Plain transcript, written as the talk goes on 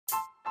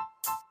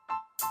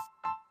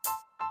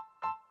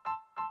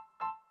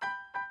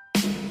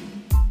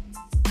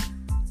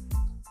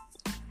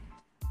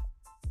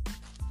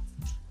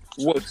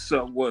What's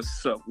up?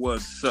 What's up?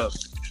 What's up?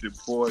 It's your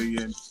boy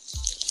and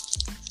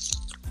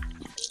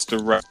it's the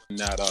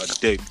Rapping Out All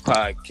Day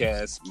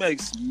podcast.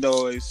 Make some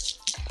noise.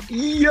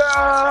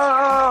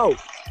 Yo!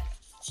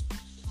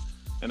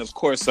 And of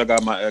course, I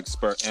got my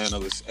expert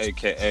analyst,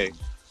 aka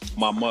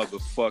my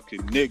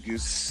motherfucking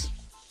niggas.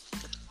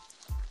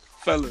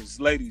 Fellas,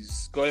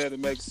 ladies, go ahead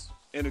and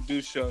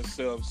introduce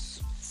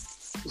yourselves.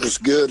 What's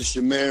good? It's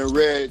your man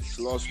Reg,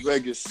 Las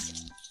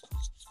Vegas.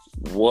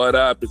 What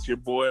up? It's your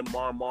boy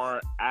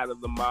Marmar out of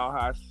the Mile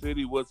High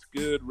City. What's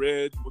good,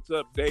 Reg? What's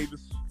up,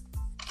 Davis?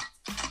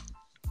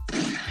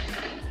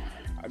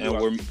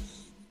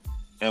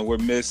 And we're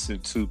missing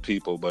two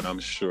people, but I'm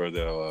sure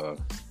they'll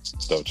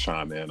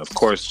chime in. Of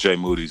course,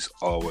 JMOODY's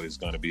always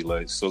gonna be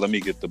late, so let me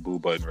get the boo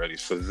button ready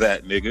for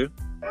that, nigga.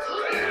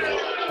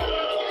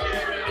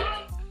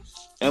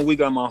 And we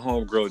got my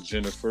homegirl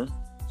Jennifer,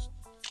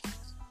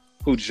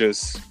 who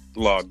just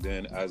logged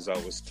in as I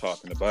was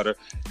talking about her.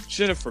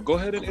 Jennifer, go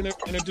ahead and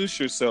introduce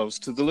yourselves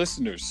to the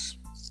listeners.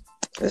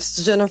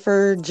 It's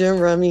Jennifer, Jim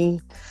Rummy,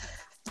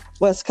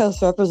 West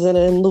Coast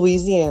representing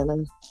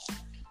Louisiana.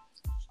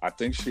 I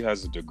think she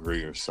has a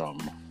degree or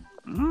something.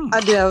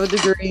 I do have a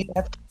degree.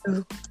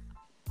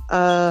 I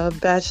have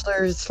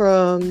bachelor's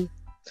from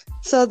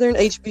Southern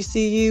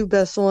HBCU,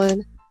 best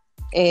one,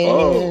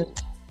 and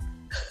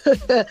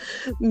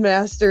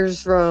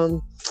master's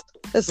from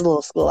it's a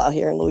little school out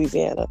here in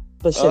Louisiana,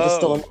 but shit is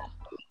still in.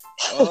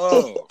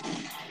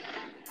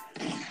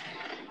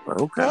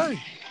 Okay.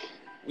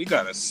 We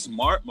got a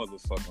smart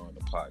motherfucker on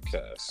the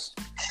podcast.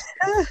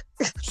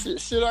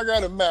 Shit, I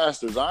got a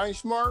master's. I ain't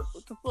smart.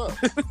 What the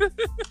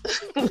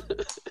fuck?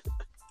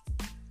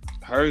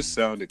 Hers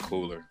sounded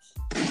cooler.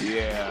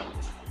 Yeah.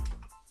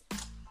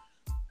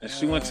 And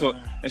she went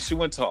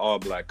to all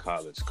black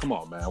college. Come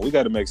on, man. We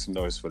got to make some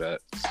noise for that.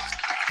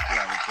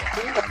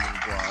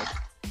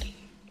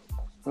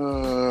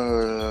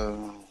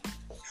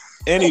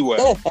 Anyway,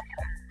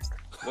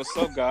 what's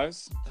up,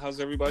 guys? How's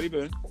everybody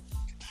been?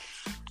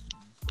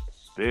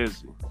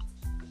 Busy.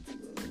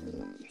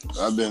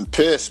 I've been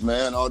pissed,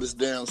 man. All this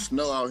damn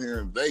snow out here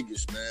in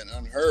Vegas, man.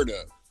 Unheard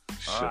of.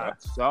 Shit, I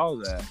saw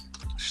that.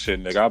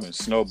 Shit, nigga, I've been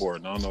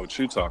snowboarding. I don't know what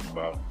you talking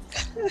about.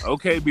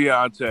 Okay,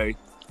 Beyonce.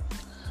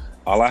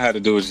 All I had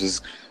to do was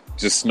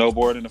just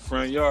snowboard in the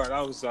front yard.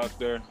 I was out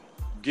there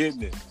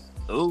getting it.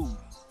 Ooh.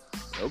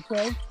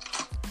 Okay.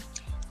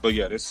 But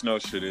yeah, this snow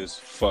shit is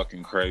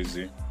fucking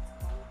crazy.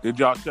 Did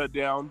y'all shut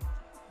down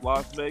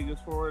Las Vegas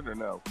for it or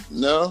no?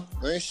 No,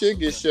 ain't shit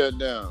get shut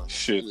down.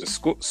 Shit, the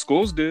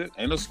schools did.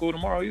 Ain't no school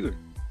tomorrow either.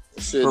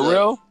 Shit, for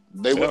real?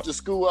 They went to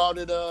school out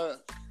in the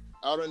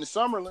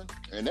Summerlin,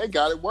 and they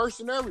got it worse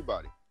than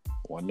everybody.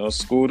 Wasn't no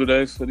school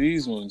today for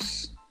these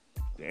ones.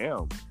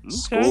 Damn. Okay.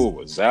 School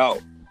was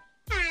out.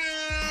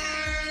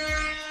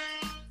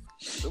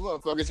 The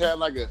motherfuckers had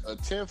like a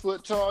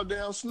 10-foot tall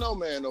damn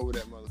snowman over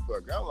that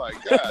motherfucker. I'm like,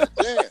 God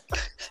damn.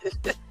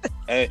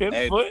 Hey,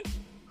 10 foot?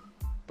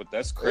 But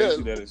that's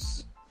crazy that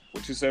it's...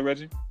 What you say,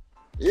 Reggie?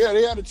 Yeah,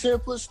 they had a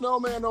 10-foot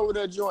snowman over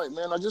that joint,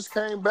 man. I just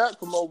came back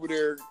from over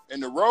there,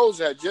 and the roads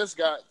had just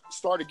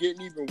started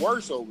getting even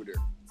worse over there.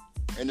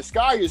 And the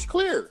sky is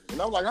clear. And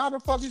I'm like, how the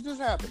fuck is this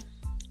happening?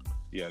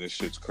 Yeah, this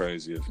shit's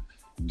crazy.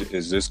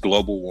 Is this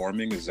global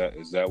warming? Is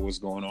that what's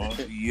going on?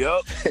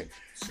 Yup.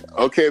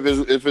 Okay,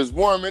 if it's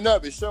warming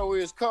up, it sure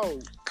is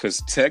cold.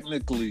 Because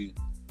technically,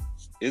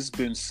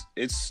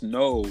 it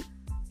snowed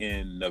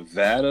in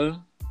Nevada,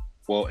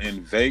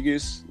 in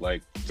Vegas,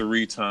 like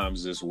 3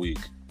 times this week.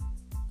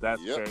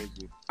 That's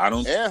crazy.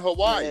 And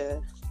Hawaii. Yeah.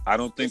 I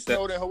don't think it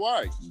snowed in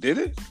Hawaii. Did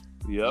it?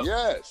 Yep.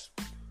 Yes.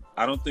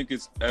 I don't think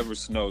it's ever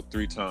snowed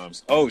 3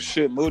 times. Oh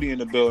shit, Moody in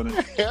the building.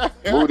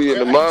 Moody in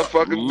the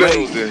motherfucking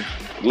building.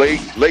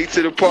 Late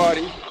to the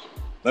party.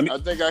 I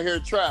think I hear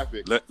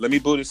traffic. Let me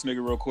boo this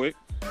nigga real quick.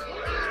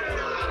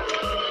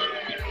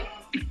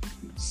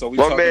 So we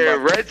My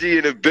man Reggie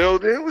in the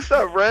building. What's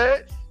up,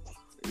 Reg?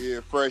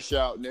 Yeah, fresh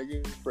out,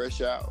 nigga.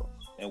 Fresh out.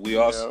 And we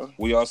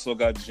also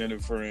got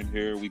Jennifer in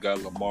here. We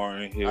got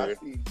Lamar in here. I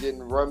see Jen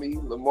Rummy,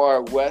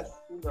 Lamar West.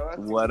 You know,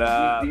 what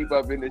up? Deep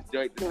up in this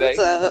joint today. What's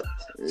up?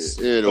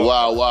 Yeah, the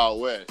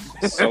Wild West.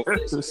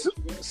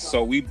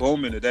 So we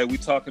booming today. We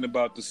talking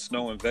about the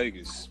snow in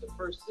Vegas.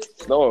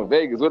 Snow in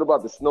Vegas. What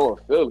about the snow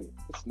in Philly?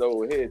 The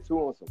snow here too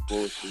on some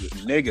bullshit.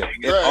 Nigga,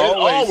 it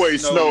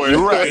always snowing.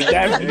 You're right.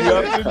 That's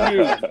nothing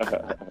new.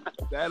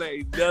 That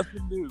ain't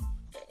nothing new.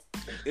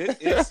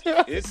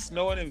 It's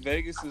snowing in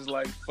Vegas is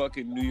like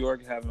fucking New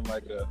York having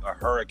like a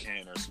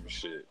hurricane or some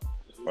shit,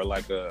 or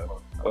like a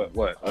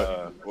like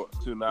a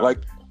tornado.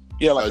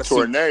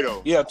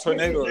 Yeah, a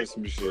tornado or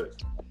some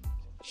shit.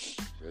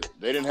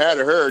 They didn't have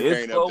a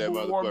hurricane it's up that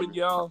global warming, motherfucker.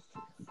 y'all.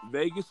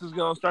 Vegas is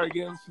gonna start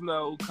getting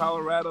snow.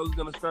 Colorado's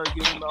gonna start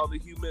getting all the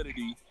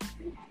humidity.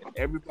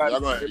 Everybody,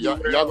 y'all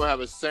gonna have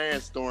a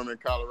sandstorm in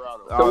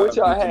Colorado. So what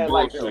y'all had,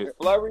 like bullshit. some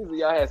flurries, or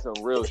y'all had some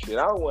real shit?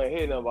 I don't want to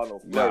hear nothing about no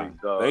flurries,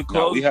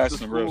 dog. We had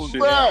some real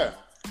shit. Bruh,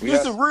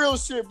 this is real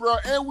shit, bro.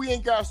 And we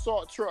ain't got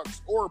salt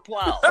trucks or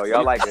plows. Oh,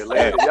 y'all like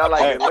Atlanta? Y'all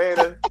like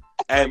Atlanta?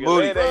 Hey,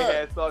 Moody. Atlanta ain't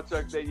had salt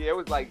trucks that year. It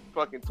was like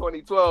fucking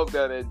 2012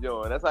 down there,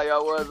 John. That's how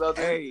y'all was out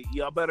there. Hey,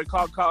 y'all better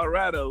call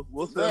Colorado.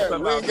 We'll send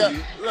something out for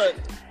you. Look,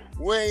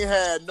 we ain't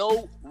had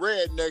no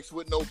rednecks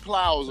with no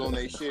plows on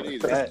their shit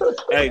either.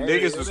 Hey,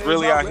 niggas was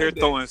really out here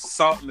throwing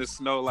salt in the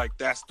snow like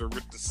that's the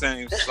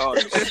same salt.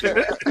 And shit.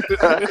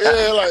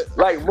 Yeah,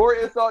 like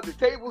Morton salt, the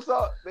table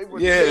salt. They were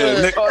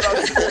niggas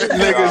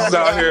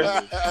out here.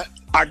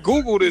 I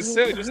googled it,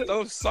 said just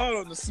throw salt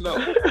on the snow.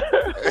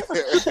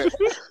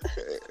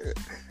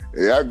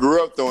 Yeah, I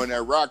grew up throwing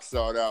that rock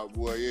salt out,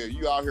 boy. Yeah,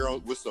 you out here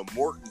with some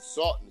Morton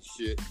salt and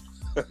shit.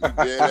 You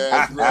dead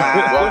ass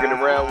right. Walking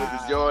around with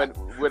the joint,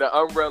 with an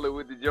umbrella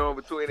with the joint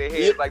between their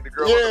heads, like the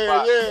girl on the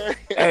box.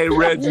 Yeah. Hey,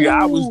 Reggie,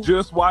 I was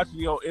just watching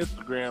you on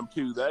Instagram,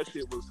 too. That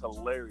shit was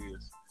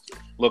hilarious.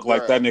 Looked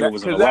like that nigga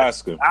was in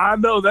Alaska. I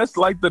know, that's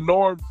like the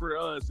norm for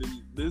us.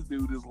 And this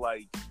dude is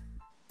like,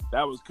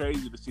 that was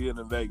crazy to see it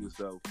in Vegas,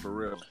 though, for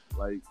real.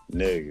 Like,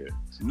 nigga.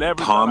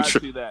 Never thought I'd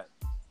see that.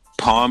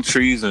 Palm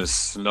trees and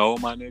snow,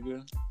 my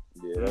nigga.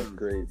 Yeah, that's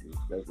crazy.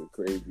 That's a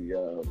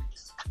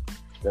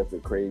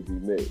crazy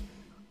mix.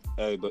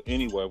 Hey, but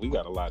anyway, we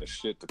got a lot of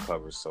shit to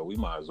cover, so we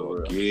might as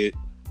well get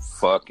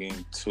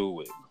fucking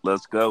to it.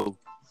 Let's go.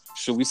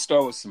 Should we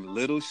start with some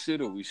little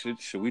shit, or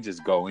should we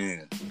just go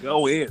in?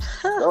 Go in.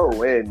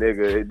 Go in,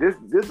 nigga.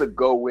 This a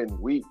go in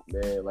week,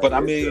 man. Like, but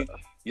I mean,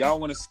 y'all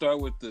want to start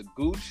with the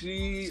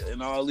Gucci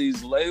and all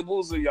these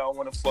labels, or y'all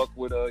want to fuck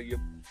with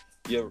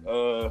your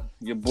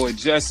boy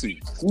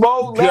Jesse?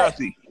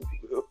 Smollett.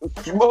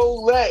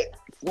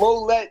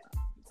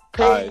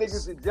 Pay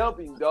niggas to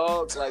jumping,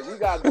 dog. Like, we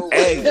gotta go.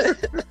 Hey,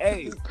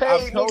 pay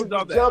I told niggas y'all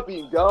to that.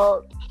 Jumping,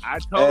 dog. I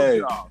told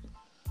y'all.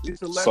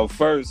 So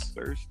first,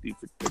 thirsty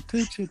for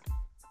attention.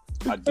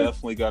 I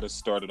definitely got to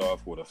start it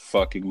off with a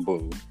fucking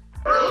boo.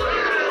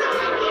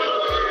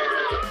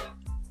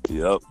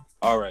 Yep.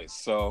 All right.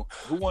 So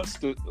who want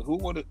to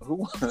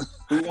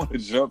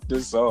jump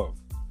this off?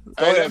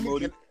 Go ahead,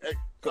 Moody.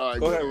 Go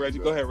ahead, Reggie.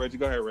 Go ahead, Reggie.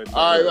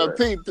 All right,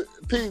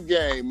 peep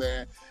game,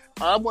 man.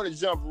 I want to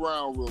jump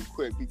around real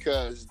quick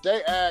because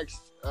they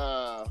asked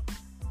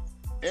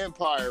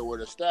Empire, or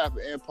the staff of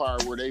Empire,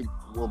 where they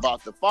were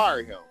about to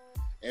fire him.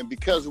 And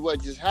because of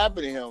what just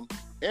happened to him,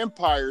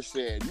 Empire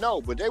said no,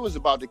 but they was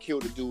about to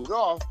kill the dude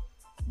off,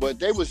 but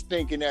they was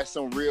thinking that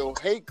some real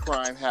hate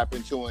crime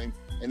happened to him,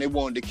 and they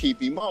wanted to keep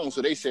him on.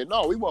 So they said,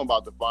 no, we weren't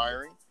about to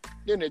fire him.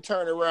 Then they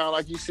turned around,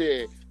 like you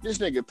said, this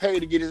nigga paid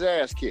to get his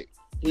ass kicked.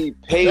 He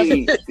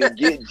paid to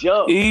get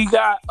jumped. He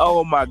got,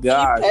 oh my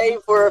God. He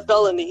paid for a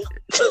felony.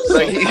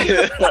 Damn,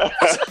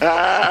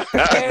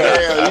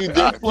 you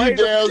damn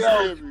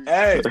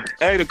serious.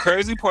 Hey, the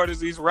crazy part is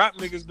these rap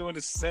niggas doing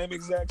the same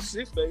exact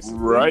shit, basically.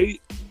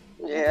 Right?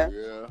 Yeah.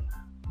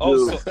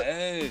 Oh,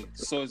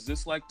 so is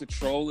this like the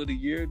troll of the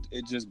year?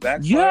 It just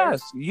backfired?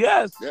 Yes.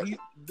 Yep. I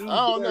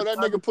don't know. That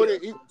nigga put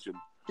it.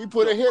 He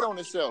put a hit on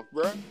himself,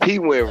 bro. He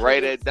went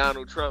right at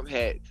Donald Trump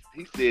hats.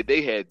 He said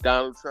they had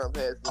Donald Trump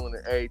hats on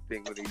and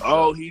everything when he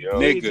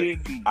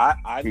nigga.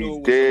 I knew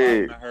it was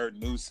when I heard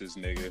nooses,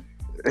 nigga.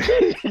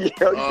 They had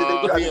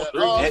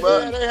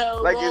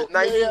like it's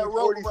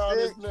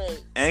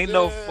 1946. Ain't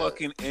no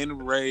fucking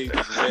enraged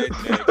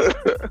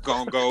redneck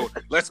gonna go.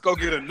 Let's go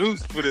get a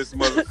noose for this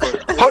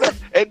motherfucker. Hold on.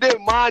 And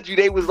then mind you,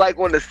 they was like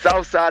on the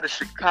south side of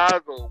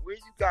Chicago. Where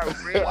you got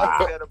friends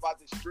that about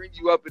to string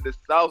you up in the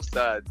south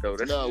side though?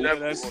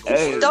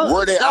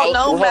 Where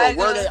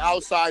they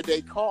outside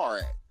their car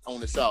at on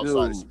the south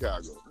side of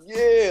Chicago?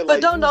 Yeah,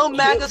 but don't no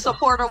MAGA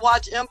supporter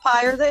watch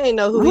Empire? They ain't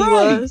know who he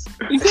was.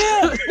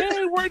 Yeah, they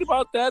ain't worried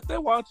about that. They're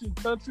watching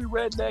Country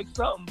Redneck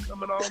something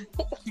coming on.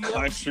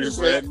 Country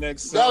Redneck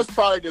something.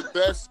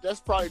 That's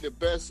probably the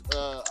best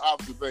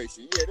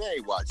observation. Yeah, they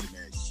ain't watching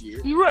that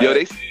shit. Right. Yo,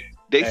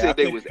 they said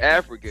they was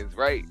Africans,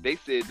 right? They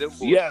said them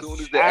boys, as soon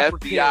as the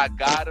FBI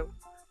got them,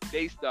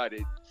 they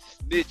started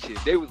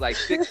snitching. They was like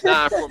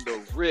 6'9" from the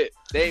rip.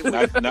 They ain't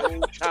with no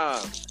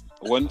time.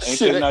 Ain't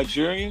they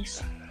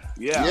Nigerians?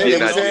 Yeah, they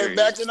was heading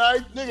back to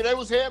Nigeria. They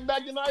was heading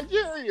back to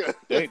Nigeria.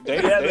 They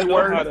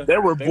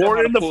were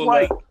born in the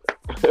flight.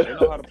 They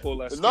know how to pull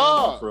that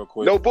off real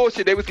quick. No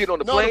bullshit. They was getting on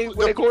the plane.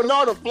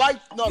 The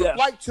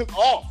flight took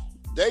off.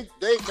 The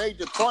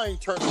plane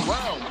turned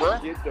around, bro.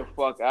 Get the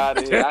fuck out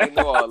of here. I didn't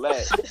know all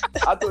that.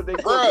 I thought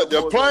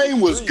the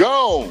plane was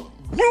gone.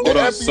 Hold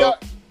on.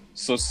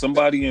 So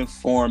somebody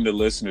inform the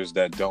listeners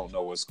that don't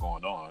know what's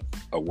going on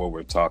or what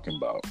we're talking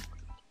about.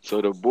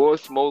 So the boy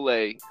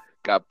Smollett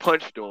got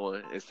punched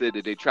on and said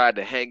that they tried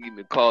to hang him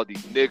and called him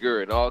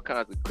nigger and all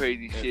kinds of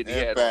crazy shit. He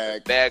had on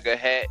a MAGA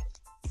hat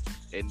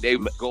and they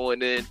was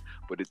going in,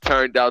 but it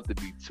turned out to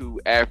be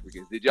two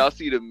Africans. Did y'all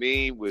see the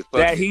meme with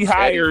that he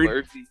hired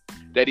Murphy?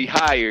 That he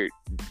hired.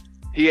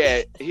 He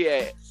had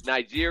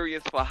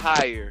Nigerians for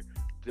hire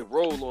to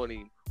roll on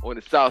him on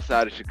the south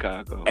side of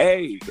Chicago.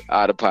 Hey,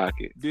 out of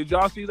pocket. Did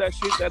y'all see that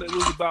shit that it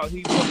was about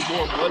he wanted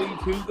more money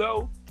too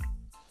though?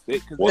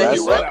 Hold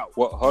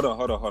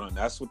on.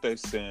 That's what they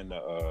saying.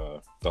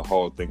 The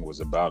whole thing was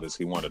about is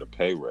he wanted a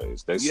pay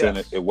raise. They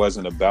said it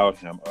wasn't about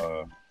him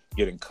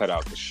getting cut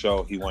out the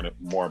show. He wanted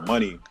more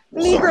money.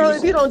 Negro,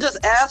 if you don't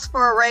just ask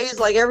for a raise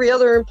like every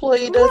other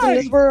employee does in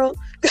this world.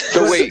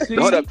 So wait,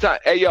 hold up, time.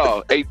 Hey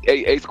y'all,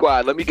 hey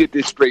squad, let me get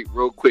this straight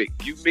real quick.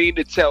 You mean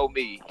to tell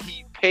me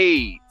he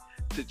paid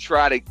to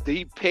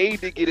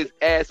get his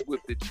ass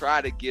whipped to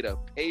try to get a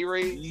pay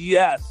raise?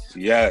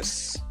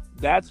 Yes.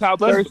 That's how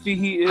thirsty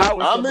he is. How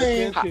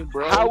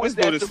is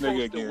that this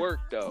supposed to work,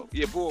 though?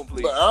 Yeah, boom,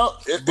 please.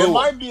 But, it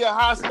might be a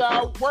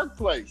hostile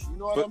workplace. You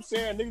know what I'm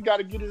saying? Nigga got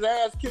to get his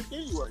ass kicked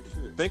anyway.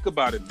 Shit. Think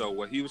about it, though.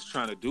 What he was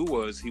trying to do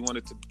was he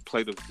wanted to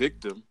play the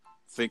victim,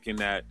 thinking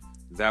that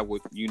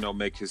would,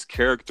 make his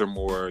character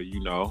more,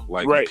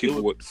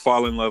 people would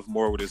fall in love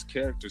more with his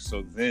character.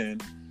 So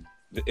then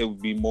it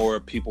would be more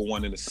people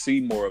wanting to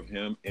see more of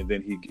him, and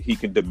then he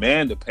can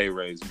demand a pay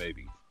raise,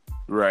 maybe.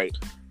 Right.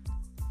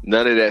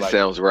 None of that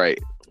sounds right.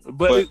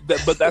 But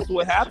that's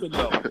what happened,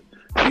 though.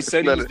 He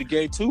said he was the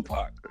gay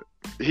Tupac.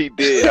 He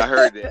did. I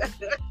heard that.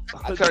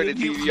 I turned the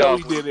TV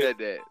off when he said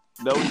that.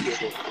 No, he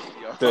didn't.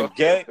 The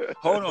gay.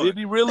 Hold on. Did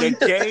he really?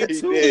 The gay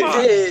He Tupac.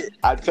 did.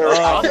 I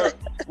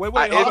Wait.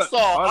 I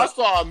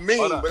saw a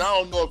meme, but I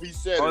don't know if he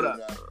said it or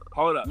not.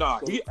 Hold up. No,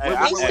 he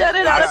said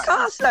it at a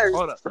concert.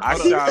 Hold up. I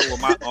saw it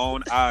with my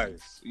own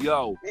eyes.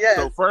 Yo. Yes.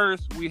 So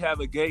first we have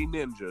a gay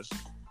ninja.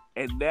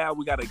 And now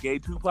we got a gay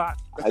Tupac.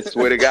 I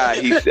swear to God,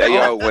 he said,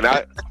 "Yo, when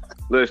I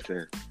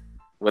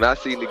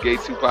seen the gay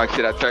Tupac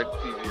shit, I turned the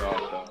TV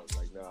off. Though. I was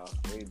like, nah,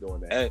 we ain't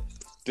doing that." Hey,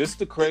 this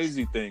the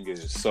crazy thing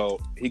is, so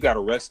he got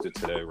arrested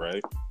today,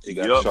 right? He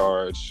got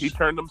charged. He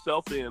turned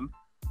himself in.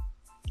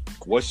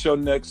 What's your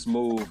next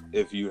move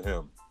if you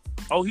him?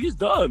 Oh, he's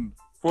done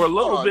for a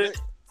little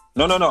bit.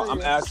 No.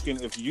 I'm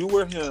asking, if you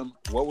were him,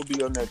 what would be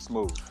your next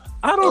move?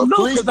 I don't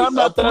know because I'm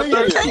not that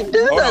thirsty.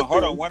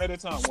 Hold on. One at a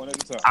time.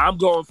 I'm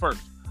going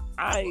first.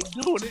 I ain't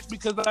doing it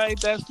because I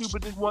ain't that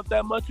stupid and want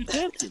that much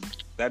attention.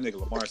 That nigga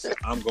Lamar said,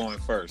 I'm going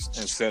first,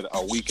 and said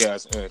a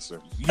weak-ass answer.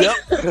 Yep.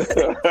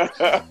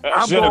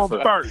 I'm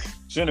going first.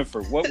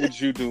 Jennifer, what would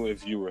you do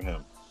if you were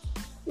him?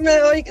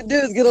 Man, all you can do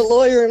is get a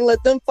lawyer and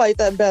let them fight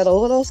that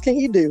battle. What else can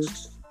he do?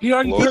 He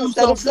already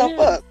set himself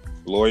up.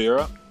 Lawyer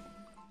up.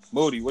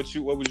 Moody, what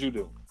would you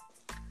do?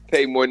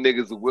 Pay more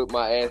niggas to whip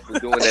my ass for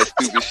doing that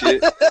stupid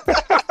shit.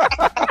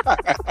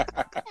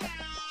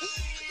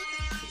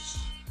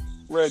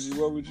 Reggie,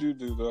 what would you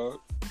do, dog?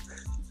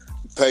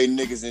 Pay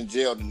niggas in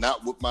jail to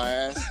not whip my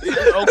ass.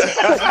 Okay.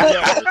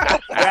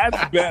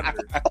 That's better.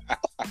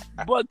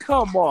 But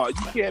come on,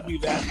 you can't be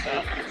that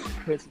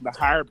pissing the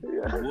higher people.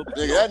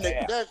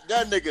 Nigga,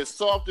 that nigga is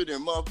softer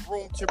than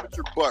room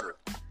temperature butter.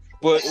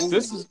 But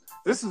this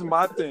is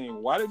my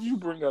thing. Why did you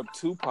bring up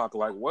Tupac?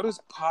 Like, what does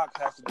Pac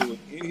have to do with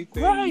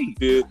anything he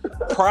did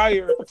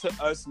prior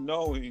to us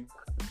knowing?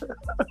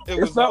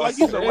 It's not like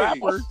he's a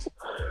rapper.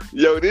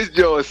 Yo, this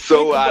joint is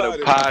so out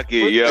of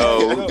pocket,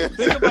 yo.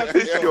 Think about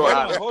this.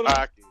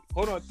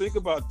 Hold on. Think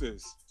about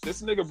this.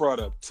 This nigga brought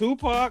up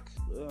Tupac.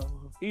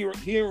 He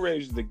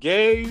enraged the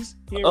gays.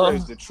 He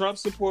enraged the Trump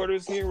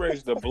supporters. He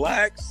enraged the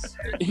blacks.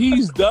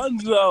 He's done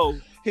though.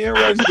 He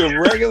enraged the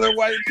regular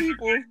white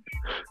people.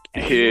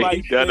 Yeah,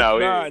 he done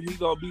out here. He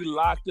gonna be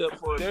locked up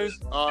for this.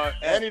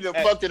 And he done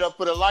fucked it up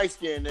for the light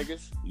skinned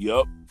niggas.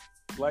 Yup.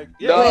 Like,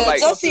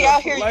 Jussie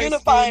out here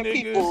unifying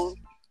people.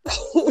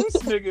 This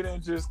nigga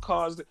done just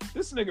caused.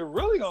 This nigga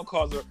really gonna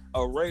cause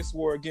a race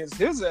war against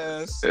his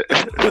ass.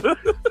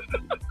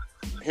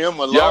 Him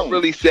alone. Y'all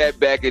really sat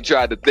back and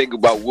tried to think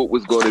about what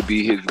was going to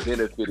be his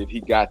benefit if he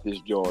got this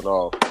joint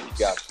off.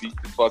 He got beat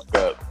the fuck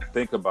up.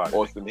 Think about it.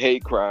 On some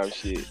hate crime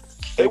shit.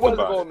 It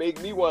wasn't gonna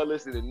make me want to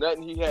listen to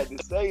nothing he had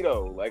to say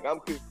though. Like, I'm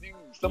confused.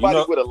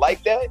 Somebody would have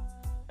liked that.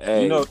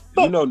 Hey, you know,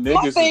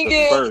 niggas is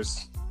the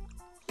first.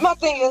 My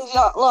thing is,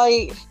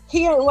 like,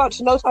 he ain't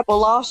watched no type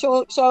of law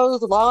shows,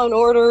 Law and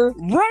Order,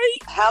 right?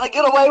 How to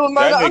Get Away with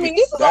Murder. I mean,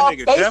 this is all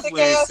basic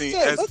ass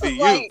shit.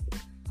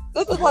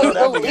 This is like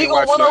illegal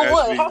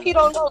 101. How he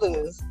don't know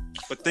this?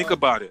 But think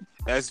about it.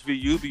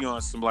 SVU be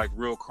on some like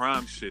real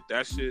crime shit.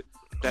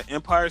 That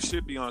Empire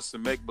shit be on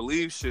some make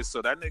believe shit.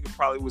 So that nigga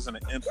probably was in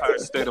an Empire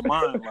state of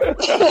mind. Like,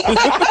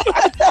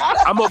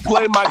 I'm gonna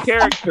play my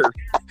character.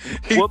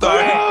 He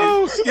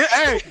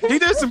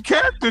did some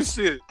character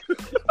shit.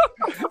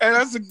 And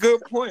that's a good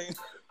point.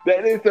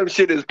 That is some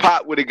shit his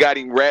pop would have got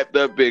him wrapped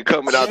up and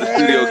coming out the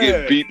studio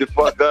getting beat the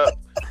fuck up.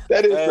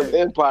 That is some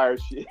Empire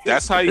shit.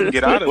 That's how you can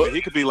get out of it.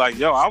 He could be like,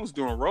 yo, I was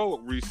doing road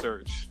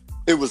research.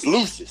 It was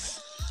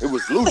Lucius.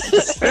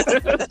 Lucius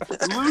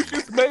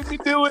made me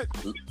do it.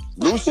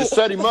 Lucius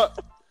set him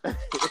up.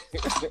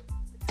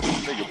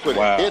 Nigga put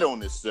a hit on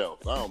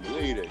himself. I don't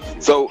believe that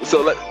shit.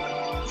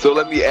 So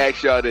let me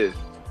ask y'all this.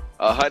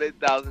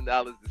 $100,000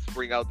 to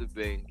spring out the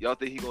Bing. Y'all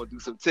think he gonna do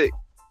some tick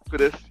for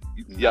this?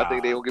 Y'all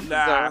think they gonna give him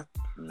some time?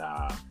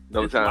 Nah.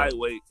 No it's time.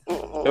 Lightweight.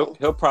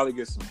 He'll probably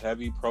get some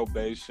heavy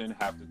probation,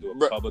 have to do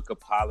a public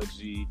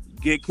apology.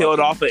 Get killed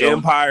off the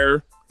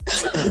Empire.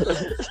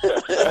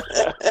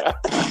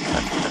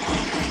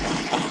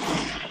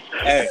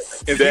 Hey,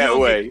 if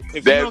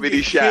that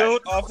many shots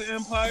killed off the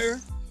Empire,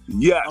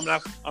 yeah, I'm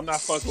not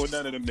fucking with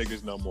none of them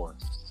niggas no more.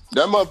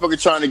 That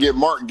motherfucker trying to get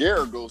Mark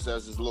Garagos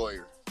as his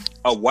lawyer.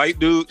 A white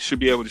dude should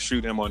be able to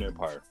shoot him on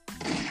Empire.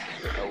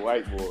 A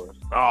white boy.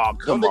 Oh,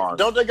 come on.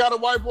 Don't they got a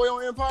white boy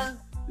on Empire?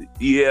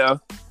 Yeah.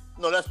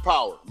 No, that's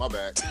Power. My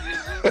bad.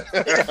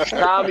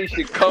 Tommy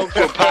should come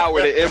to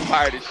Power to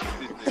Empire to shoot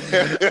this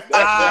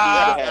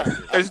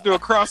nigga. Let's do a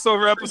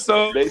crossover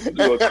episode. They should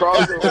do a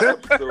crossover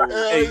episode.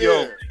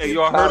 Hey,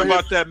 y'all heard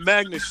about that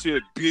Magnus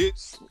shit,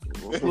 bitch?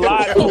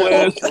 Plot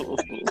twist.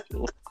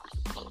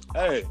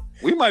 Hey,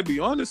 we might be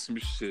onto some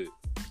shit.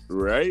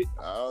 Right?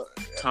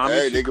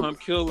 Tommy should come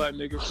kill that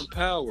nigga from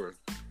Power.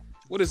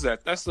 What is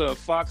that? That's a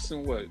Fox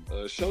and what?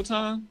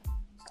 Showtime?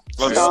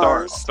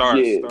 Stars.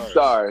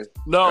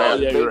 No,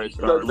 yeah, you're right.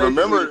 Stars.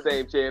 Remember the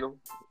same channel.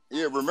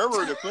 Yeah,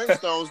 remember the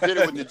Flintstones did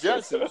it with the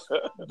Jetsons.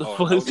 The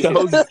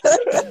Flintstones.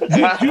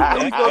 Did you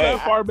really go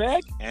that far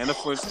back? And the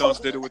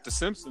Flintstones did it with the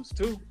Simpsons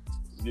too.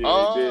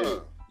 Yeah, they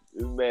did.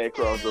 This man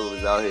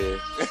crossovers out here.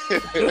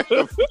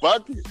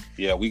 Fuck it.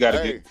 Yeah, we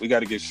gotta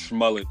get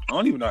Schmullet. I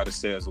don't even know how to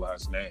say his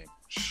last name.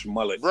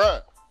 Schmullet.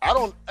 Bruh,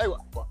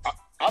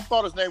 I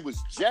thought his name was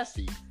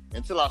Jesse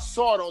until I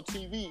saw it on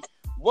TV.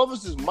 What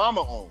was his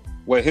mama on?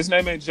 Wait, his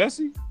name ain't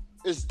Jesse?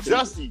 It's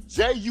Jussie.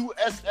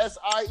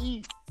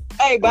 Jussie.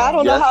 Hey, but I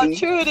don't know how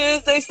true it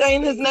is. They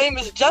saying his name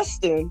is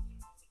Justin.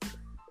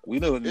 We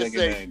know a nigga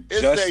named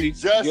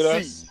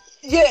Jussie.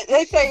 Yeah,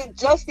 they say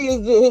Jussie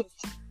is his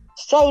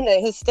show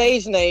name, his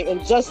stage name,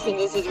 and Justin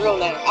is his real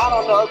name. I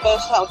don't know if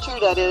that's how true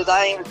that is.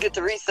 I ain't even get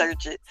to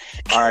research it.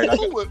 All right,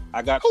 Who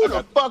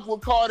the fuck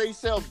would call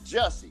themselves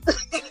Jussie?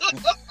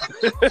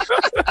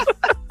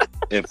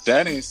 If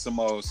that ain't some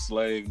old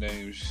slave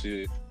name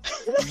shit.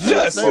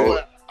 Just go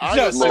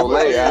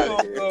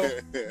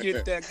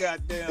get that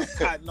goddamn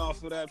cotton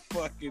off of that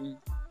fucking.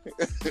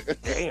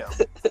 Damn.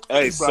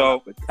 Hey,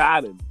 so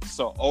cotton.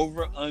 So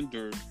over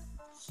under,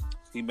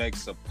 he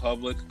makes a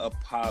public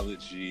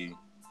apology.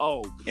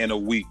 In a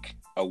week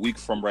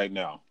from right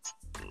now.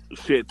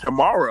 Shit,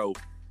 tomorrow.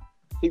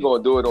 He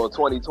gonna do it on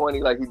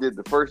 2020 like he did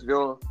the first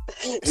film.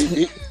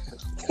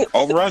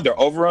 Over under.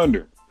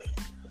 Under.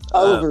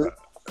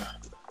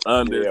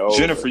 Yeah,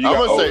 Jennifer, you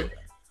got over.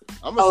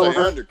 I'm gonna say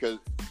under because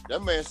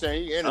that man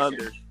saying he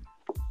innocent.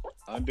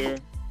 Under.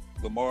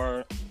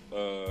 Lamar.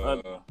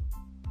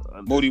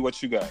 Moody,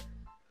 what you got?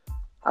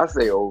 I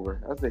say over.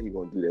 I say he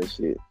gonna do that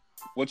shit.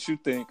 What you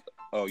think?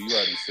 Oh, you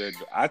already said.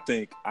 I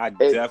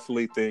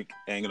definitely think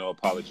ain't no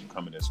apology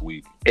coming this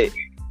week.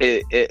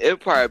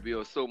 Empire be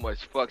on so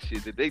much fuck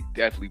shit that they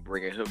definitely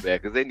bringing him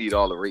back because they need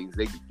all the ratings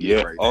they can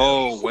get right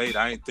now. Wait,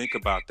 I didn't think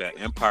about that.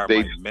 Empire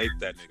might make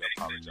that nigga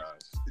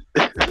apologize.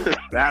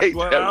 That's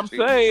what I'm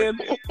saying.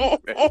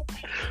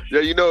 Yo,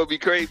 you know it'd be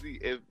crazy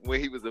if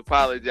when he was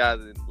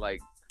apologizing,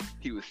 like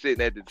he was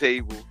sitting at the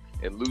table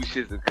and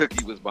Lucius and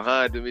Cookie was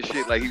behind him and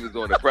shit, like he was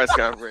on a press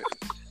conference.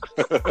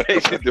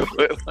 They should do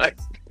it like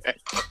that.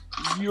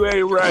 You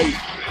ain't right.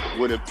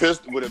 With a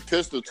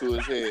pistol to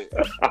his head.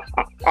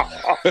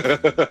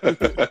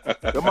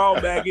 Come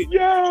on, Maggot.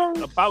 Yeah.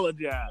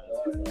 Apologize.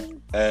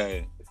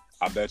 Hey,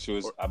 I bet you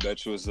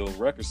his little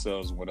record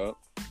sales went up.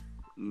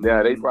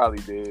 Yeah, they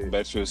probably did. I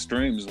bet you his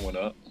streams went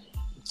up.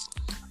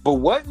 But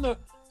what in the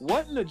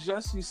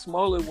Jussie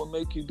Smollett will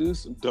make you do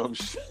some dumb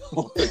shit?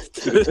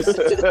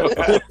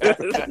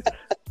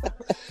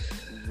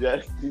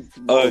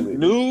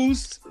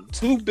 News,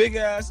 two big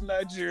ass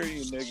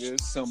Nigerian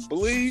niggas, some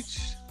bleach.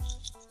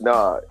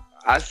 Nah,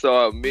 I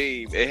saw a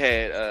meme. It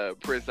had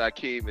Prince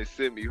Hakeem and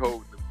Simi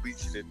holding the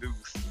bleach and the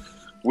noose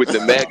with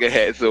the MAGA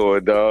hats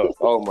on, dog.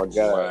 Oh my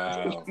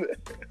god! Wow.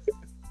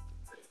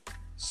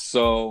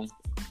 So,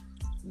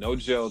 no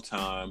jail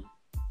time.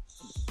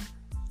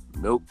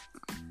 Nope.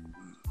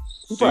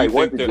 He probably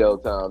went to jail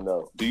time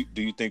though. Do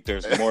you think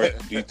there's more?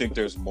 Do you think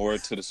there's more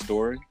to the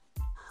story?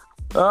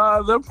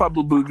 There'll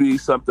probably be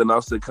something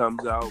else that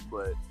comes out,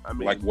 but I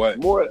mean, like what?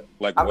 More,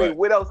 like I what? mean,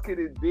 what else could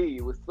it be?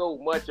 It was so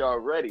much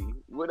already.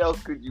 What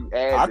else could you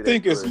add? I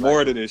think it's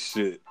more to this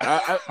shit.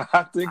 I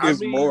think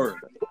it's more.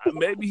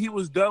 Maybe he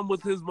was done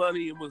with his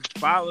money and was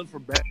filing for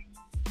back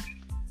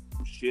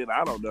shit.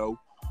 I don't know.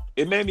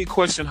 It made me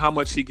question how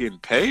much he getting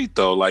paid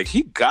though. Like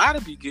he gotta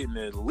be getting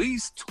at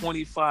least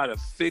 25 to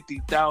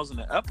 50,000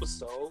 an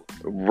episode.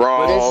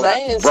 Wrong.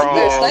 They're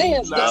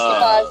saying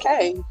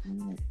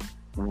 65K.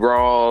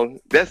 Wrong.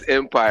 That's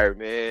Empire,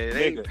 man.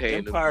 They ain't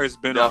paying Empire's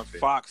been nothing. on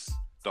Fox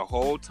the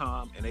whole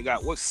time, and they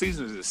got what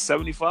season is it?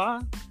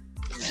 75?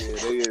 Yeah,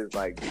 they is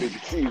like 50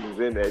 seasons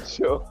in that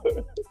show.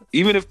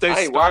 Even if they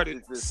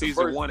started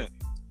season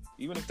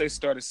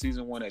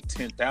season one at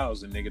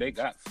 10,000, nigga, they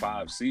got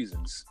 5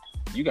 seasons.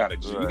 You gotta.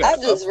 I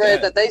just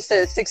read that they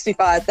said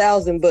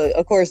 65,000, but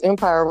of course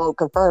Empire won't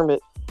confirm it.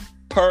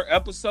 Per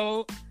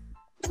episode.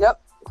 Yep.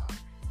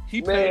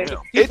 He paid them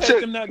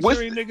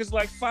Nigerian niggas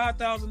like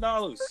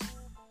 $5,000.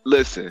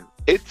 Listen,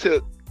 it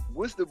took.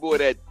 What's the boy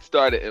that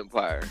started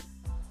Empire?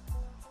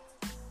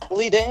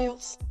 Lee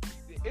Daniels.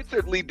 It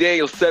took Lee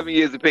Daniels 7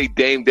 years to pay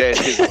Dame Dash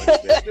his money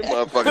back. Them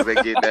motherfuckers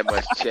ain't getting that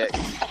much check.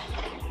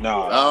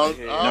 Nah.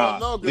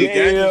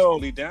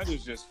 Lee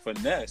Daniels just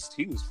finessed.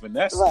 He was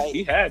finessing. Right.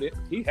 He had it.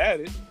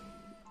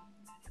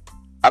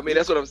 I mean,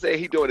 that's what I'm saying.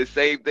 He doing the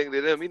same thing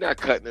to them. He not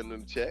cutting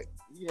them check.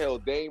 he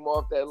held Dame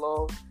off that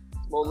long.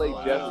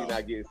 Smollett definitely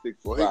not getting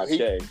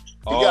 65K. He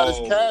got his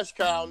cash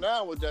cow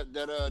now with that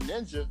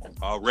ninja.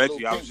 Oh,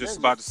 Reggie, I was just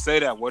about to say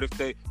that. What if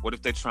they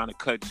trying to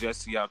cut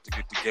Jesse out to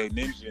get the gay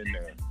ninja in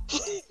there?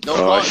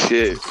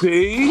 Shit.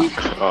 See?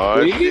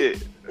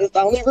 Shit. There's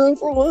only room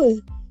for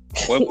one.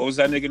 What was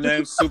that nigga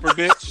name? Super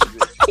bitch?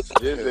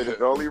 Yes,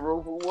 there's only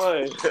room for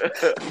one.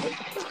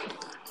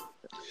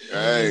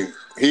 Hey,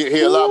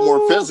 he a lot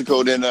more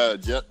physical than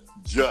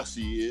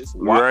Jesse is.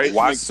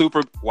 Why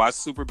super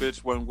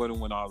bitch wasn't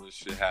when all this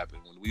shit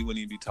happened? When we wouldn't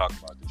even be talking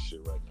about this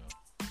shit right now.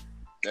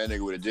 That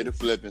nigga would have did a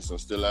flip and some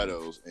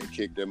stilettos and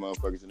kicked them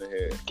motherfuckers in the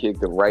head.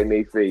 Kicked them right in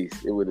their face.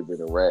 It would have been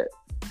a wrap.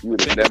 You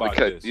would have never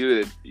cut.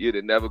 You'd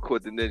have never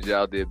caught the ninja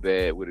out there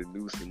bad with a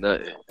noose or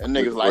nothing. And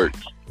niggas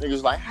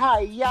like,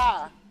 hi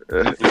ya.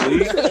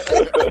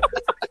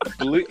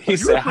 He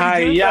said, hi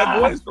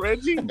ya.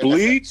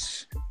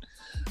 Bleach,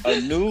 a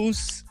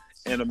noose,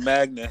 and a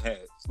Magna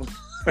hat.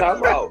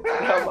 Time out.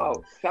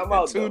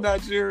 Two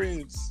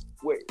Nigerians.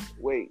 Wait.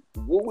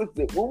 What was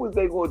they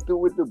going to do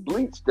with the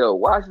bleach though?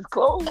 Wash his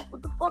clothes?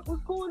 What the fuck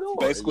was going on?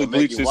 Basically,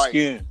 bleach his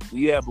skin.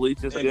 Yeah, bleach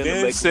his skin. And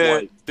then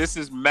said, "This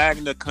is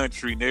Magna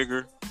country,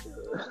 nigga."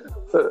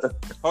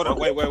 Hold on,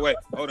 wait.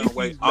 Hold on,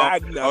 wait.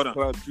 Hold on.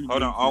 I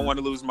don't want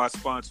to lose my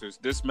sponsors.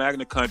 This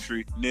Magna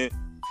country, you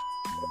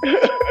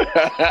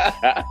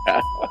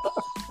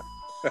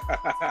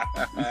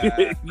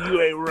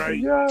ain't right.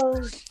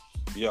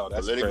 Yo,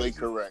 that's politically crazy.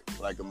 Correct,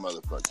 like a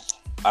motherfucker.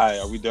 All right,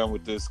 are we done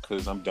with this?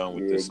 Because I'm done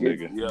with this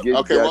nigga.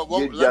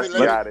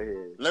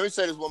 Let me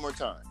say this one more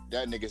time.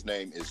 That nigga's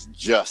name is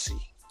Jussie.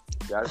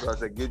 That's why I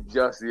said, get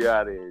Jussie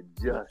out of here.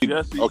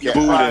 Jussie, okay,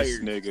 boo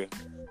this nigga.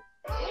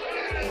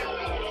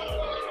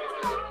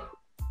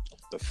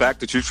 The fact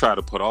that you try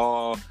to put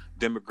all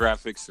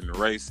demographics and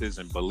races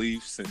and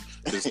beliefs and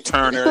just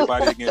turn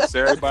everybody against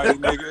everybody,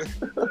 nigga.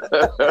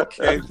 I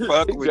can't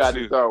fuck with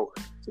you.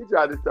 He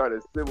tried to start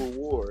a civil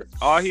war.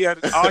 All he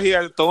had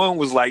to throw in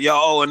was like,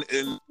 yo, and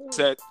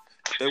said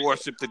they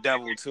worship the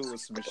devil too or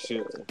some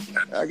shit.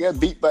 I got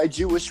beat by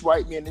Jewish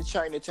white men in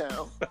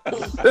Chinatown.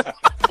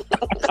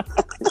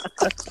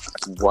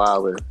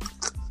 Wildin'.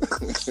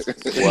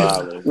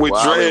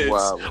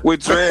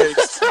 With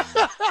dreads.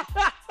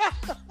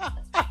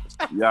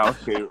 Yeah,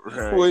 okay,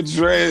 right. With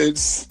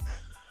dreads.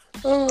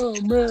 Oh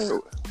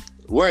man.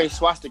 Wearing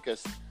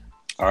swastikas.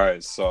 All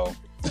right, so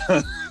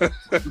with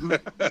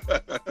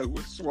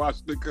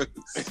swastikas.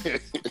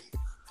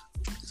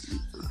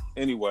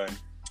 Anyway,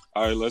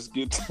 all right, let's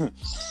get to he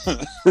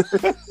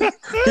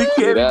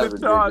can't that's even a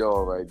talk. good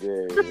joint right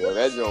there. Yeah,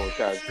 that joint was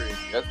kind of crazy.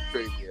 That's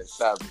crazy as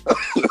topic.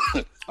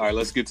 All right,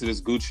 let's get to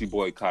this Gucci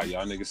boycott.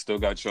 Y'all niggas still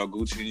got y'all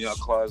Gucci in y'all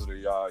closet or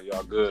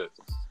y'all good?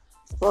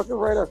 Fucking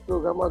right, I still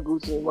got my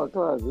Gucci in my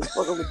closet. What the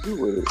fuck I'm gonna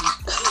do with it?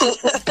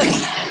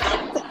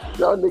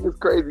 Y'all niggas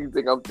crazy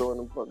think I'm throwing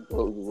them fucking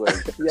clothes away.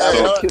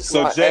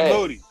 So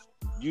JMOODY,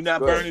 you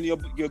not burning your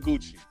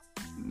Gucci?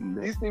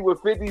 You see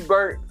what 50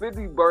 burnt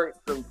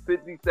some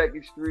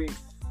 52nd Street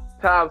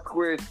Times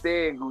Square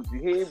stand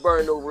Gucci. He ain't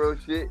burn no real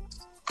shit.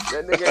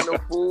 That nigga ain't no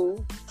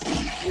fool.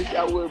 Wish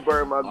I would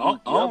burn my Gucci.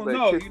 I don't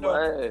know.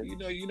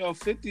 You know,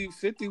 50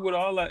 with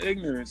all that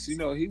ignorance. You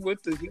know, he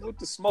with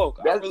the smoke.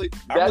 I really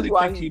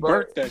think he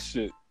burnt that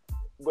shit.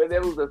 But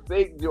that was a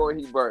fake joint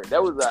he burnt.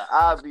 That was an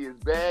obvious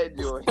bad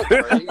joint he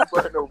burnt. He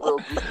burnt no real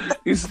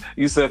Gucci.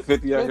 You said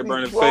 50 out here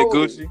burning fake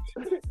Gucci?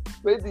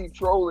 50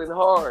 trolling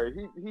hard.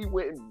 He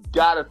went and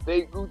got a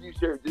fake Gucci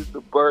shirt just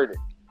to burn it.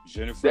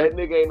 Jennifer? That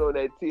nigga ain't on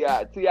that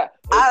T.I.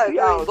 I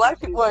agree.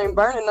 Black people ain't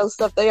burning no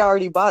stuff they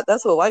already bought.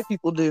 That's what white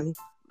people do.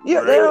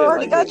 Yeah, they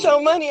already got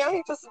your money. I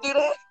ain't supposed to do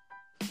that.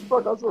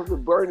 Fuck, I'm supposed to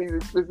burn these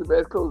expensive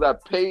ass clothes I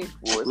paid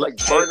for. It's like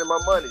burning my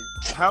money.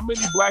 How many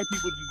black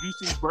people did you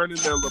see burning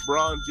their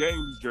LeBron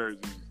James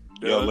jerseys?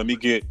 Yo, let me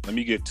get 2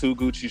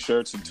 Gucci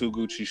shirts and 2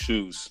 Gucci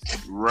shoes.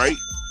 Right?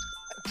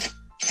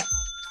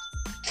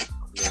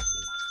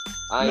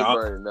 I ain't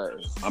burning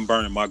nothing. I'm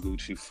burning my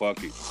Gucci.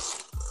 Fuck it.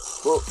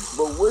 But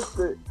what's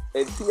the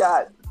and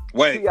T.I.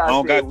 Wait, I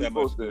don't got that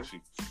much Gucci.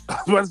 I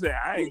was about to say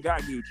I ain't got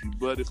Gucci,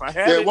 but if I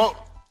had it, why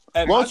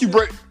don't you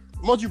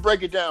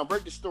break it down?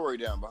 Break the story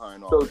down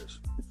behind all this.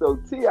 So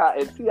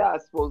T.I.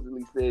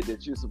 supposedly said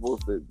that you're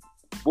supposed to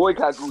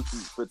boycott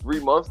Gucci for 3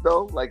 months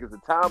though, like it's a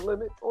time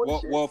limit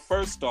on shit. Well,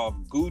 first off,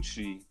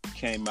 Gucci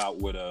came out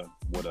with a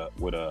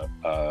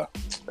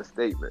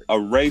statement, a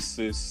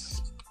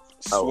racist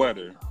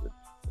sweater.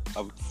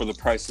 For the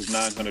price of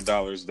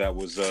 $900, that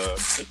was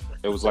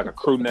it was like a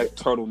crew neck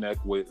turtleneck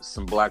with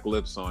some black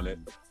lips on it,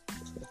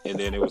 and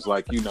then it was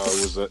like it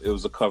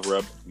was a cover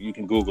up. You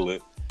can Google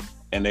it,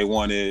 and they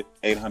wanted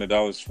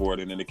 $800 for it,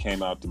 and then it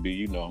came out to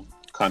be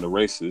kind of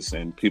racist,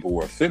 and people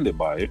were offended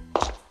by it.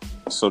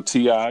 So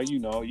T.I.,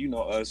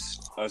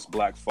 us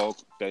black folk,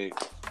 they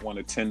want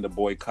to tend to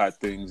boycott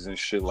things and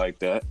shit like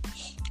that.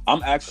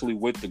 I'm actually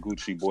with the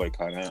Gucci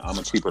boycott. I'm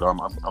gonna keep it. I'm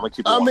gonna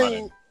keep it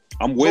 100.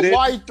 I'm with it.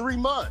 Why 3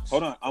 months?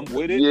 Hold on, I'm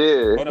with it.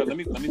 Yeah. Hold on, let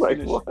me finish.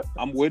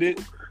 I'm with it,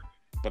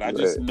 but I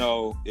just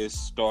know it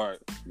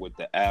start with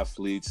the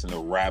athletes and the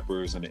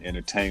rappers and the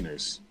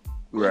entertainers.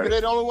 Maybe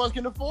they're the only ones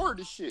can afford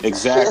this shit.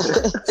 Exactly.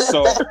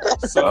 So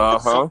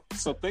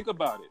think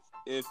about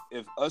it.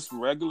 If us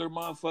regular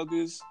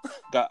motherfuckers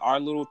got our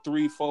little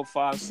 3, 4,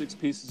 5, 6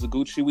 pieces of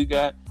Gucci we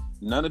got,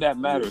 none of that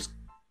matters.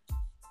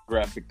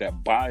 Graphic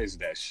that buys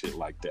that shit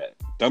like that.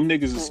 Them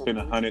niggas is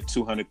spending 100,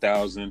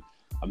 200,000,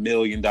 $1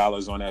 million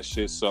on that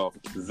shit. So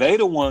they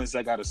the ones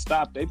that gotta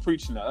stop. They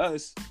preaching to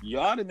us.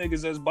 Y'all the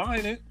niggas that's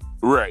buying it.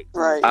 Right.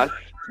 I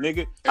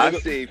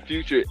seen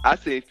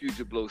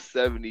Future blow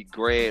 70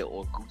 grand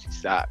on Gucci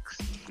socks.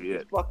 Yeah.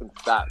 Fucking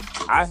socks.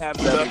 I have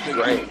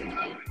nothing.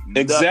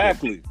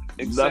 Exactly.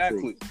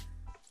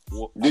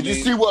 Well, did you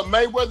see what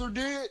Mayweather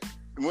did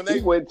when he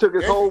went and took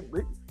his whole?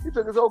 He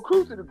took his whole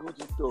crew to the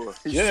Gucci store.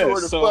 He sure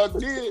the fuck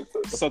did.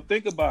 So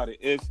think about it.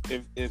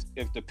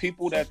 If the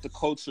people that the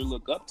culture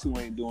look up to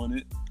ain't doing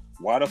it,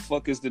 why the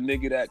fuck is the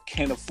nigga that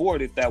can't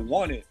afford it, that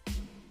want it,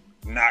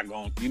 not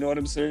going? You know what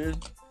I'm saying?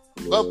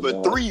 But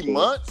for 3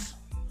 months.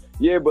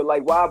 Yeah, but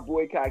like, why a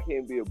boycott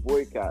can't be a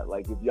boycott?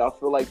 Like, if y'all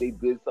feel like they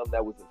did something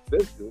that was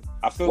offensive,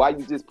 why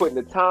you just putting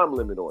a time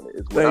limit on it?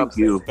 Is what I'm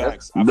saying.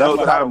 Facts. No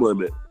time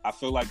limit. I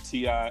feel like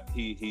T.I.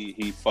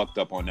 he fucked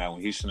up on that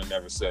one. He should have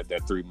never said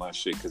that 3 month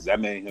shit, because that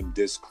made him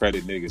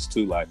discredit niggas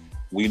too. Like,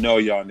 we know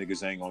y'all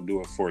niggas ain't gonna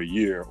do it for a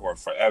year or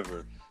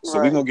forever,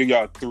 so we gonna give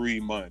y'all 3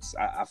 months.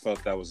 I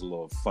felt that was a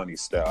little funny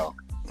style.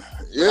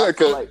 Yeah, I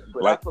feel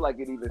like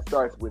it even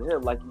starts with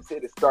him. Like you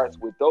said, it starts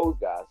with those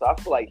guys. So I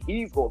feel like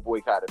he's gonna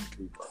boycott it for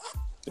 3 months.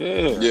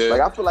 Yeah.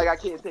 Like, I feel like I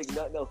can't take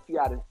nothing else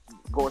T.I. is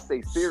gonna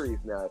stay serious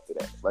now after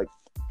that. Like,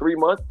 3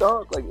 months,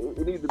 dog. Like,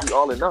 it needs to be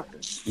all or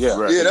nothing. Yeah,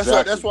 right. Yeah.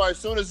 That's why. As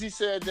soon as he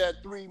said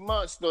that 3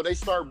 months, though, they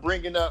start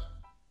bringing up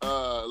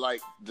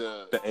like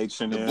the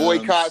H&M, the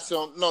boycotts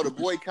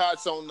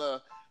on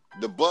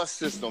the bus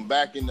system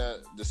back in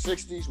the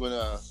 60s when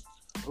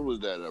who was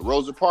that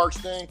Rosa Parks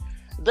thing.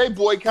 They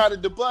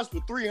boycotted the bus for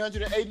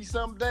 380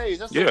 some days.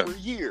 That's over a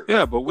year.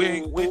 Yeah, but we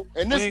ain't.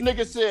 And this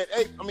nigga said,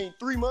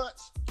 3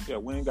 months. Yeah,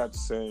 we ain't got the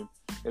same.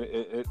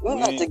 We're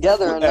not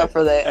together enough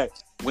for that. Hey,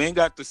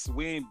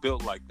 we ain't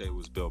built like they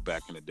was built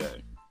back in the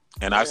day.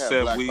 And I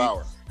said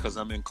because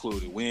I'm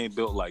included. We ain't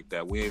built like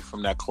that. We ain't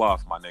from that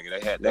cloth, my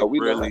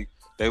nigga.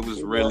 They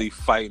was really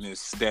fighting and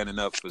standing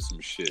up for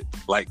some shit.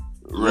 Like,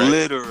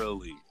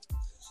 literally.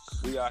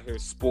 We out here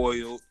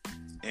spoiled.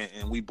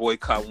 And we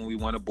boycott when we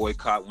want to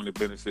boycott when it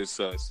benefits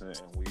us,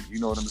 and we, you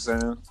know what I'm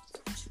saying?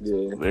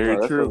 Yeah,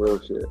 very true.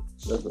 That's real shit.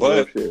 That's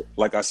real shit.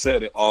 Like I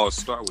said, it all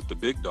start with the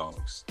big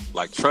dogs.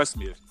 Like, trust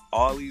me, if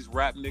all these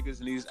rap niggas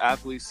and these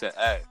athletes said,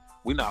 "Hey,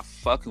 we not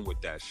fucking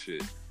with that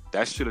shit,"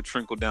 that should have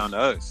trickled down to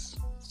us,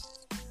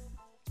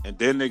 and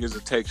then niggas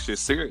would take shit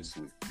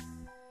seriously.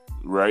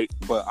 Right.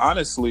 But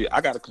honestly,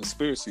 I got a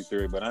conspiracy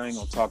theory, but I ain't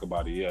gonna talk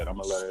about it yet. I'm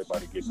gonna let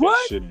everybody get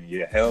that shit in.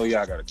 Yeah, hell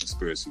yeah, I got a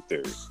conspiracy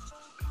theory.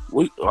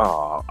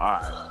 All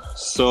right.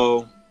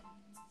 So,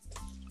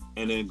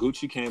 and then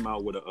Gucci came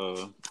out with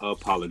a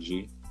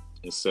apology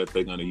and said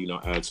they're gonna,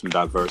 add some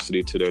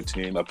diversity to their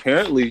team.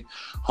 Apparently,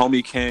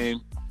 homie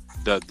came,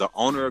 the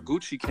owner of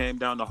Gucci came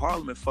down to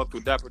Harlem and fucked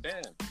with Dapper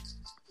Dan.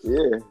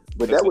 Yeah,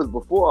 but that was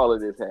before all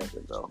of this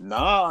happened, though.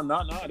 Nah.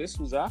 This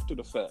was after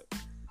the fact.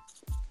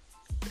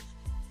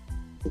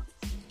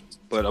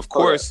 But of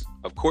course,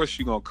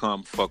 you gonna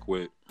come fuck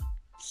with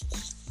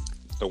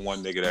the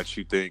one nigga that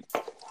you think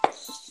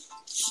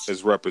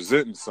is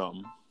representing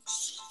something.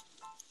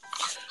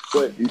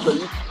 But so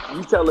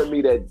you telling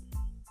me that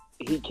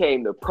he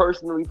came to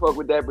personally fuck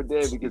with Dapper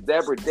Dan because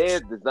Dapper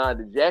Dan designed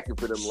the jacket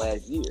for them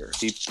last year.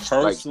 He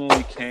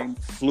personally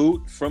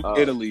flew from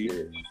Italy.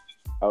 Shit.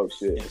 Oh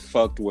shit! And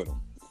fucked with him.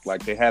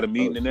 Like, they had a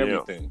meeting and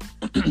everything.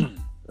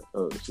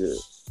 Oh shit!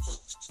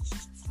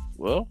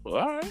 Well, all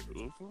right.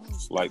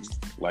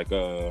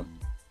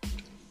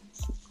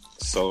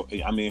 So,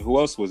 I mean, who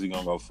else was he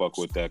gonna go fuck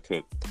with that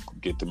could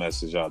get the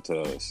message out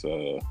to us?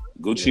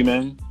 Gucci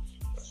Man?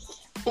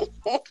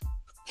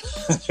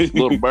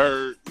 Little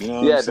Bird. You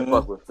know he had to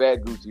fuck with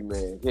fat Gucci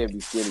Man. Can't be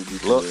skinny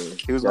Gucci Man.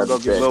 He was gonna go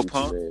get Lil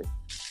Pump.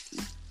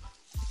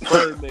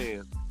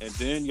 Birdman. And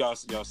then y'all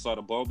saw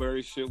the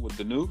Burberry shit with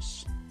the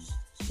noose?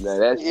 Nah,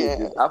 that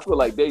shit I feel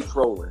like they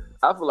trolling.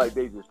 I feel like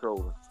they just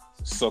trolling.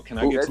 So can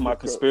I get to my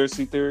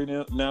conspiracy theory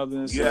now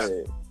then?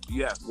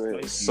 Yes.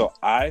 So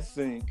I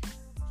think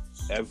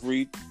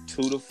every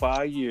 2 to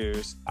 5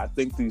 years, I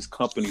think these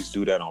companies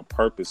do that on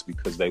purpose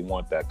because they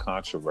want that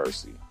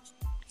controversy.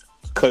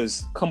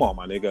 Because, come on,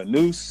 my nigga,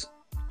 noose,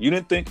 you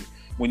didn't think,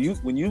 when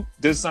you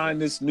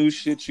designed this new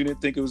shit, you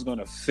didn't think it was going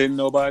to offend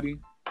nobody?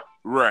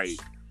 Right.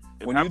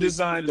 When you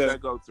designed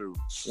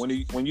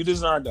when you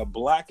designed a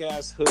black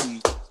ass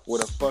hoodie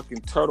with a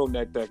fucking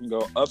turtleneck that can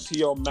go up to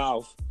your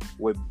mouth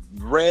with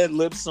red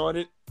lips on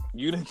it,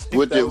 you didn't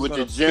think that was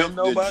going to offend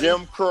nobody? The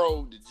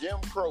Jim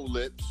Crow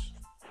lips.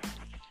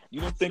 You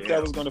didn't think that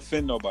was going to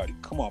offend nobody?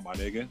 Come on, my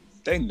nigga.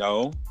 They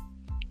know.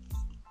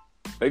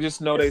 They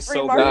just know they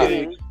so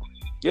big.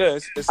 Yeah,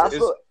 it's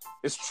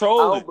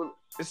trolling.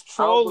 It's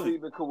trolling. I don't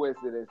believe in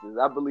coincidences.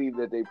 I believe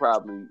that they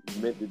probably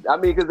meant it. I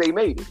mean, because they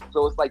made it.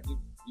 So it's like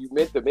you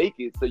meant to make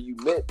it, so you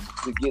meant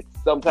to get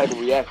some type of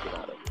reaction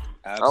out of it.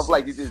 Absolutely. I don't feel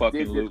like you just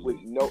did this with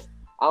no.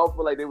 I don't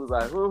feel like they was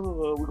like,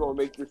 we're gonna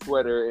make this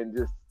sweater and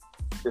just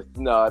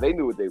no, they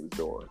knew what they was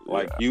doing.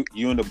 Like you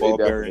in the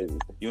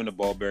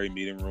Ballberry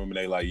meeting room, and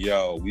they like,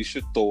 yo, we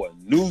should throw a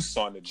noose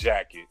on the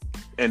jacket,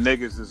 and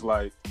niggas is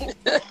like,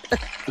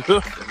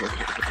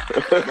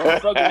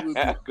 motherfuckers was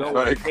just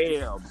going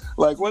ham.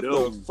 Like what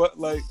the fuck?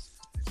 Like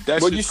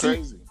that's just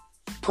crazy.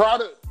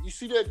 Prada, you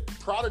see that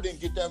Prada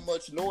didn't get that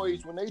much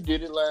noise when they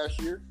did it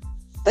last year.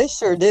 They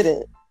sure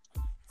didn't.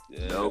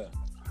 Yeah. Nope.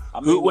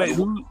 I mean, what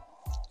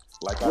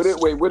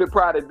did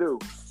Prada do?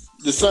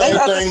 The same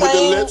thing with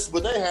the lips,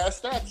 but they had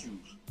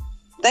statues.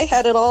 They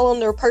had it all on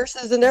their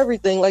purses and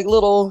everything, like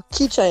little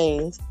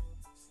keychains.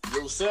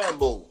 Little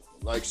Sambo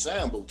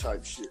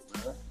type shit,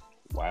 man.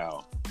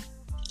 Wow.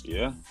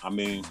 Yeah, I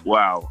mean,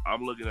 wow.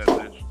 I'm looking at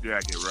this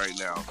jacket right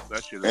now.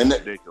 That shit is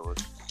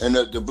ridiculous. And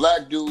the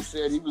black dude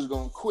said he was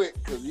gonna quit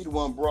because he the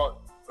one brought.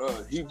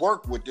 He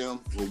worked with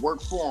them, or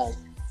worked for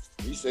them.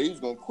 He said he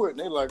was gonna quit, and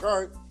they like, all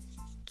right,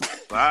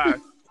 bye.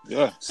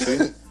 Yeah.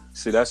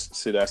 See, that's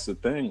the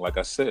thing. Like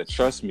I said,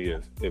 trust me.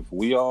 If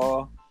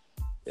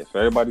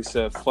everybody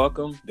said fuck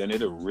them, then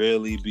it'll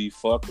really be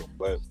fuck them.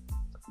 But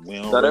we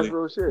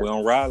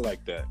don't ride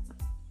like that.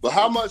 But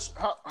how much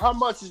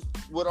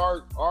would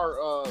our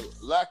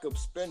lack of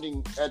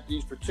spending at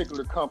these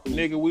particular companies?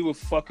 Nigga, we were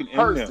fucking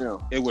in them.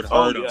 It would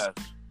hurt us.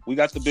 Yeah. We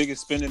got the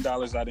biggest spending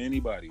dollars out of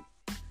anybody.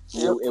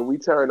 Yep. And we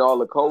turned all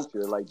the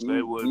culture like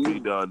they would be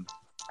done.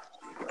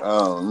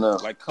 Oh no!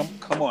 Like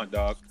come on,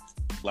 dog.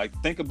 Like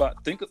think about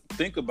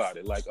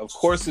it. Like of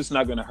course it's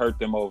not gonna hurt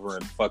them over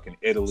in fucking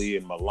Italy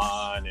and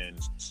Milan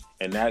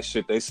and that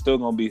shit. They still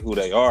gonna be who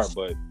they are,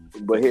 but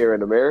here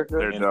in America,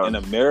 in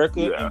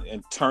America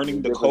and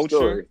turning the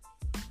culture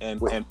and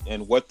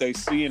what they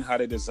see and how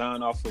they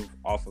design off of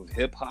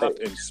hip hop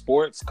and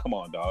sports. Come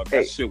on, dog.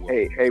 That shit.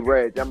 Hey,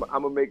 Reg, I'm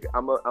gonna make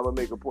a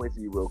point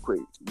to you real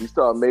quick. We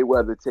saw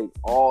Mayweather take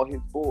all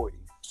his boys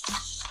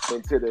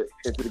into the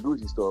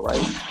Gucci store,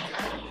 right?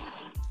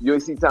 You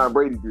ain't see Tom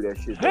Brady do that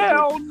shit.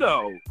 Hell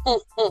no.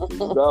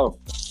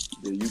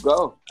 There you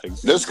go.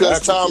 That's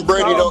because Tom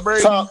Brady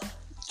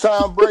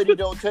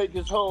don't take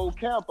his whole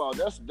camp out.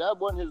 That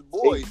wasn't his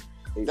boys.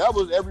 That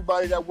was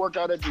everybody that work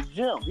out at the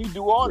gym. He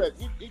do all that.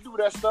 He do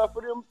that stuff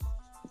for them.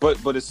 But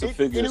it's a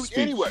figure of speech.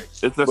 Anyway,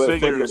 it's a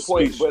figure of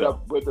speech.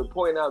 But the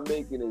point I'm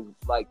making is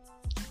like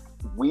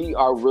we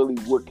are really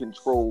what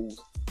controls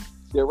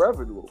their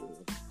revenue.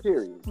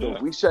 Period. So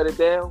if we shut it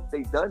down,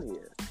 they done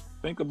here.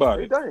 Think about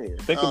it.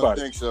 Think about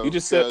it. So, he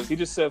just said.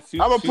 I'm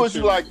gonna put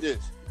you like this: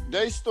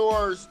 they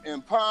stores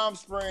in Palm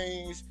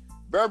Springs,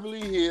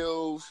 Beverly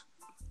Hills,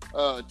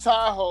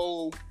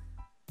 Tahoe,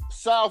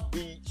 South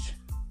Beach,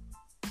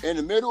 in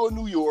the middle of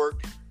New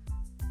York,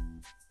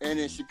 and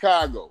in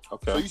Chicago.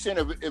 Okay. So you saying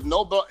if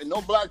no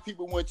black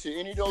people went to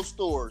any of those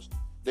stores,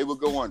 they would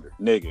go under?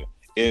 Nigga,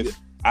 if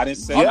I didn't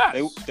say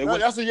they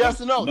would. That's a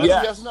yes or no. That's a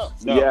yes or no.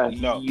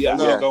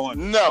 No, go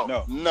under.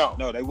 No,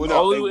 they wouldn't. The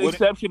only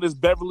exception is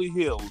Beverly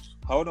Hills.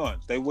 Hold on,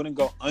 they wouldn't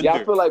go under. Yeah,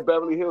 I feel like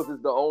Beverly Hills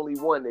is the only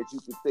one that you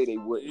could say they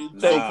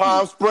wouldn't. So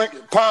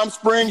Palm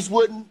Springs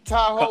wouldn't,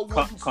 Tahoe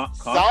wouldn't,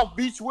 South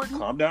Beach wouldn't.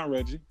 Calm down,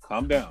 Reggie.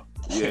 Calm down.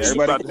 Yeah,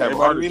 everybody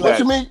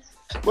relax.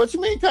 What you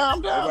mean?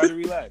 Calm down.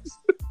 Everybody relax.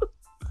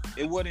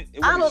 It wouldn't.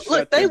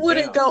 They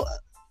wouldn't go.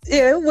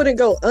 Yeah, it wouldn't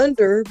go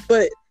under.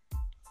 But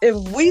if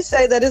we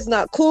say that it's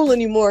not cool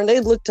anymore, and they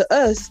look to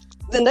us,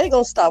 then they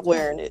gonna stop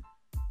wearing it.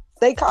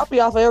 They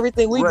copy off of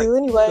everything we do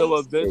anyway. So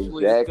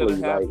eventually, it's gonna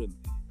happen.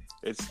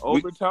 It's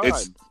over time.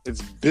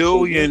 It's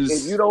billions.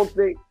 If you don't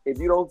think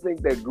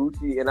that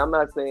Gucci, and I'm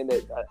not saying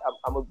that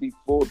I'm gonna be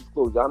full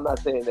disclosure. I'm not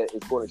saying that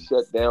it's going to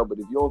shut down. But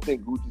if you don't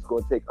think Gucci's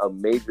going to take a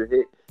major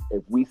hit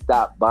if we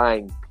stop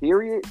buying,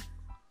 period,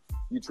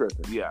 you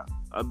tripping. Yeah,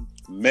 a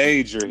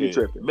major hit.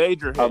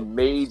 Major hit. A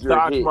major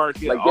stock hit.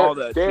 Market, like all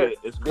that shit.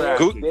 It's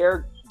crashing.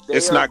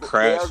 It's not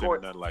crashing or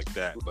nothing like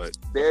that, but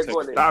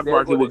stock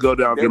market will go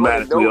down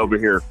dramatically over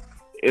here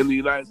in the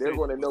United States.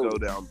 Will go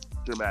down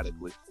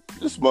dramatically.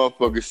 This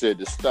motherfucker said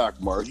the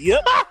stock market.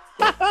 Yep.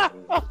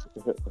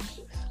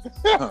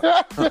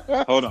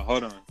 Hold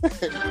on.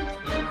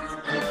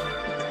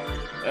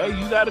 Hey,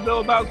 you got to know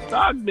about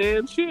stock,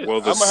 man. Shit.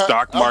 Will the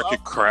stock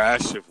market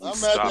crash if we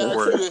stop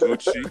wearing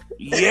Gucci?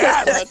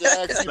 Yeah. I'm about to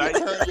ask you to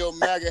turn your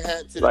MAGA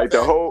hat to like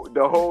the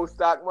the whole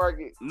stock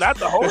market. Not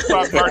the whole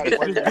stock market.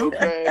 Just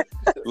Gucci.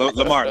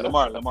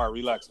 Lamar,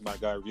 relax, my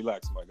guy.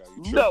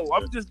 No,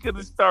 I'm just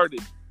getting started.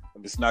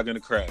 It's not gonna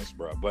crash,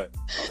 bro. But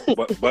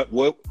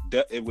what?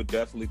 It would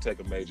definitely take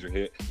a major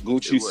hit.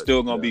 Gucci's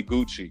still gonna be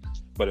Gucci,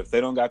 but if they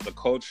don't got the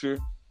culture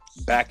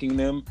backing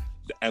them,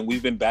 and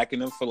we've been backing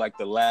them for like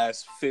the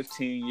last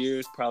 15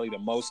 years, probably the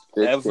most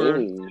 15,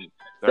 ever.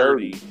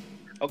 30.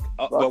 Okay,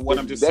 but what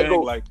I'm just saying,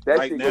 like that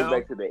right shit now, goes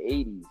back to the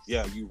 80s.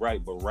 Yeah, you're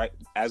right. But right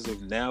as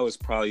of now, it's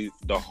probably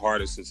the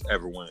hardest it's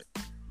ever went.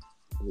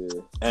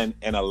 Yeah.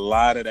 And a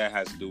lot of that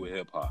has to do with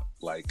hip hop.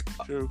 Like,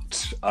 True.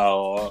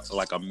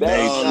 Like a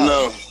major.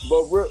 No.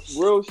 But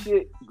real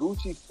shit,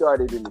 Gucci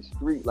started in the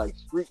street. Like,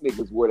 street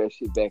niggas wore that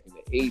shit back in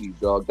the 80s,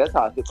 dog. That's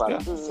how hip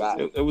hop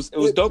got it. It was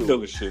dope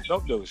dealer shit.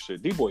 Dope dealer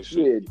shit. D-boy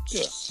shit.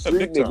 Yeah.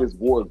 Street niggas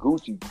wore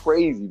Gucci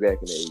crazy back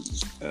in the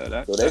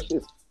 80s. So that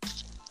shit's...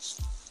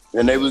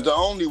 And they was the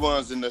only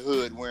ones in the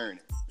hood wearing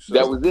it. So.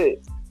 That was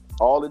it.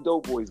 All the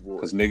dope boys wore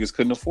it. Because niggas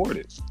couldn't afford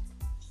it.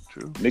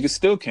 True. Niggas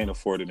still can't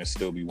afford it and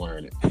still be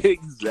wearing it.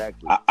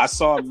 Exactly. I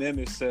saw a meme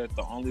that said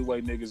the only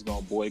way niggas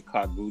gonna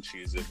boycott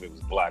Gucci is if it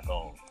was black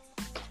owned.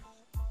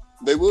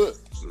 They would.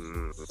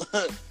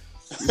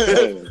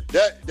 Damn,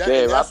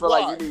 I feel why.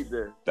 like you need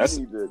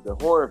the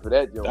horn for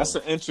that joke. That's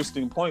an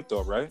interesting point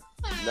though, right?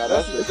 No,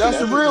 that's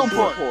a real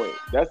point.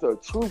 That's a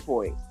true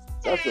point.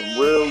 That's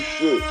some real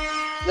shit.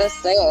 That's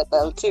sad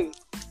though too.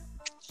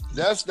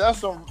 That's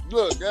some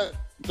look. That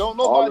don't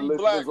all nobody the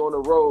black on the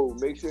road.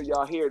 Make sure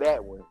y'all hear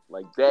that one.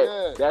 Like that.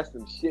 Yeah. That's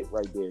some shit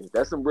right there.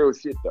 That's some real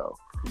shit though.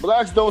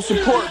 Blacks don't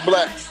support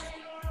blacks.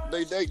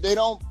 They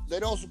don't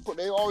support.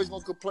 They always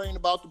gonna complain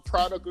about the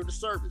product or the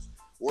service,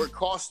 or it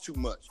costs too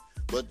much.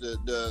 But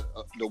the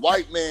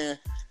white man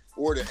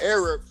or the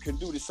Arab can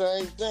do the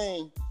same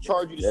thing,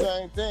 charge you the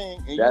same thing,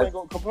 and you ain't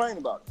gonna complain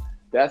about it.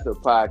 That's a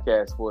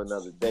podcast for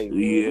another day. Man.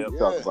 Yeah, we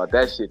talk about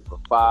that shit for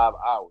 5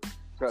 hours.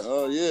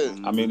 Oh yeah.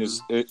 I mean, it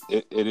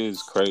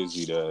is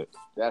crazy that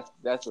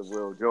that's a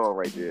real joint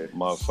right there.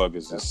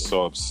 Motherfuckers is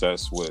so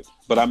obsessed with.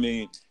 But I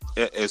mean,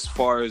 as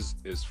far as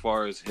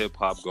hip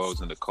hop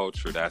goes in the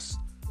culture, that's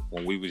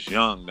when we was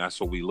young. That's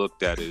what we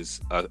looked at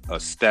as a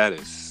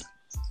status.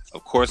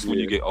 Of course, when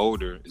you get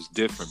older, it's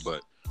different.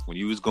 But when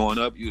you was growing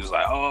up, you was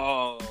like,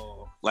 oh.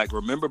 Like,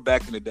 remember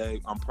back in the day,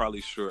 I'm probably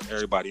sure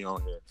everybody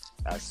on here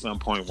at some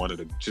point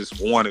wanted a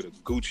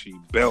Gucci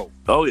belt.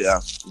 Oh, yeah.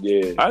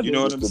 Yeah. You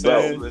know what I'm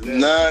saying?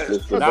 Not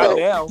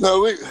now.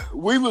 No,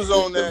 we was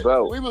on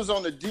that. We was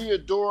on the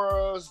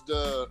Diodoras,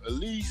 the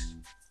Elise.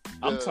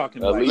 I'm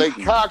talking like like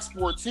Coq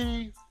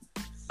Sportif.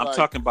 I'm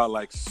talking about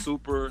like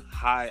super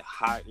high,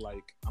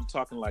 like, I'm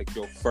talking like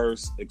your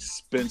first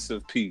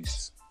expensive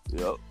piece.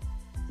 Yep.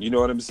 You know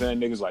what I'm saying?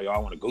 Niggas like, I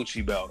want a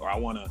Gucci belt, or I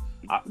want to...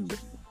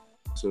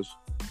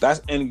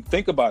 And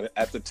think about it.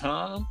 At the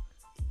time,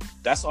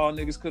 that's all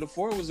niggas could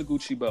afford was a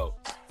Gucci belt,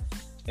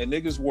 and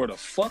niggas wore the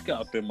fuck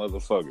out them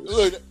motherfuckers.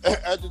 Look,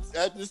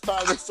 at this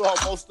time, they saw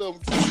most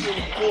of them still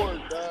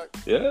afford, dog.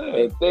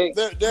 Yeah,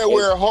 they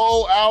wear a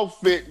whole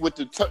outfit with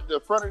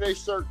the front of their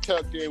shirt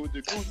tucked in with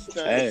the Gucci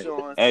thing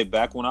showing. Hey,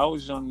 back when I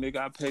was young, nigga,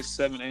 I paid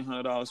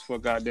 $700-800 for a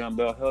goddamn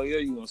belt. Hell yeah,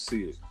 you gonna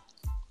see it.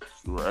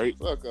 Right?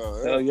 Fuck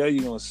off. Hell yeah,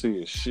 you gonna see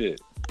it. Shit.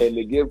 And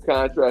to give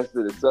contrast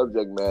to the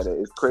subject matter,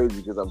 it's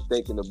crazy because I'm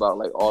thinking about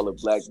like all the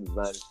black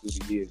designers through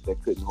the years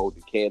that couldn't hold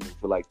the candle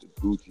to like the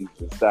Gucci's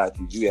and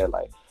Versace's. You had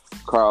like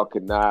Karl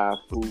Kani,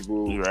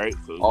 Fubu, right?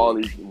 All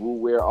these Wu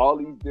Wear, all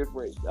these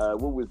different.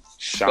 What was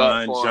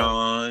Sean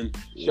John, and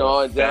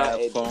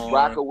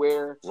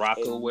Rockaware.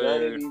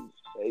 And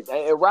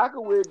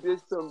Rockaware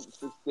did some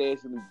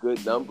substantially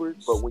good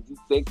numbers, but when you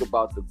think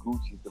about the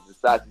Gucci's, the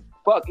Versace's,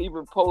 fuck,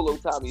 even Polo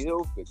Tommy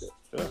Hilfiger.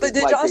 But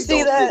did y'all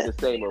see that? In the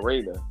same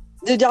arena.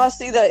 Did y'all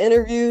see that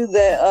interview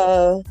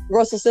that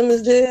Russell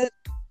Simmons did?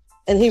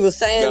 And he was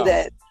saying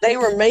that they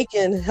were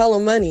making hella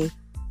money,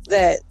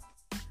 that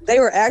they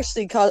were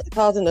actually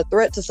causing a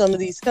threat to some of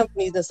these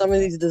companies and some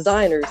of these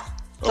designers.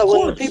 So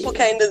when the people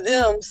came to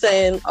them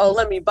saying, oh,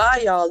 let me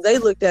buy y'all, they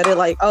looked at it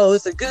like, oh,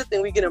 it's a good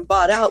thing we getting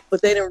bought out,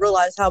 but they didn't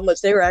realize how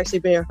much they were actually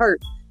being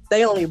hurt.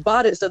 They only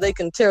bought it so they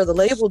can tear the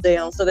label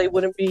down so they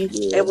wouldn't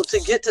be able to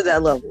get to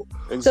that level.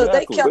 Exactly. So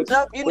they kept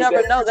up. You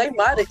never know. They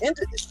might have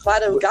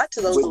got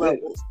to those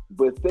levels.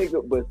 But think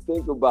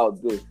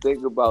about this.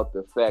 Think about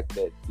the fact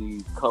that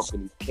these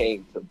companies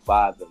came to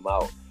buy them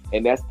out.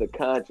 And that's the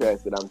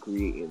contrast that I'm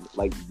creating.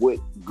 Like what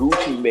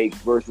Gucci makes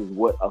versus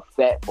what a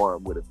Fat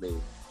Farm would have made.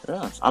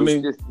 Yeah. I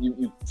mean, just,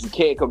 you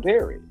can't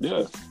compare it.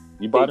 Yeah.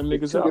 You buy them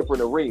niggas out. Two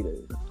different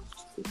arenas.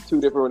 It's two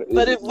different.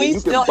 But if we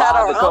still had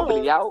our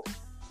own.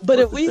 But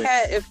if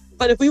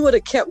we would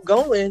have kept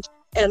going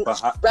and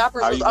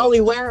rappers was only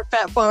wearing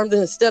Fat Farm,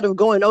 then instead of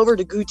going over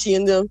to Gucci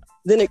and them,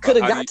 then it could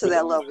have got to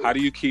that level. How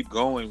do you keep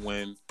going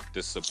when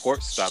the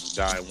support stops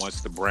dying once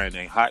the brand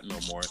ain't hot no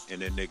more,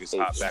 and then niggas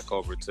hop back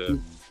over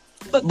to?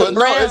 But the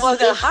brand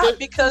wasn't hot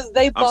because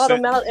they bought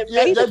them out and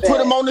made it. They put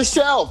them on the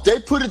shelf.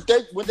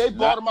 When they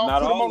bought them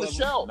out, put them on the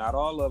shelf. Not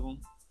all of them.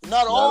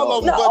 Not all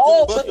of them,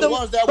 but the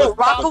ones that was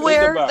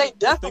Rockaware, they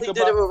definitely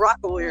did it with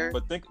Rockaware.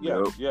 But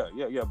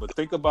But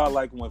think about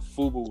like when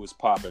Fubu was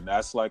popping.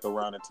 That's like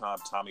around the time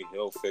Tommy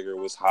Hilfiger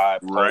was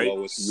hot,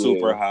 Polo was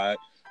super hot.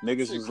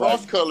 Niggas was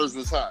cross colors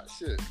was hot.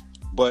 Shit.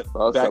 But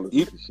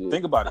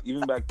think about it.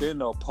 Even back then,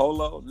 though,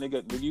 Polo,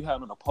 nigga, you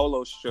having a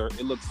Polo shirt,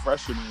 it looked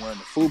fresher than wearing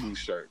the Fubu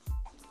shirt.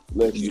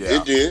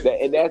 It did.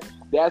 And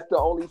that's the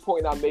only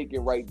point I'm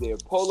making right there.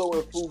 Polo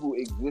and Fubu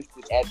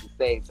existed at the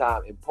same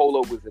time, and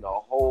Polo was in a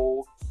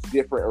whole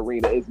different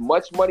arena. As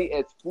much money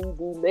as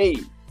Fubu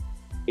made,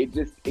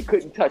 it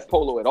couldn't touch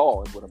Polo at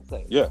all, is what I'm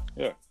saying. Yeah.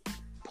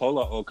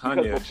 Polo or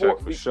Kanye check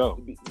for sure.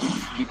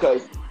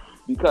 because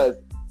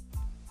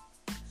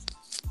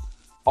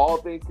all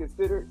things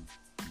considered,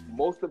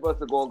 most of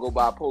us are going to go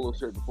buy a polo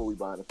shirt before we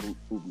buy a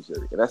FUBU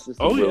shirt. And that's just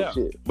the real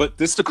shit. But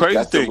this is the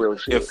crazy thing. The real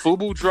shit. If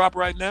FUBU dropped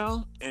right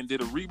now and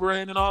did a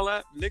rebrand and all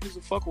that, niggas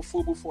would fuck with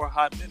FUBU for a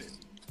hot minute.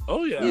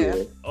 Oh,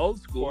 yeah.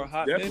 Old school. For a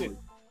hot minute.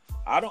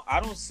 I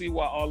don't see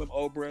why all them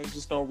old brands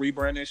just don't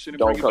rebrand that shit and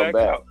don't bring it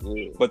back out.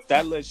 Yeah. But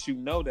that lets you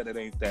know that it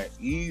ain't that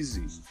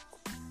easy.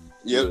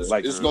 Yeah,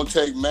 it's gonna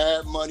take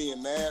mad money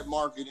and mad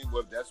marketing,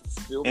 but that's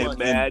still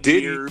money.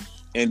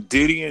 And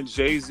Diddy and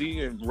Jay-Z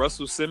and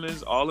Russell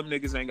Simmons, all them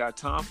niggas ain't got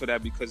time for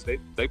that because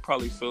they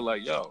probably feel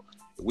like, yo,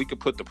 we could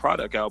put the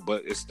product out,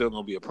 but it's still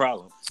gonna be a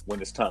problem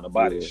when it's time to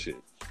buy this shit.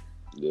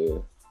 Yeah.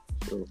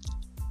 Sure.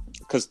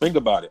 Cause think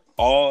about it,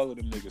 all of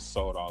them niggas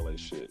sold all that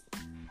shit.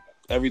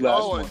 Every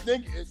last one.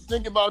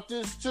 Think about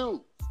this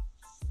too.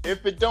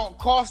 If it don't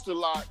cost a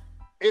lot,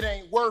 it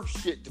ain't worth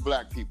shit to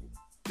black people.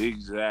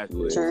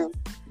 Exactly. True.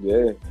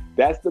 Yeah.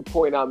 That's the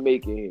point I'm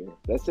making here.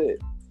 That's it.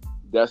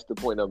 That's the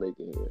point I'm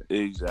making here.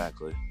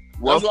 Exactly.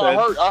 That's what I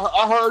heard.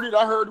 I heard it.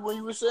 I heard it when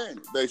you were saying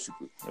it,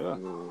 basically. Yeah.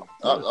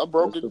 I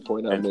broke it. The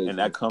point I'm making. And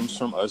that comes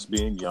from us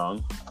being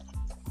young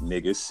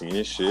niggas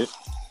seeing shit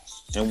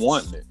and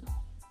wanting it.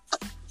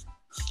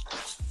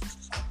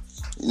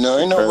 You know,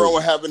 ain't no wrong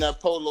with having that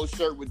polo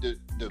shirt with the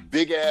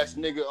big ass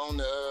nigga on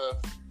the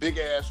big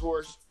ass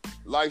horse,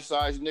 life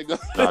size nigga.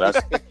 No, that's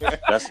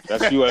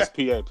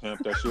USPA,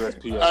 pimp. That's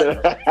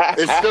USPA.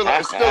 It's still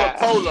a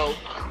polo.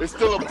 It's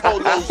still a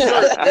polo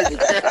shirt.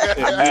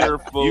 Nigga.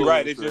 You're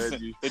right. It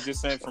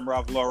just ain't from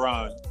Ralph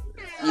Lauren.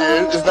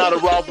 Yeah, it's not a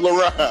Ralph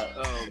Lauren.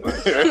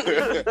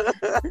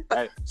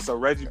 Hey, so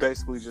Reggie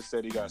basically just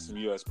said he got some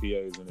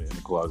USPAs in the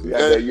closet.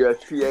 Yeah, that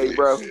USPA,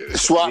 bro.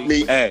 Swap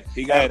me. Hey,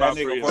 he got that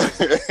nigga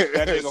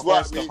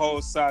horse the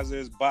whole size of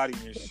his body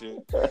and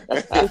shit.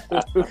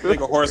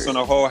 Nigga horse on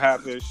the whole half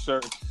of his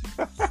shirt.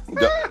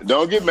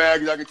 Don't get mad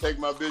because I can take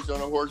my bitch on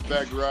a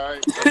horseback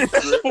ride.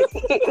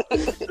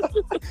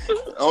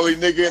 Only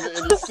nigga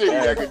in the city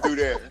that can do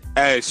that.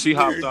 Hey, she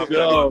hopped off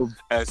that.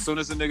 As soon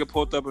as the nigga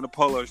pulled up in a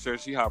polo shirt,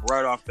 she hopped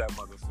right off that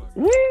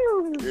motherfucker.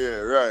 Yeah,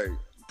 right.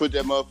 Put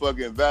that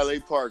motherfucker in valet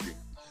parking.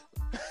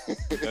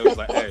 It was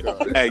like, hey,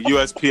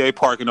 USPA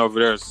parking over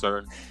there,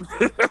 sir.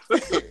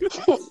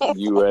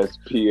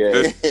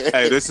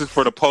 USPA. This is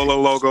for the polo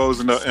logos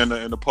and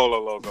the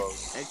polo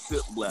logos.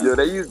 Yo,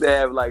 they used to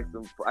have like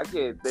some. I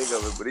can't think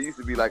of it, but it used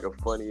to be like a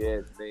funny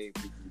ass name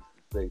people used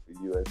to say for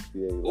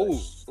USPA. Like.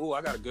 Ooh,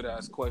 I got a good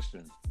ass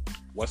question.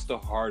 What's the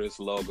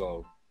hardest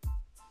logo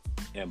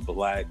in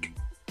black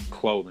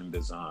clothing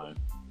design?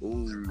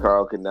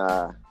 Carl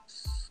Kanai.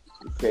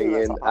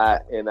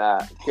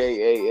 K-N-I-N-I.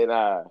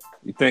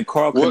 You think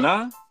Carl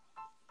Kanai?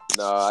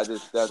 No,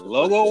 that's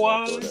logo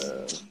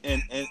wise.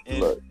 And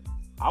look,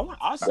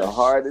 I say the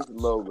hardest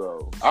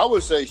logo. I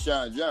would say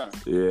Sean John.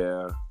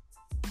 Yeah.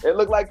 It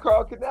looked like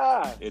Carl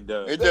Kanai. It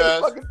does. It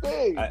does. Fucking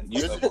thing.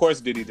 Of course,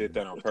 Diddy did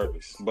that on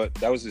purpose, but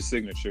that was his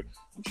signature.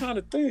 I'm trying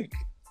to think.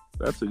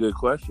 That's a good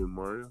question,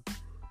 Mario.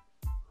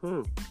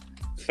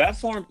 Fat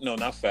Farm? No,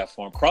 not Fat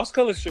Farm. Cross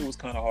color shit was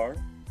kind of hard.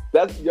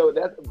 That's what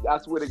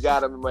it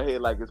got him in my head.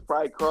 Like it's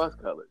probably cross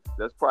colors.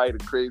 That's probably the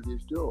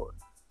craziest joint.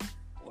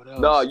 What else?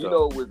 No, you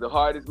know what was the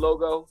hardest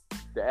logo?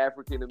 The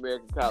African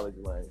American College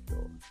line. The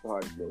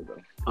hardest logo.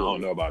 I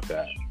don't know about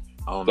that.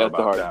 That's the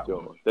hardest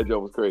joint. That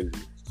joint was crazy.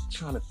 I'm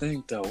trying to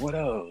think though. What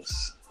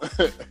else?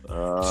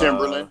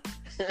 Timberland.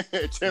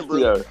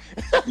 Yeah,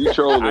 you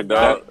trolling,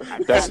 dog.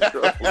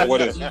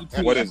 What is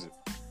it?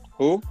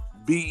 Who?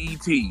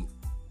 BET.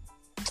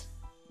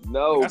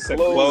 No,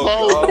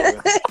 close.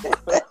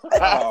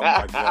 Oh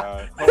my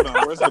god! Hold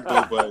on, where's the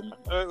blue button?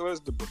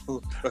 Where's the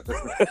blue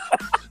button?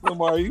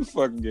 Lamar, you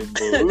fucking getting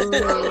booed.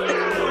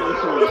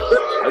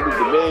 That is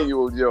the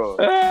manual job.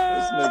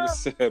 This nigga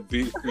said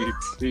BET.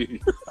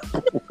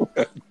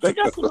 They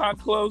got some hot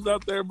clothes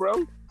out there,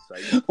 bro.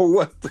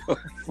 What the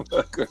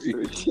fuck are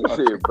you She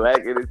said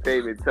Black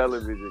Entertainment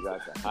Television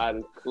got the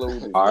hottest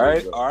clothing. All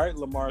right,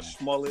 Lamar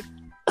Smollett.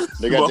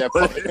 They got that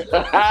fuck.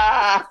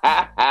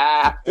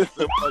 Get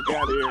the fuck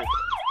out of here.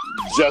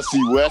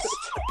 Jesse West.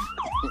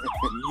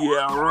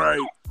 Yeah,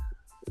 right.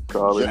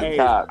 Calling the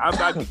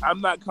cops.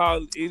 I'm not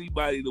calling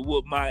anybody to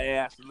whoop my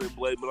ass and then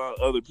blame it on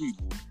other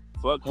people.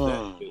 Fuck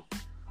that shit.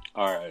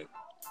 All right.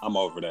 I'm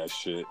over that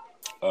shit.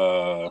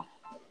 What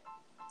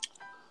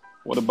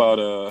about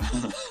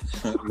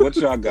what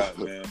y'all got,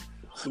 man?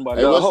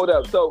 Somebody else? Hold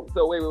up. So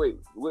wait.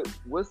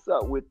 What's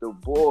up with the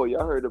boy?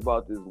 Y'all heard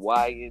about this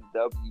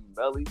YNW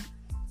Melly?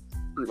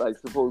 He like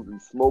supposedly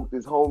smoked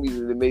his homies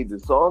and they made the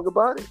song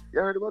about it.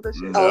 Y'all heard about that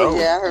shit? Oh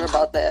yeah, I heard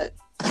about that.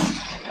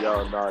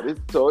 Yo, no, it's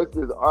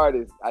this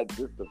artist. This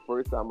is the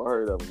first time I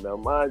heard of him. Now,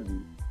 mind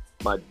you,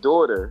 my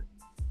daughter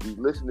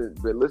been listening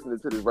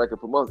to this record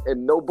for months,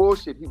 and no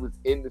bullshit, he was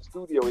in the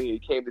studio here. He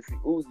came to see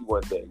Uzi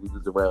one day. We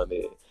was around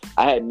there.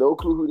 I had no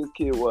clue who this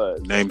kid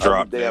was. Name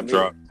drop. The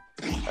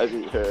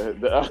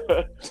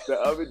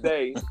other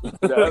day,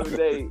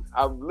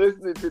 I'm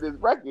listening to this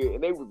record,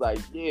 and they was like,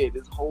 "Yeah,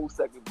 this whole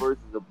second verse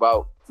is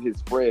about his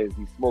friends.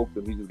 He smoked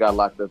them. He just got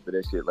locked up for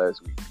that shit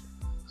last week."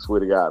 Swear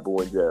to God,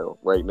 boy in jail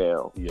right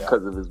now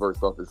because of his verse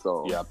off his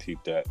song. Yeah, I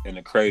peeped that. And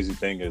the crazy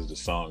thing is the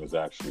song is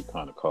actually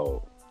kind of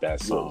cold.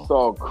 That song.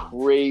 Song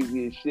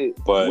crazy as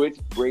shit. But which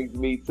brings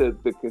me to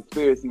the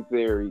conspiracy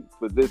theory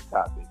for this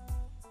topic.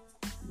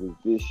 Was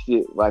this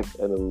shit like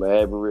an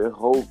elaborate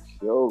hoax,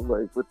 yo?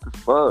 Like, what the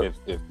fuck?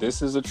 If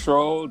this is a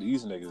troll,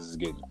 these niggas is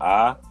getting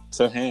eye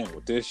to hand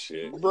with this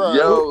shit. Bro,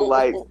 yo,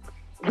 like,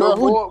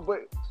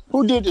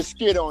 who did the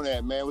skit on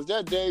that, man? Was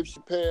that Dave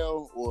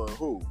Chappelle or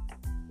who?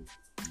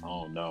 I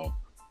don't know.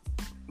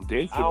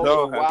 Dave Chappelle, I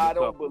don't know why I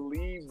don't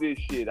believe this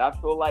shit. I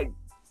feel like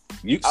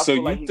he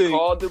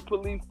called the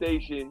police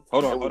station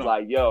and was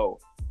like, yo,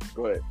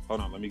 go ahead. Hold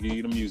on, let me give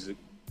you the music.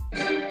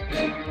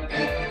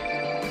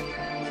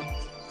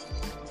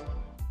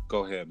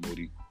 Go ahead,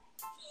 Moody.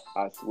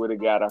 I swear to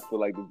God, I feel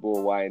like this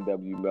boy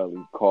YNW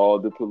Melly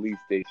called the police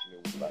station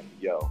and was like,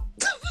 yo,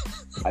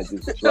 I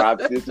just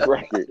dropped this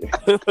record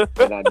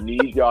and I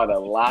need y'all to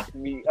lock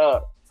me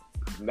up.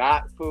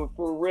 Not for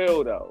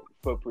real, though.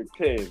 For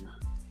pretend.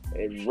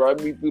 And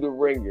run me through the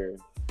ringer.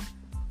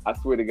 I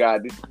swear to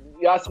God,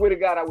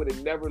 I would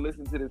have never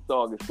listened to this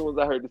song. As soon as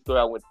I heard the story,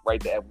 I went right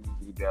to Apple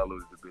Music and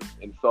downloaded the bit.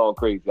 And the song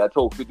crazy. I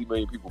told 50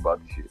 million people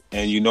about this shit.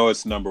 And you know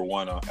it's number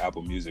 1 on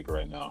Apple Music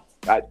right now.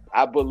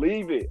 I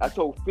believe it. I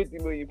told 50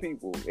 million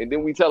people. And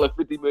then we telling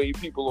 50 million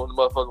people on the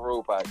motherfucking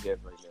Road podcast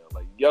right now.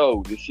 Like,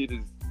 yo, this shit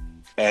is...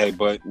 Hey,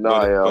 but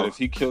if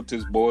he killed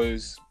his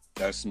boys,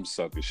 that's some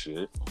sucker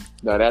shit.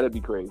 No, that'd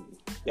be crazy.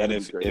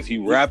 If he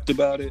rapped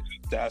about it,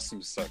 that's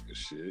some sucker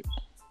shit.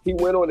 He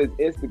went on his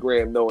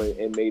Instagram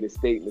and made a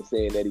statement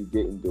saying that he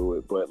didn't do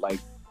it, but like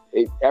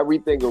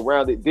everything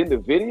around it. Then the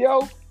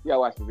video, I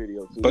watched the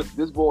video too. But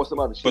this boy, some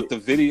other shit. But the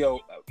video,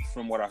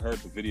 from what I heard,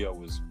 the video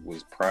was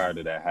prior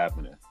to that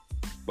happening.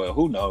 But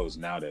who knows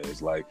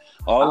nowadays? Like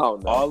all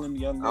them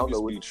young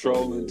niggas be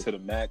trolling to the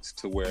max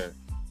to where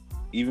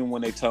even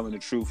when they telling the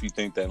truth, you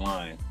think they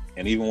lying.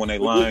 And even when they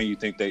lying, you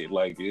think they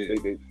like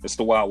it. It's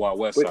the Wild Wild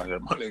West out here,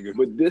 my nigga.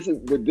 But this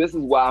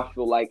is why I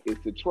feel like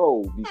it's a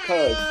troll,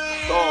 because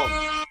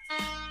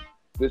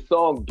the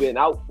song been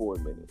out for a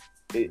minute.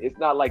 It's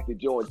not like the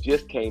joint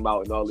just came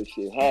out and all this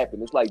shit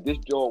happened. It's like this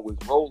joint was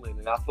rolling,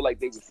 and I feel like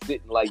they was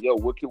sitting like, yo,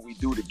 what can we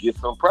do to get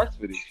some press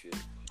for this shit?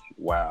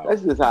 Wow.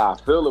 That's just how I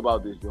feel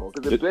about this joint,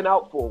 because it's been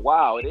out for a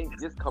while. It ain't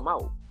just come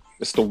out.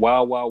 It's the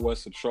Wild Wild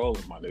West of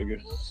trolling, my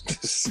nigga.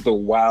 This is the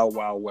Wild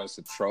Wild West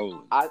of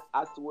trolling. I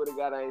swear to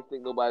God, I ain't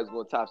think nobody's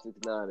gonna top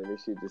 6ix9ine, and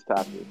this shit just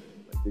topped it,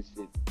 man. Like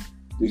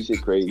this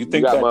shit crazy. You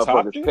think got that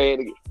motherfuckers paying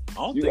to get? I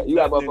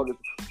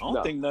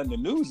don't think nothing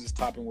in the news is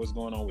topping what's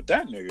going on with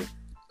that nigga.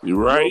 You're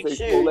right.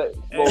 Smollett.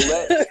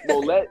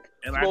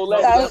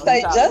 I would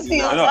say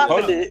Jesse's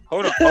topping it.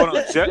 Hold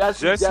on.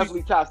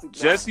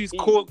 Jesse's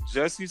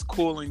Jesse's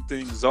cooling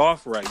things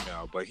off right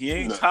now, but he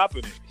ain't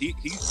topping it.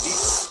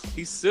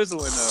 He's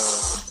sizzling.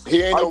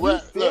 He ain't no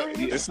rap.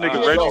 This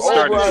nigga Reggie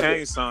starting to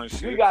change some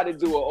shit. We got to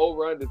do an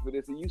over/under for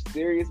this. Are you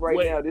serious right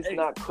now? This is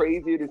not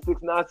crazier than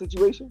 6ix9ine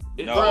situation?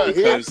 No,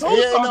 because he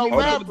ain't no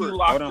rapper.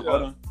 Hold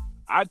on.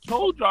 I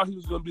told y'all he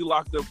was going to be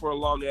locked up for a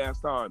long ass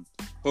time.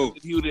 Who?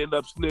 He would end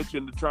up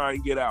snitching to try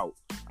and get out.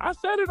 I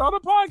said it on the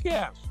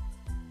podcast.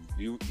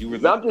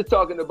 I'm just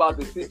talking about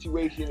the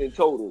situation in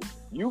total.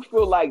 You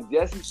feel like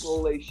Jesse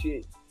Smollett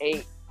shit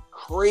ain't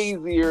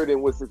crazier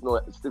than what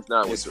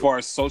 6ix9ine was. As far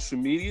as social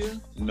media,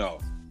 no.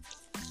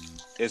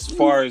 As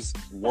far as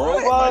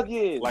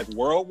worldwide, like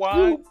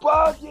worldwide, you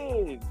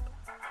bugging.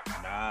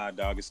 Nah,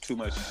 dog, it's too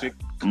much shit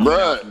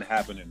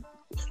happening.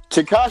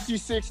 Tekashi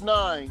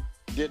 6ix9ine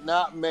did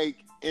not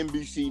make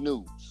NBC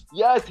News.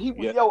 Yes, he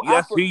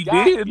was. He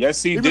did.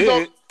 Yes, he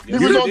did. He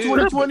was on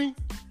 2020.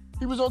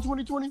 He was on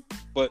 2020.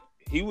 But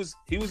he was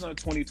on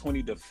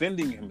 2020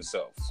 defending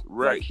himself.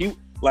 Right.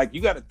 Like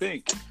you got to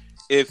think.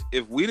 If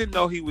we didn't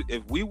know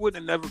if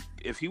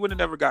he would have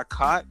never got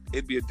caught,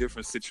 it'd be a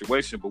different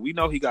situation. But we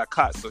know he got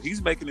caught, so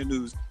he's making the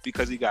news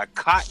because he got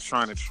caught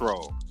trying to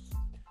troll.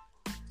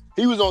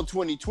 He was on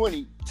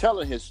 2020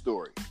 telling his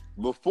story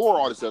before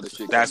all this other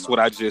shit. That's what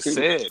I just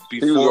said.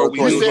 Before we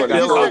knew he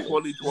got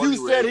caught.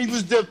 You said he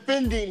was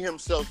defending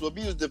himself. So if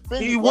he was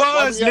defending, he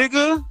was,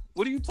 nigga.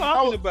 What are you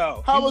talking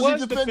about? How was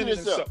he defending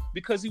himself?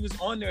 Because he was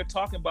on there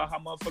talking about how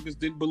motherfuckers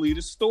didn't believe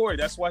his story.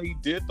 That's why he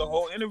did the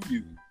whole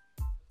interview.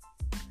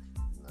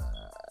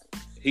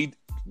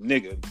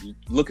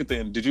 Look at the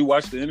end. Did you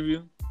watch the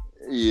interview?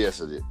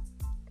 Yes, I did.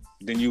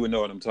 Then you would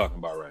know what I'm talking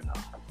about right now.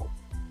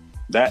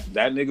 That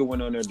nigga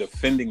went on there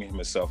defending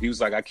himself. He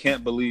was like, I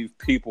can't believe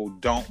people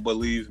don't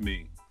believe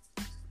me.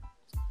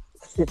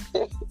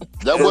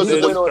 That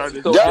wasn't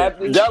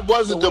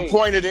the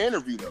point of the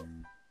interview, though.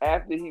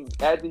 After he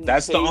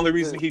that's the only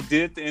reason he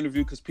did the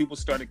interview, because people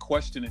started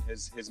questioning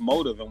his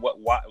motive and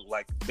why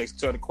like they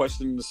started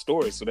questioning the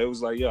story. So they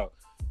was like, yo,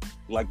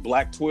 like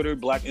Black Twitter,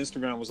 Black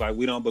Instagram was like,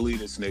 we don't believe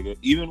this nigga.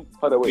 Even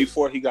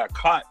before he got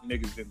caught,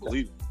 niggas didn't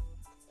believe him.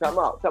 Time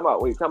out.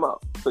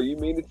 So you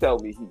mean to tell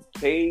me he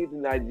paid the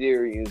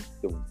Nigerians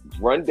to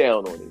run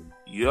down on him?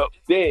 Yep.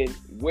 Then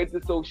went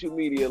to social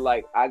media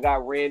like, I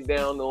got ran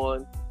down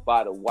on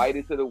by the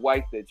whitest of the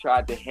whites that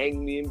tried to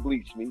hang me and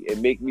bleach me and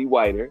make me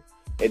whiter.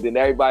 And then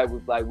everybody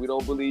was like, we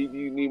don't believe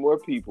you need more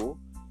people.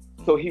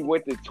 So he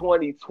went to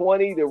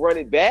 2020 to run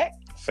it back.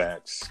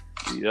 Facts.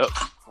 Yep.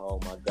 Oh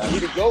my God. He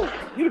the GOAT.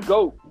 He the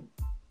GOAT.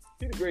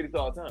 He the greatest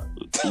of all time.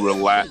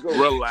 Relax.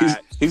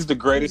 He's the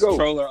greatest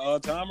troller of all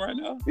time right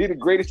now. He the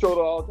greatest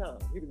troller of all time.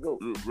 He the GOAT.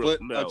 But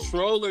a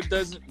troller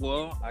doesn't.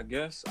 Well, I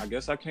guess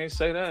I can't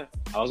say that.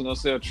 I was gonna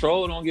say a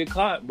troller don't get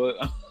caught, but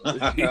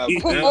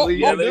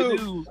apparently they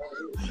do.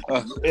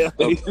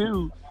 They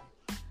do.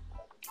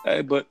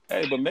 Hey, but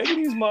maybe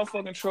these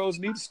motherfucking trolls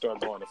need to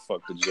start going to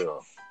fuck the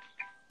jail.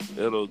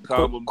 It'll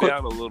calm them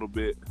down a little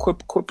bit.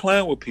 Quit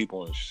playing with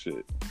people and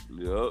shit.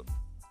 Yep.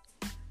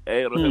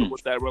 Hey, it'll hit them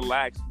with that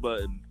relax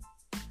button.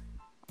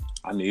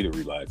 I need a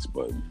relax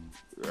button.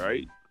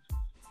 Right?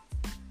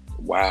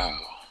 Wow.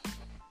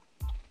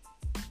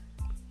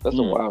 That's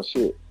some wild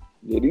shit.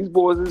 Yeah, these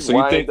boys is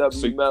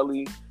YNW,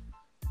 Melly,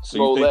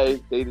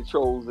 Smollett. They the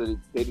trolls of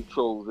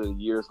the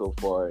year so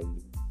far.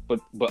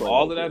 But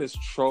all of that is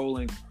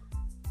trolling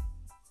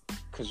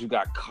because you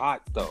got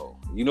caught, though.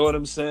 You know what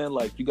I'm saying?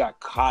 Like, you got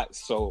caught,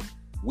 so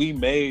we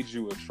made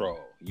you a troll.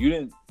 You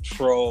didn't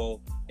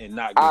troll and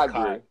not get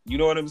caught. You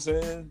know what I'm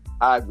saying?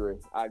 I agree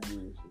with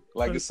you.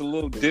 Like, it's a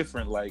little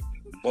different. Like,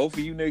 both of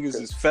you niggas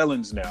is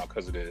felons now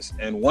because of this.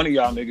 And one of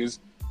y'all niggas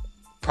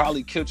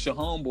probably killed your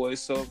homeboy,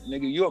 so,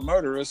 nigga, you a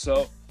murderer,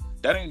 so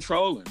that ain't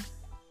trolling.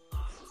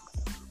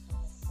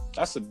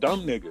 That's a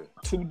dumb nigga.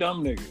 Two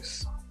dumb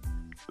niggas.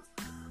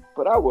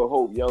 But I would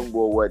hope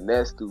Youngboy wasn't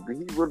that stupid.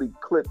 He really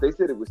clipped. They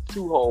said it was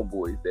two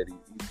homeboys that he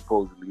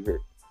supposedly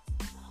hit.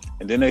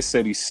 And then they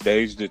said he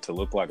staged it to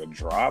look like a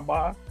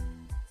drive-by?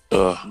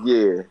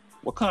 Yeah.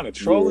 What kind of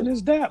trolling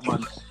is that,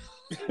 man?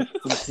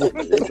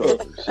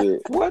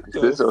 What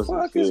the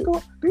fuck is going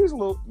on? These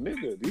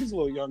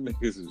little young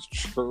niggas is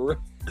true.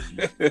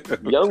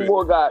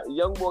 Youngboy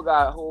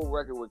got a whole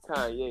record with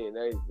Kanye and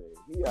everything.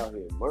 He out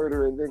here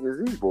murdering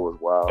niggas. These boys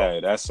wild. Hey,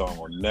 that song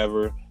will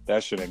never.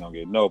 That shit ain't gonna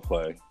get no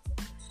play.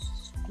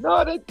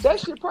 No, that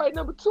shit probably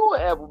number 2 on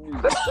Apple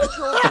Music.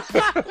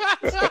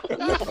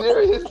 You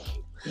serious?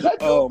 That's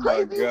oh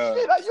crazy my God.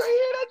 Shit. You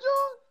hear that,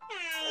 John?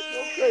 That's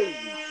so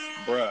crazy.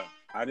 Bruh,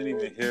 I didn't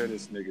even hear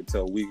this nigga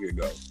till a week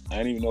ago. I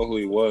didn't even know who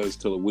he was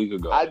till a week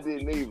ago. I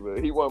didn't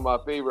either. He one of my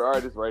favorite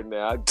artists right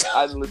now.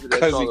 I listened to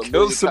that song he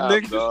killed some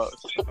times, niggas? dog.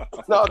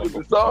 No, because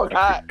the song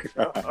hot.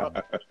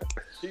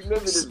 He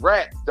living his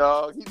raps,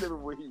 dog. He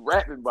living what he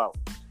rapping about.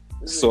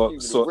 So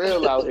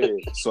real out here.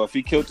 So if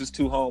he killed his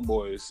two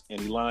homeboys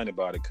and he lied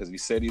about it because he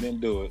said he didn't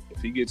do it,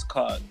 if he gets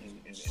caught and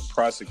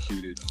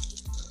prosecuted,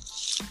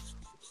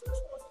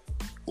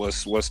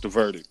 what's the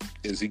verdict?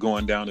 Is he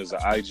going down as an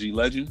IG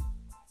legend?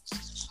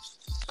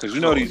 Because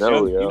you know these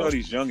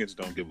youngins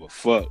don't give a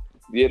fuck.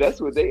 Yeah,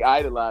 that's what they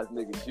idolize,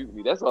 niggas shoot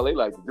me. That's all they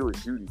like to do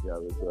is shoot each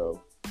other.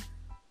 So,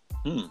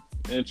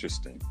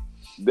 interesting.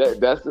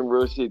 That's some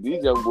real shit.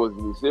 These young boys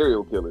be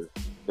serial killers.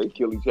 They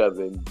kill each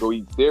other and go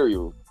eat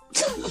cereal.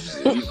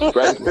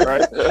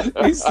 Right?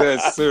 He said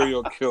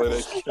serial killer.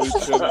 They kill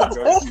each other and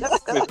go eat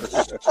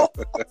cereal.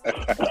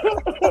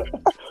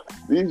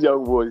 These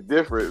young boys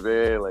different,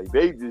 man. Like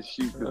they just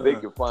shoot because they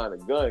can find a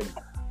gun.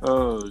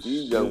 Oh,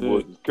 these young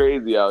boys is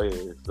crazy out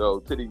here.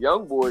 So to the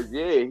young boys,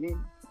 yeah, he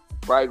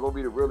probably gonna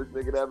be the realest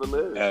nigga that ever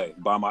lived. Hey,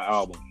 buy my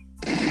album.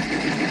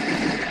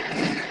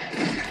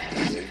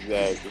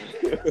 Exactly.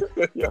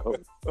 Yo,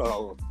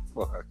 oh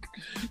fuck,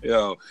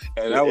 yo,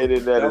 and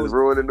that is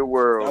ruining the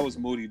world. That was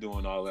Moody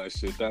doing all that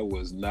shit. That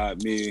was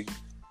not me.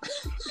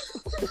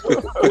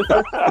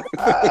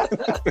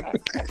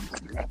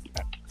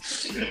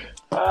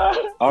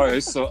 All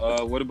right,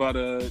 so what about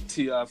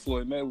T.I.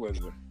 Floyd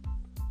Mayweather?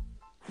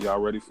 Y'all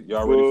ready for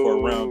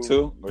a round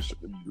 2? Or should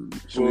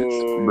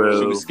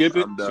we skip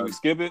it? Should we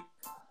skip it?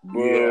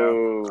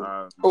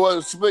 Yeah.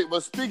 Well,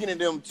 speaking of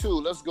them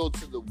two, let's go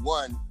to the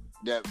one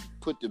that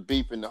put the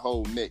beef in the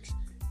whole mix.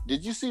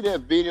 Did you see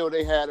that video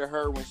they had of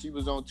her when she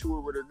was on tour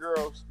with her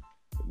girls?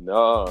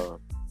 No.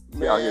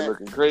 She out here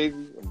looking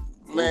crazy.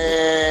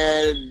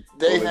 Man,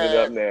 they had it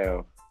up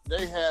now.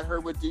 They had her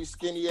with these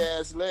skinny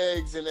ass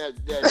legs and that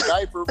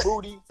diaper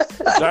booty.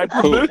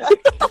 Diaper booty?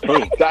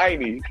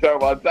 Tiny. Talking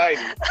about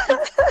tiny.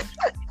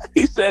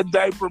 He said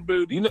diaper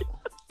booty.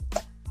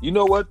 You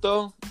know what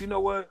though? You know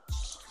what?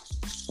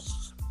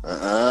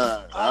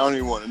 I don't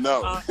even want to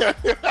know. I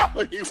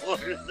don't even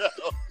want to know.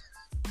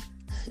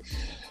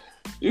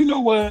 You know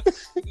what?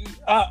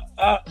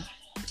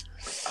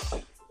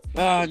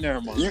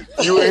 Never mind.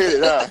 You hit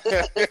it, huh?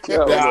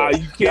 Nah,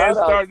 you can't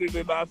start it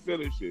and not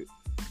finish it.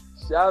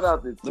 Shout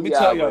out to T.I. Let me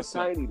tell y'all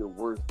Tiny the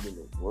worst in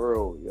the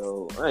world,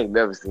 yo. I ain't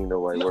never seen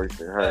nobody worse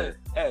than her.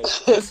 Hey,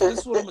 this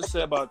is what I'm gonna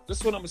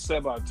say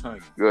about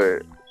Tiny. Go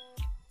ahead.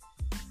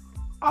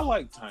 I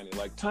like Tiny.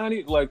 Like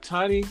Tiny,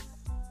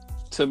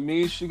 to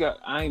me,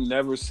 I ain't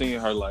never seen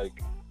her like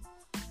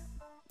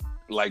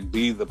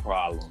be the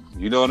problem.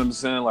 You know what I'm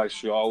saying? Like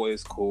she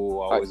always cool,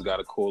 always got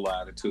a cool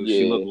attitude. Yeah.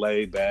 She look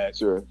laid back.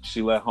 Sure.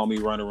 She let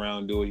homie run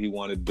around, do what he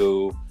want to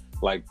do.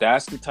 Like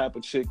that's the type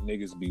of chick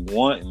niggas be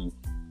wanting.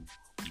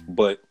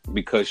 But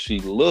because she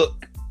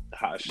look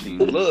how she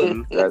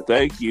look.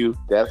 Thank you.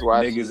 That's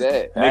why she's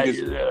at.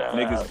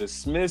 Niggas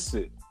dismiss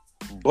it,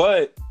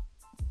 but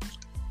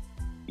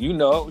you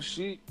know,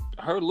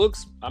 her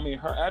looks. I mean,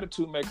 her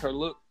attitude make her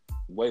look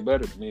way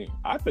better than me.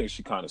 I think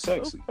she kind of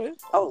sexy. Okay.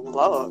 Oh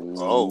Lord.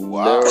 Oh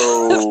wow.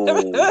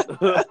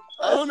 No.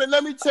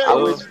 Let me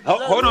tell you.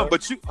 Hold on,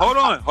 but hold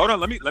on.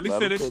 Let me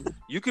finish.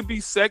 You could be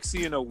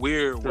sexy in a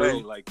weird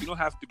way. Like you don't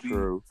have to be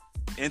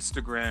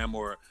Instagram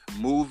or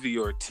movie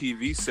or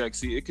TV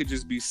sexy. It could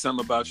just be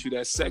something about you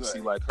that's sexy.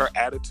 Like her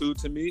attitude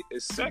to me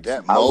is sexy.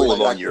 That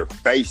mole on your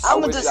face.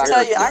 I'm gonna just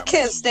tell you, I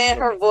can't stand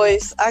her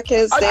voice. I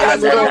can't stand her.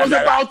 That's what I was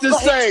about to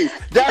say.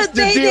 That's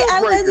the deal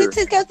breaker.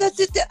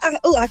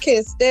 Oh, I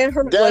can't stand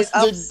her voice.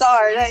 I'm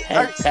sorry. That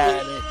hurts me.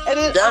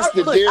 That's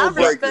the deal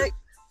breaker.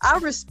 I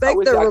respect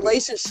their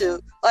relationship.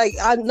 Like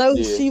I know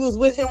she was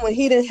with him when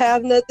he didn't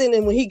have nothing,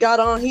 and when he got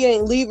on, he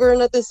ain't leave her or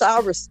nothing. So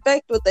I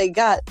respect what they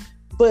got.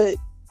 But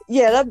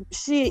yeah,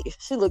 she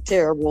looked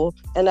terrible,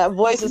 and that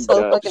voice is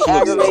so fucking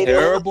aggravating.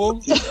 Terrible.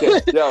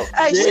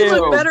 Hey, she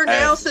look better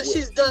now since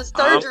she's done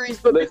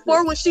surgeries. But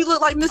before, when she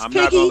looked like Miss Piggy,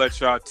 I'm not gonna let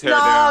y'all tear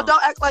down.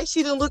 Don't act like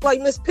she didn't look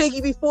like Miss Piggy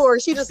before.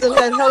 She just done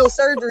had hella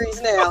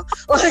surgeries now.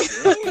 Like.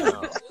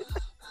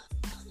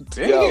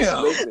 Damn.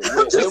 Yo,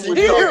 Jennifer,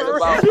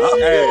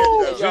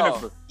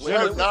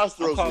 I'm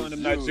calling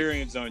them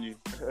Nigerians on you.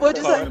 What'd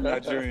you say? Them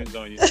Nigerians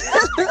on you.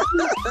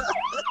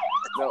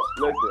 No,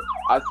 listen.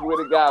 I swear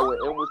to God, when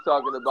Em was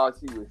talking about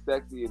she was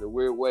sexy in a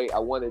weird way, I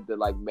wanted to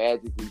like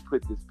magically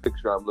put this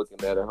picture I'm looking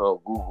at her on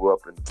Google up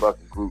in the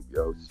fucking group,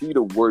 yo. She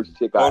the worst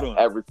chick I've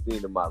ever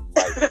seen in my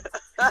life.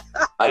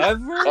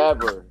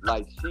 Ever.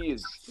 Like she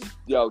is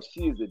a.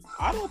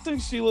 I don't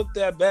think she looked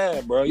that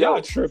bad, bro.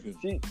 Y'all tripping.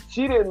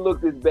 She didn't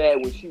look this bad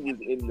when she was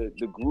in the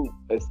group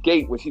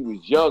Escape when she was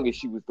young, and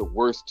she was the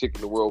worst chick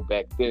in the world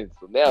back then.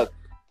 So now it's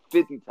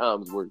 50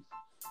 times worse.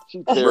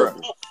 She's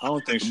terrible. I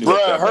don't think she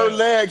looked that her bad.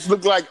 legs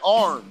look like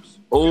arms.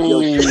 Oh,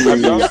 have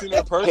y'all seen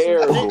that person?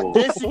 Terrible.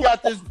 Then she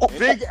got this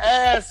big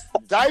ass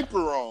diaper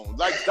on,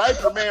 like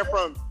Diaper Man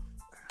from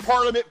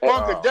Parliament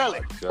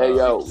Funkadelic. Hey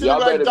yo, She y'all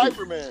look like better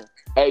Diaper Man.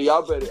 Hey,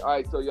 y'all better. All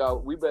right, so y'all,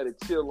 we better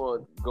chill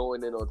on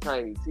going in on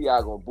Tiny.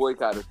 T.I. gonna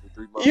boycott us for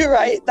 3 months. You're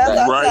right.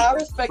 That's right. I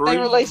respect their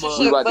relationship.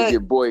 We about but to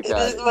get boycotted.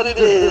 It is what it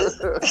is.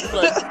 We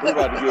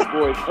about to get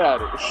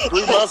boycotted.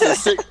 3 months and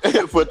 6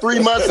 for 3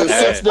 months and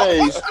 6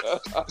 days.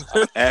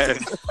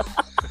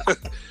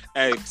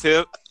 Hey,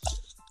 Tip,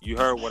 you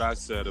heard what I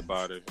said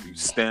about her. You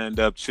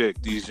stand-up chick.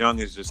 These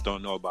youngins just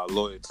don't know about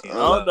loyalty. I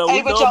don't know.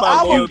 Hey, but your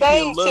album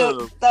banged,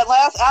 Tip. That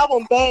last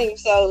album banged,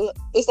 so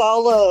it's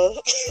all love.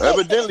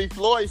 Evidently,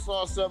 Floyd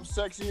saw something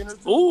sexy in her.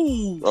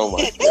 Ooh. Oh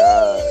my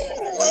god.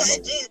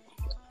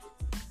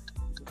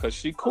 Cause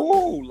she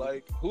cool.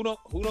 Like who don't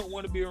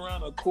want to be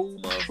around a cool Who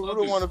motherfucker?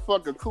 don't want to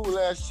fuck a cool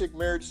ass chick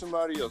married to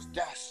somebody else?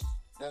 That's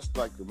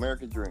like the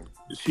American dream.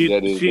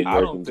 That is the I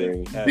don't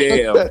American think.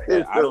 dream.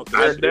 Damn.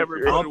 I never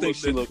I don't put think it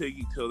she with looked.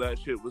 Piggy till that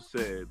shit was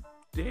said.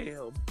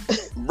 Damn.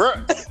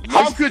 Bruh,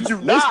 how could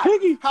you not?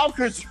 Piggy? How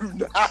could you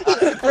not? I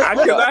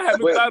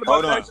haven't Wait, thought about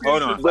hold on, that shit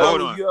hold on, since I hold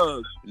was on.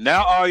 young.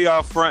 Now all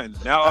y'all friends.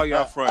 Y'all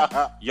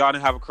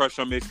didn't have a crush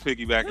on Miss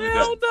Piggy back in the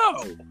Hell day.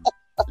 no.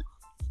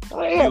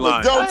 You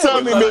lying. Don't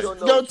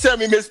tell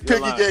me Miss Piggy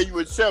lying. gave you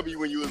a chubby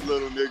when you was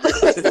little,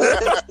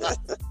 nigga.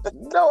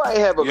 No, I ain't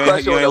have a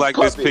crush You on ain't a like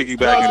Miss puppet. Piggy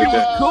back in the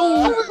day.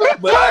 Cool,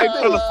 but I ain't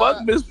gonna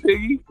fuck Miss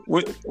Piggy.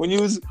 When you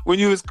was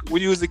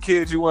a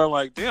kid, you weren't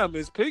like, damn,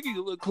 Miss Piggy,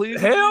 you look clean.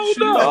 Hell She-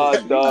 no. Oh,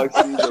 dog,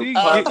 She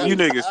get you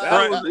niggas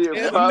front. You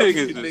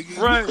niggas is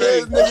front.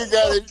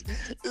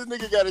 This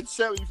nigga got a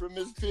chubby from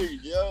Miss Piggy.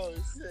 Yo,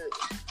 shit.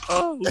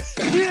 Oh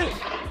shit.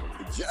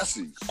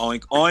 Jesse.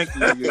 Oink oink,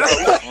 nigga.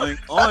 Oink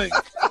oink.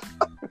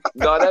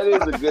 No, that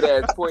is a good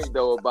ass point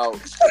though about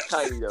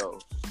Tiny though.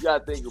 You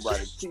gotta think about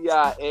it.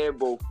 T.I. and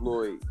Bo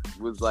Floyd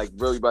was like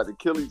really about to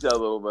kill each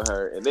other over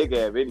her, and they could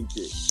have any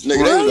chick.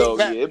 Nigga, So,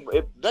 they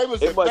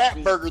was it a must fat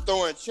be- burger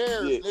throwing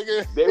chairs,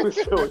 nigga. They was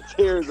throwing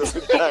chairs over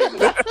Tiny.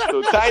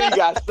 So Tiny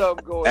got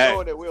something going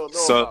on that we don't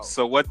know about.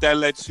 So what that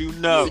lets you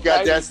know She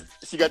got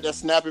that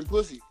snapping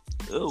pussy.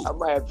 Ooh. I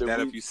might have to that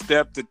if you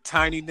step to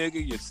Tiny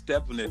nigga, you're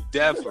stepping to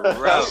death or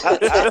route.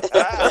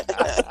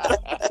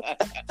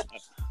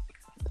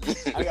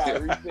 I gotta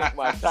rethink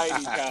my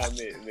Tiny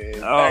comment, man. Oh,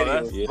 Tiny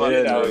that's was funny,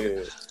 fucking out nigga.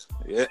 here.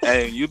 Yeah,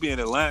 hey, you be in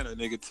Atlanta,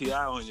 nigga.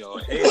 T.I. on your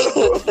head.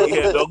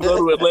 Yeah, don't go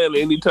to Atlanta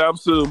anytime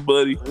soon,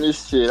 buddy.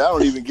 This shit, I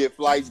don't even get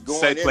flights going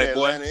Say in Playboy.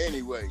 Atlanta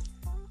anyway.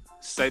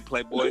 Say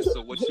Playboy.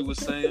 So what you was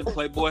saying,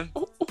 Playboy?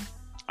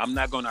 I'm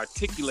not gonna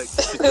articulate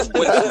the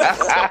situation.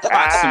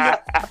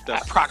 The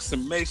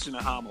approximation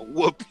of how I'm gonna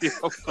whoop you.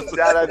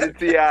 Shout out to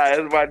T.I.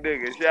 That's my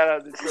nigga. Shout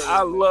out to Trey.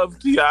 I love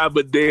T.I.,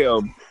 but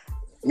damn.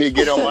 Me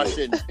get on my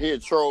shit and he'll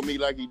troll me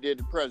like he did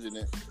the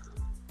president.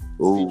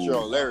 He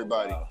troll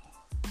everybody.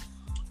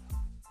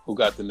 Who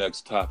got the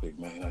next topic,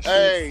 man? That shit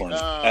Hey, is funny.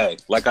 Hey,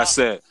 like I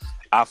said,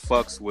 I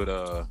fucks with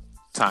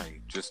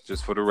Tiny.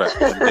 Just for the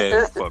record, I'm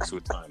dead fucks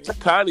with Tiny.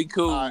 Tiny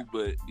cool, All right.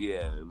 but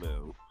yeah,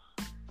 no.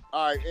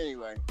 All right,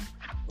 anyway.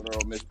 What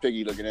old Miss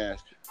Piggy looking ass.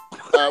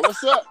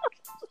 What's up?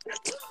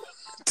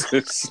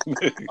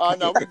 Oh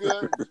no, we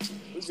good.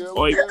 We good.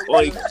 We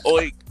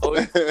Oink,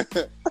 good.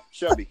 oink.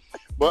 Chubby.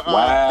 But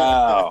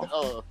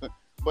Wow.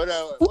 but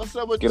what's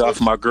up with Get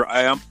off my girl.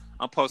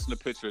 I'm posting a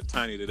picture of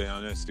Tiny today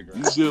on Instagram.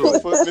 You do.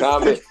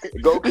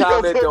 Go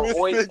comment Put on Miss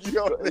Oink. Piggy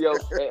on Yo,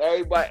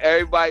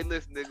 everybody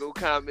listening, go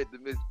comment the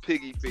Miss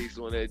Piggy face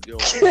on that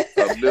joint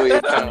a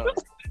million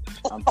times.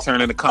 I'm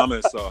turning the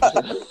comments off.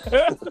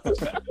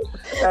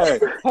 Hey,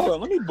 hold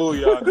on. Let me boo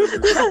y'all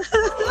niggas.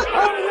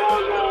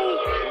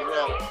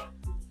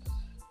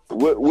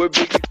 What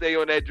Biggie say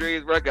on that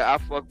Dreams record? I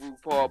fucked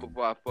RuPaul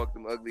before I fucked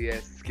them ugly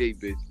ass escape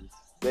bitches.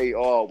 They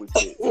always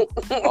hit.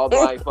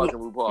 Although I ain't fucking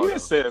RuPaul. You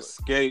didn't say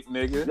escape,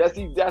 nigga.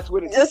 That's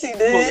what it. Yes, he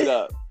did. Pull it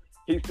up.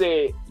 He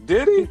said.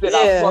 Did he? He said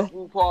Yeah. I fucked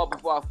RuPaul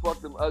before I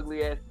fucked them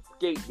ugly ass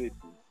escape bitches.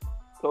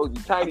 Told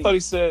you, Tiny. I thought he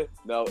said.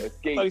 No, I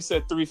escape. thought he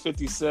said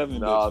 357.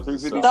 No, bitches.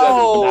 357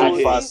 No, is not he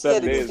hit.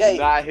 said It's escape.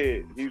 not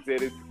hit. He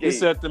said escape. He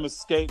said them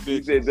escape He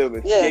bitches. said them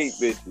escape Yes.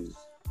 bitches.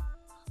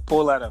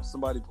 Pull that up.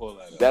 Somebody pull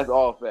that up. That's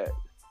all facts.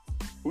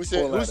 Who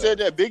said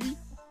that? Biggie?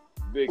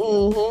 Biggie.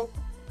 Mm-hmm.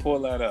 Pull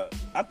that up.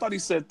 I thought he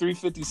said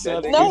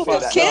 357. No,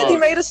 said that. Candy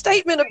made a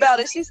statement about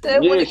it. She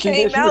said when Yeah, it she did.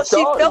 came She out, was she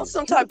sorry. felt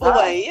some type She was of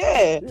way.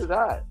 Yeah. He was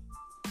hot.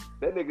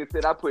 That nigga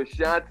said I put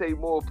Shantae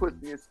Moore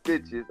pussy in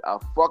stitches. I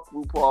fucked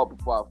RuPaul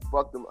before I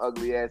fucked them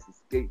ugly ass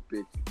escape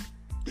bitches.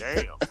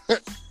 Damn.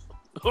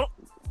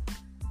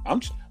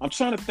 I'm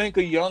trying to think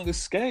of Young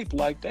Escape.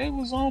 Like they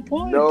was on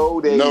point. No.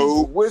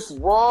 What's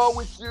wrong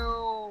with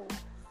you?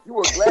 You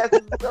wore glasses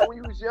and stuff when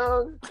you was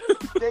young.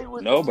 They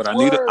was No, but I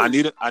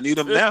need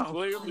them now.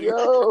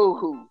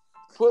 Yo,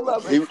 pull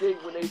up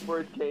Escape when they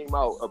first came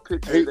out. A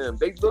picture of them.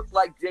 They looked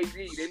like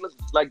JD. They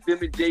looked like them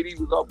and JD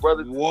was all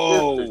brothers and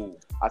sisters. Whoa.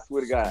 I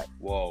swear to God.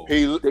 Whoa.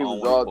 They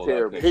was all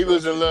terrible. He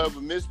was in love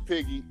with Miss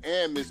Piggy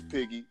and Miss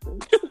Piggy.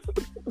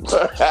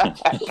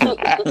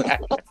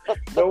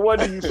 No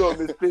wonder you thought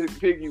Miss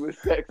Piggy was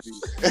sexy.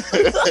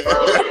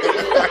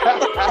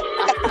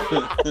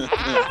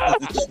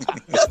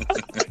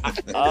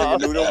 You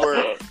knew the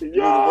word. You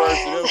knew the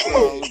words to them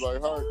songs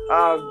like heart.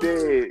 I'm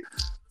dead.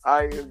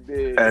 I am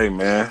dead. Hey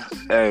man.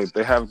 Hey,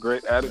 they have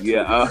great attitude.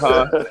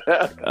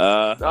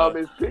 Yeah. No,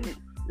 Miss Piggy.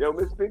 Yo,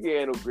 Miss Piggy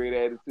ain't no great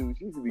attitude.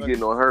 She should be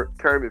getting on her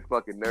Kermit's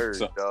fucking nerves,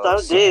 dog.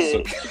 So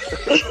did.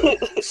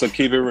 So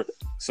keep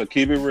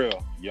it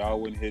real. Y'all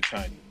wouldn't hit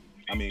Tiny.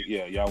 I mean,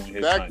 yeah, y'all wouldn't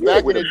hit Tiny.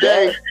 Back in the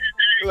day.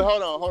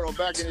 Hold on.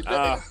 Back in the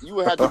day, you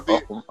would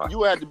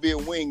have to be a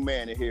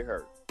wingman to hit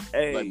her.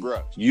 Hey, Like,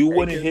 bro. You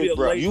wouldn't Hey, hit,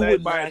 bro. you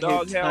would not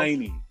hit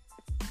Tiny.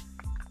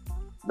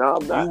 No,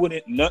 I'm not. You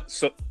wouldn't.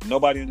 So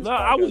nobody in this. no,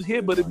 I was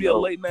hit, but it'd be a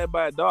late night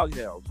by a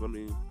doghouse. I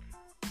mean,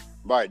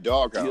 By a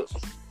doghouse.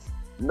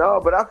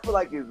 No, but I feel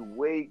like it's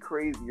way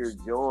crazier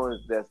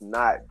Jones that's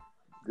not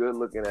good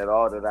looking at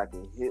all that I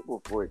can hit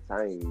before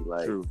Tiny.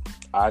 Like, True.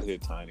 I'd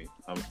hit Tiny.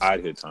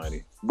 I'd hit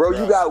Tiny. Bro,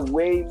 you got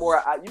way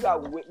more. You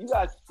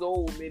got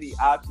so many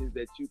options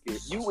that you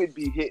would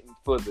be hitting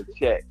for the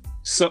check.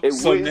 So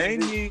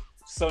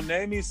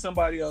name me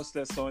somebody else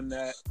that's on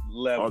that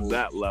level. on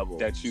that level,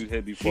 that you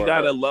hit before. she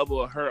got her. a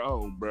level of her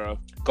own, bro.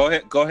 Go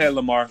ahead,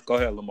 Lamar.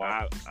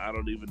 I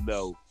don't even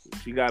know.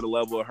 She got a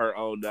level of her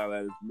own now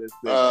that is missing.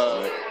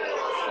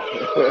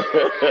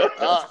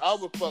 I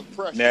would fuck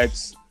Precious.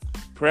 Next.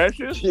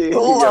 Precious? Yeah.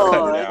 Hold on.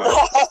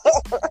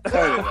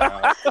 Cut it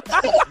out.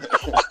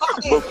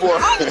 Before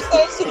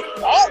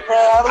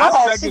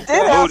She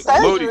did have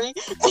surgery.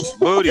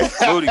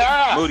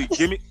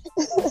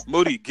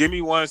 Moody, give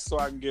me one so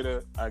I can get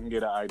an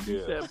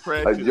idea. Said a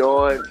Precious.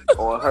 joint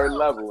on her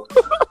level.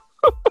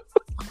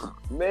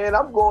 Man,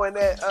 I'm going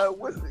at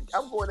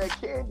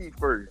Candy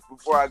first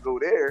before I go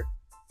there.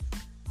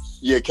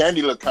 Yeah,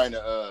 Candy look kind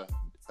of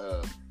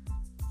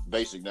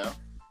basic now.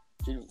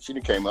 She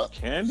done came up.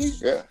 Candy?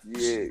 Yeah.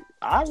 Yeah.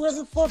 I'd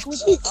rather fuck with.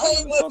 She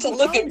came up to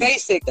looking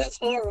basic. That's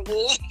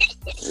horrible.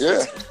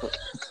 Yeah.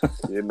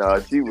 You know,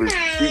 she was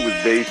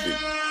basic.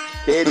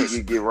 Candy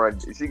could get run.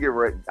 She get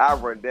run. I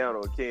run down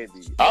on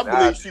Candy. I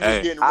believe she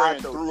was getting ran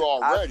throw- through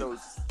already.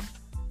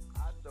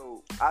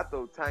 I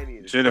throw Tiny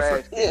in the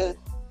Jennifer. trash. Yeah.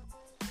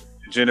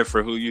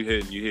 Jennifer, who you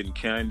hitting? You hitting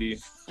Candy?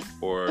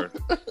 Or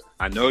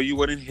I know you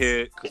wouldn't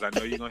hit because I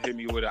know you're gonna hit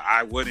me with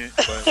I wouldn't.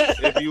 But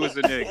if you was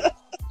a nigga,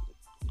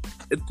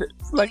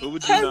 It's like who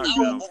would you knock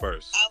down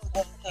first?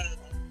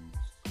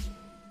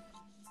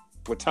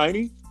 With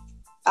Tiny?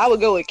 I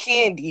would go with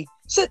Candy.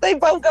 Shit, they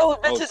both go with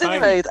bitches Tiny.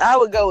 anyways. I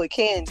would go with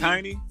Candy.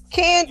 Tiny?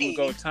 Candy. You would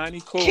go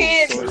Tiny? Cool.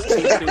 Candy. So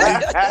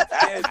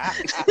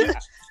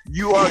it's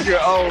you on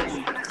your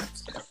own.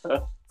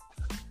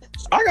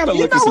 I gotta You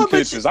look know at some what, but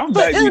pictures. I'm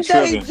But betting you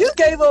them days, tripping. you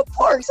gave up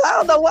pork, so I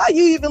don't know why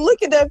you even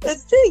looking at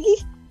Miss Piggy.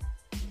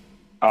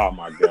 Oh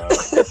my god.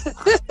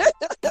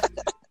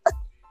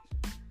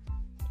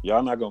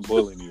 Y'all not gonna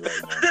bully me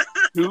right now.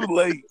 Too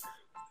late.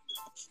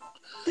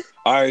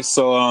 All right,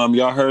 so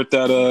y'all heard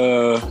that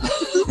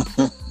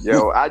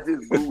Yo, I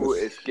just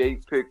Googled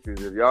escape pictures.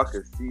 If y'all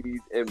could see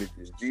these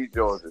images, these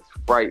Jones is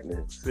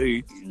frightening.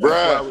 See,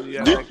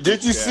 Bruh,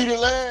 did you see the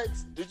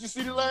legs? Did you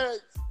see the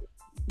legs?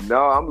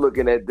 No, I'm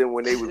looking at them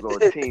when they was on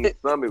Team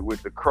Summit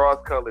with the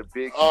cross-colored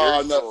big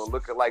shirts on,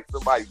 looking like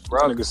somebody's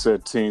brother. Nigga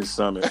said Team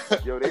Summit.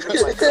 Yo, they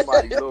look like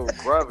somebody's little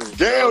brother.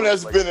 Damn,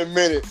 that's like, been a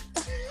minute.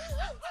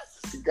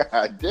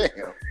 God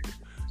damn.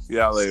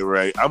 Y'all ain't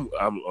right.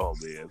 Oh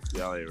man,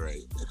 y'all ain't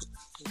right.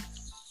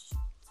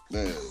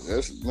 Man,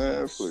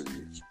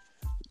 please.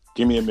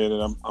 Give me a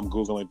minute. I'm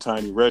Googling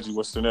Tiny Reggie.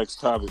 What's the next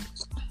topic?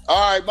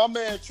 All right, my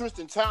man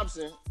Tristan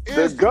Thompson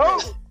is the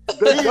GOAT.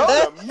 The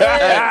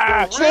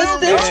man.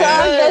 Tristan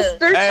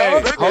Trimester.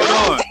 Hey, hold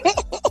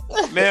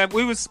on. Man,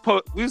 we was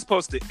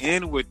supposed to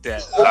end with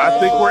that. I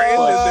think we're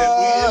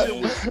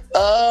ending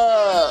that.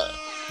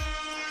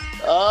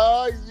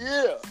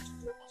 Yeah.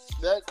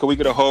 Can we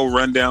get a whole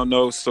rundown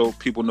though, so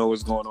people know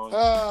what's going on?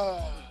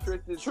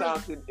 Tristan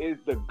Thompson is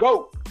the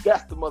GOAT.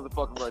 That's the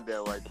motherfucking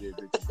rundown right there,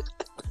 bitch.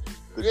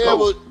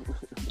 Well,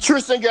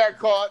 Tristan got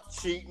caught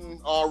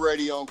cheating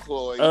already on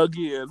Chloe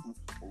again.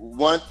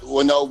 One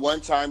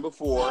time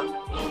before, and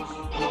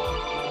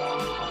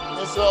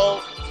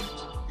so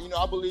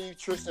I believe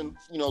Tristan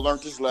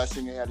learned his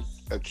lesson and had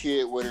a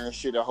kid with her and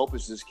shit. I hope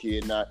it's this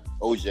kid, not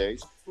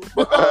OJ's.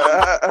 But,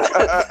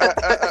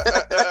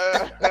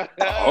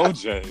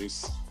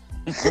 OJ's.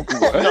 You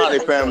know how their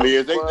family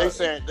is. They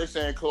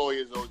saying Chloe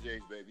is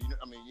OJ's baby.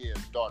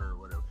 His daughter or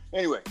whatever.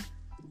 Anyway.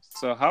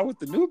 So how would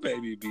the new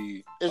baby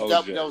be? That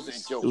was a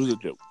joke. It was a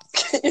joke.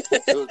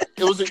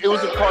 It was a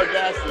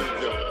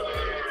Kardashian joke.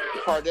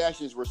 The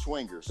Kardashians were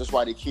swingers. That's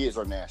why the kids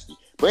are nasty.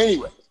 But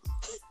anyway,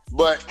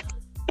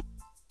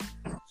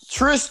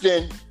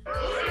 Tristan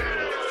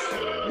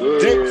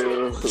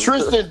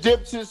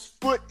dipped his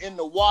foot in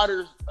the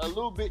water a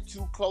little bit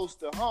too close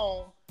to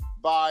home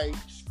by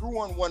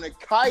screwing one of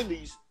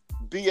Kylie's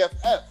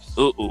BFFs.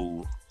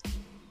 Uh-oh.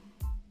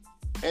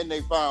 And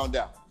they found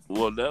out.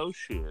 Well, no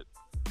shit.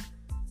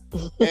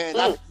 And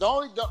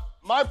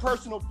my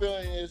personal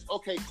feeling is,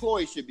 okay,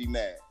 Chloe should be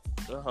mad.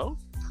 Uh-huh.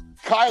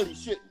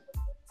 Kylie shouldn't.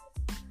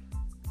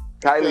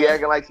 Kylie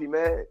acting like she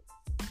mad?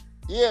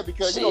 Yeah,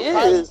 because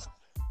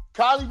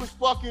Kylie was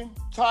fucking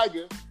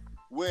Tiger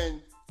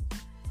when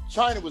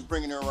China was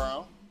bringing her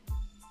around.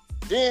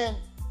 Then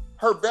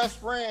her best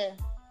friend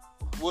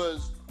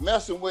was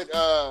messing with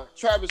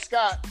Travis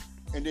Scott,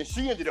 and then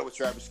she ended up with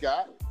Travis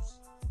Scott.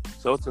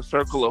 So it's a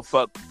circle of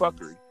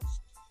fuckery.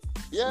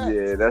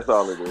 Yeah, that's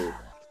all it is.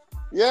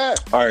 Yeah.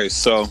 All right,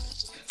 so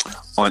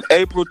on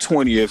April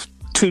 20th,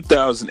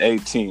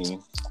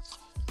 2018,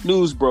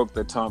 news broke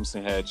that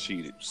Thompson had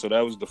cheated. So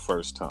that was the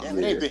first time. Damn,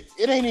 it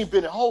ain't even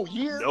been a whole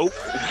year. Nope.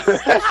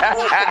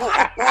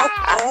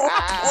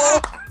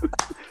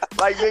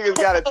 Like niggas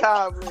got a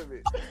time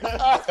limit.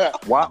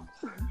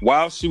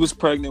 While she was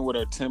pregnant with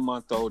her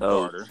 10-month-old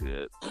daughter,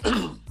 shit.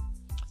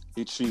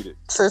 He cheated.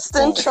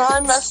 Tristan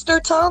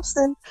Trimester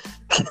Thompson.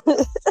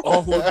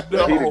 Oh no.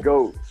 He's the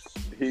GOAT.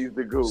 He's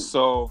the GOAT.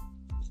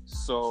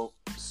 So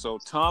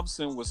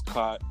Thompson was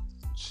caught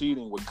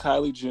cheating with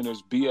Kylie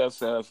Jenner's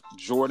BFF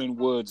Jordan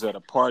Woods at a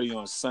party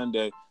on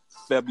Sunday,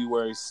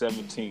 February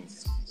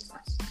 17th.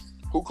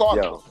 Who caught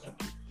him?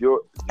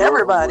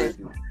 Everybody.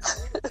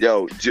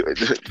 Yeah,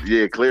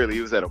 clearly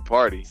he was at a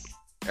party.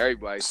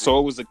 Everybody. So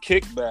it was a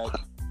kickback,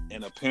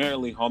 and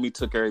apparently homie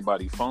took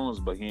everybody's phones,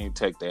 but he ain't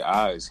take their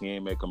eyes. He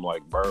ain't make them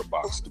like Bird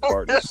Box the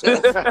party.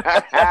 So.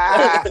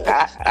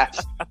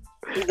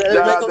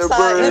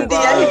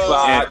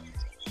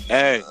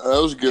 Hey,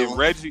 that was good.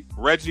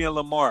 Reggie and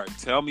Lamar,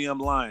 tell me I'm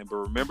lying, but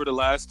remember the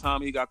last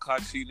time he got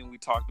caught cheating? We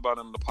talked about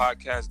it on the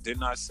podcast.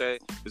 Didn't I say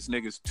this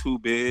nigga's too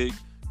big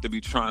to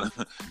be trying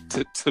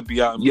to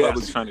be out in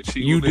public trying to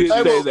cheat? You did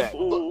say that.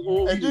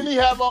 And didn't he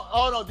have on?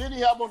 Oh no, didn't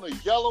he have on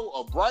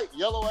a bright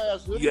yellow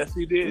ass hoodie? Yes,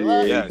 he did.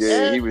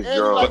 Yeah, he was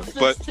drunk.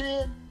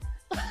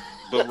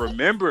 But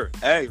remember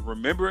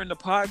in the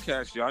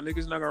podcast, y'all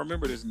niggas not gonna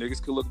remember this.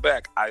 Niggas can look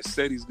back. I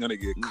said he's gonna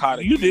get caught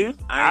again. You did.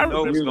 I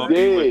know it's gonna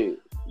be with.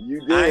 You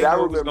did. I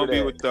remember it's gonna that.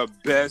 be with the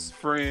best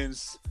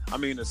friends. I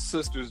mean, the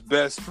sister's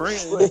best friend.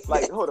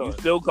 Like, hold on. You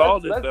still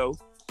called it though.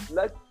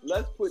 Let's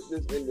put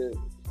this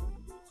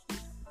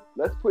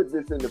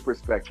into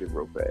perspective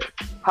real fast.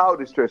 How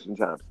old is Tristan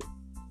Thompson?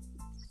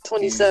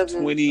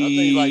 27. 20, I think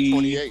he's like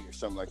 28 or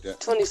something like that.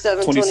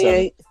 27,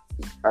 28.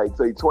 All right,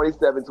 so he's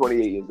 27,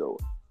 28 years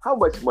old. How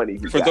much money he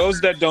got? For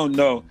those that don't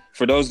know,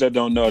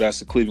 that's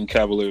the Cleveland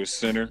Cavaliers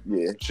center.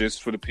 Yeah.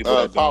 Just for the people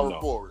that don't know.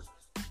 Power forward.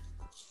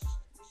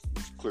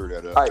 Clear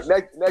that up. All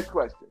right, next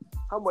question.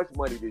 How much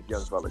money this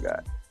young fella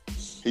got?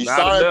 He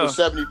signed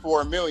for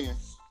 $74 million.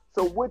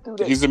 So what do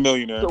they? He's a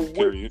millionaire.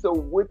 Period. So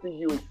what do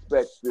you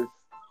expect this?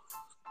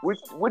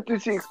 What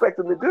did she expect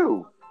him to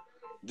do?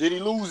 Did he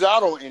lose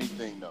out on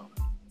anything though?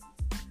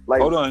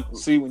 Like, hold on.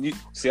 I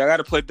got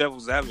to play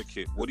devil's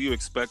advocate. What do you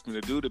expect him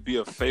to do? To be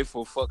a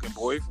faithful fucking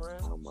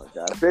boyfriend? Oh my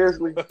god!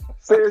 Seriously.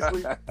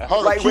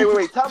 Like,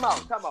 wait. Time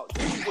out.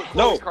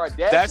 No,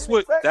 that's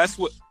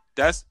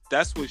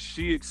what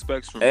she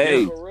expects from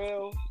him.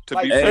 To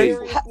be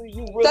faithful.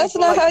 That's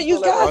not how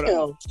you got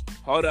him.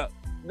 Hold up.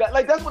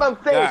 That's what I'm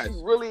saying. Guys, she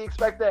really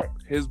expect that.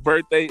 His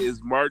birthday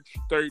is March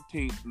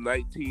 13th,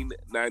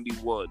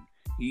 1991.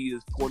 He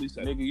is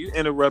 27. Nigga, you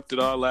interrupted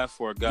all that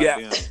for a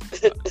goddamn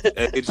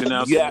age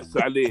announcement. Yes,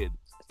 I did.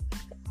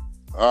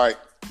 All right,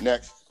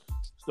 next.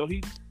 So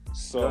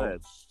So go ahead.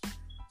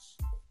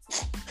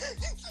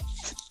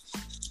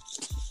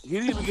 He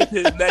didn't even get to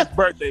his next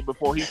birthday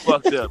before he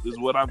fucked up, is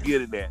what I'm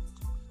getting at.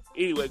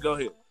 Anyway, go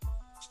ahead.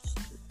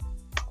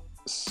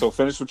 So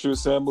finish what you were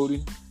saying,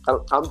 Moody.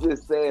 I'm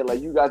just saying,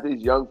 like, you got this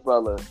young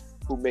fella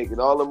who making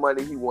all the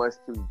money he wants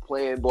to,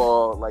 playing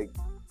ball. Like,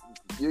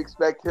 you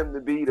expect him to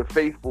be the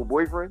faithful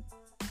boyfriend?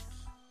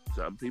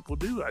 Some people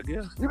do, I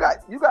guess. You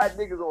got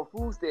niggas on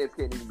food stamps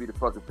can't even be the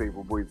fucking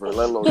faithful boyfriend,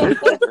 let alone this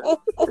nigga.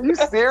 Are you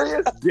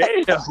serious?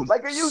 Damn.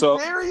 Like, are you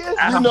serious?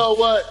 You know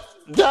what?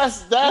 That's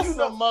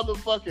some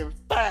motherfucking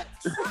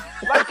facts.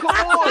 Like, come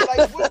on.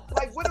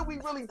 What are we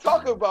really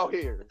talking about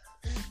here?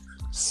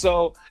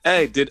 So,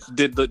 hey, did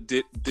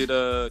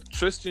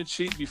Tristan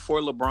cheat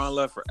before LeBron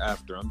left or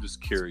after? I'm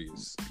just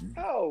curious.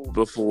 No.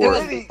 Before.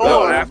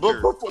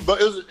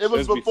 But it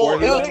was before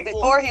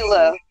he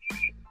left.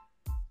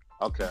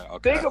 Okay.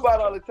 Think about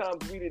all the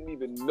times we didn't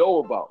even know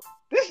about.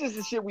 This is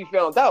the shit we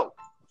found out.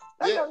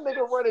 That young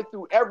nigga running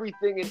through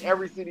everything in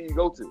every city you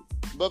go to.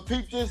 But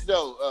peep this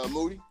though,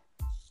 Moody.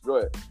 Go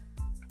ahead.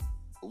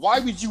 Why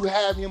would you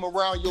have him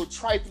around your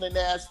trifling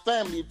ass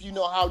family if you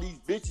know how these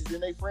bitches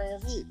and their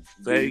friends is?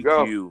 Thank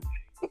you.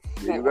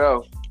 There you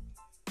go.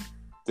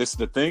 This is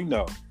the thing,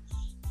 though.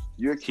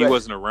 He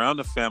wasn't around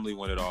the family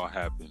when it all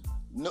happened.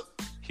 No.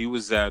 He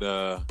was at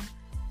a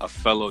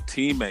fellow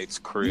teammate's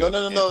crib.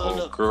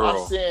 No. Girl.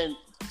 I'm saying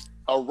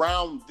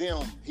around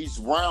them.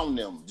 He's around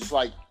them. Just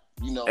like,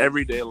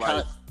 everyday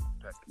life.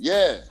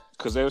 Yeah.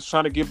 Because they was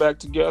trying to get back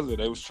together.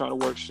 They was trying to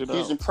work shit out.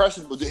 He's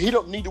impressionable. He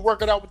don't need to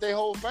work it out with their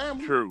whole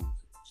family. True.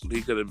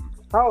 He could have.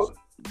 How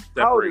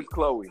old is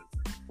Chloe?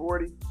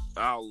 40?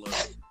 I'll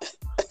love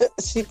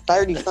She's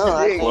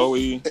 35.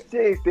 Chloe. She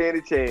ain't stand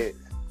a chance.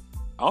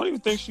 I don't even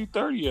think she's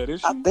 30 yet,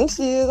 is she? I think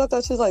she is. I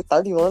thought she was like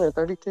 31 or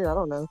 32. I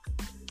don't know.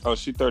 Oh,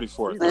 she's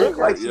 34. She looks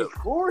like she's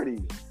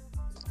 40.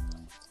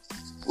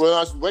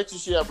 Well, wait till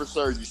she have her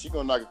surgery. She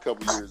gonna knock a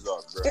couple years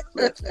off,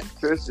 bro.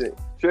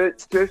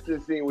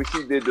 Tristan seen what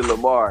she did to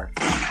LAMAR.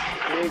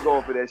 He ain't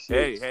going for that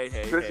shit.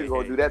 Hey. Tristan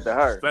gonna do that to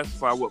her.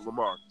 Specify what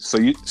LAMAR.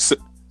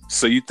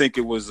 So you think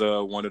it was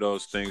one of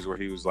those things where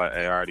he was like,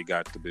 "Hey, I already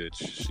got the bitch.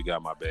 She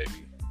got my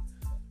baby.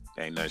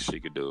 Ain't nothing she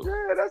could do."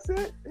 Yeah, that's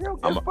it. He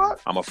don't give a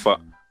fuck.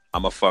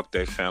 I'm a fuck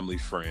that family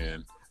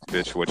friend.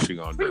 Bitch, what she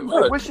gonna do?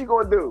 What's she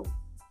gonna do?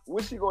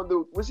 What's she gonna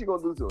do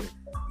to him?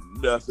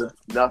 Nothing.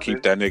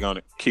 Keep that nigga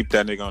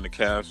on the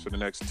Cavs for the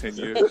next 10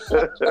 years.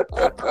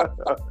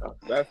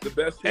 That's the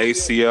best.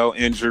 ACL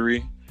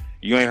injury.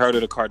 You ain't heard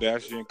of the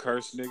Kardashian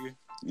curse, nigga?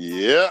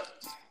 Yeah.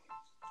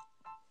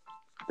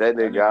 That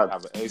nigga gonna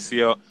have an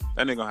ACL.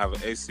 That nigga gonna have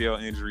an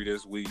ACL injury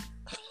this week.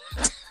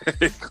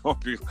 It's gonna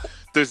be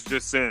this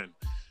just in.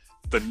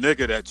 The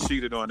nigga that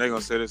cheated on, they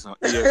gonna say this on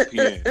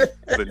ESPN.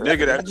 The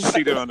nigga that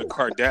cheated on the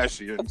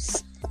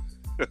Kardashians.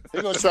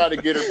 They're gonna try to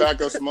get her back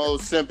on some old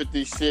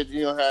sympathy shit.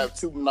 You gonna have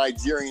two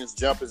Nigerians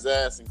jump his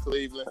ass in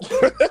Cleveland.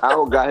 I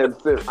don't got him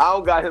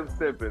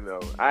simping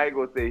though. I ain't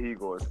gonna say he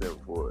gonna simp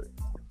for it.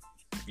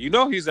 You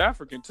know he's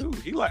African too.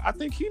 I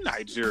think he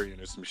Nigerian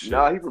or some shit.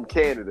 Nah, he from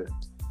Canada.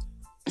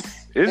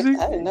 Is he?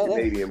 I didn't know that.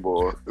 Canadian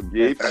boy.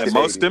 Yeah, and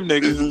most of them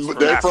niggas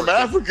they're from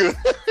Africa.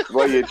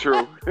 Well, yeah,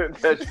 true.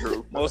 That's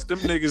true. Most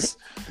of them niggas,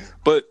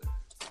 but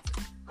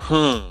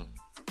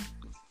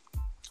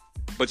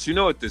But you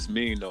know what this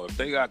mean though? If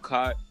they got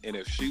caught and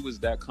if she was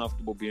that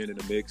comfortable being in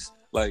the mix,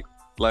 like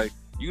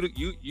you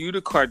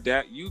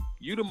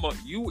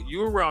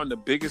around the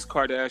biggest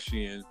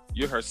Kardashian,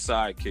 you're her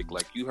sidekick,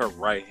 like you her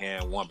right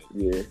hand woman.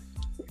 Yeah.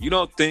 You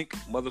don't think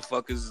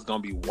motherfuckers is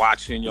gonna be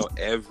watching your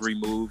every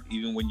move,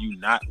 even when you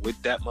not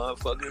with that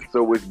motherfucker?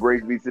 So which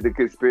brings me to the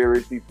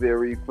conspiracy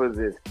theory for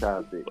this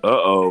topic.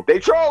 Uh-oh. They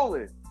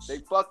trolling. They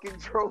fucking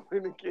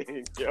trolling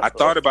again. Yo. I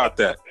thought about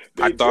that.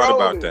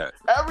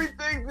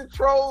 Everything's a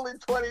troll in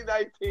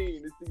 2019.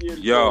 It's the year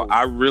to troll. Yo,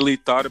 I really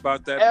thought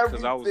about that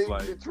because I was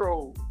like, a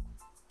troll.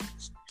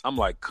 I'm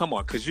like, come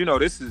on, because you know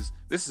this is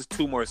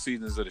 2 more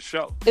seasons of the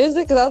show. Is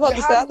it? Because I was about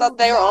to say I thought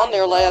they were on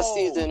their last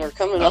season or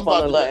coming up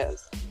on their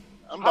last.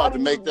 I'm about to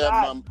make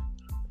that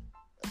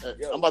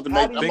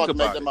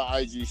my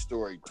IG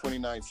story.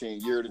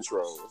 2019 year of the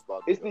troll.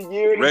 It's the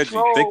year of the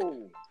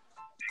troll.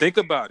 Think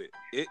about it.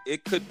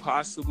 It could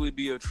possibly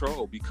be a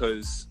troll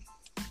because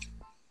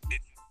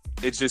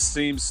it just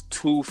seems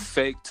too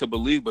fake to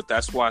believe. But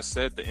that's why I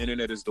said the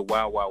internet is the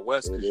wild, wild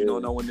west. Because you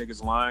don't know when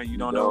niggas lying. You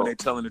don't know when they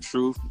telling the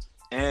truth.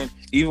 And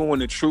even when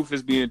the truth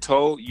is being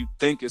told, you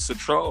think it's a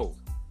troll.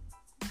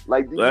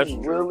 Like, do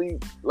you really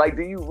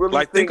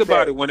think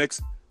about it when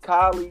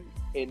Kylie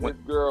and this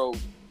girl,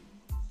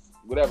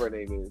 whatever her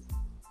name is,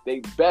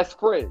 they best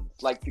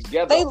friends, like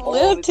together. They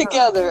live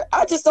together.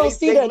 I just don't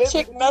see that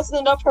chick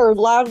messing up her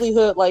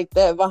livelihood like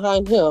that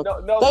behind him.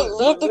 They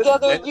live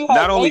together. You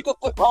had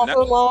makeup on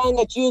her line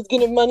that you was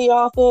getting money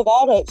off of,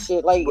 all that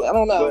shit. Like, I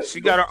don't know.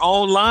 She got her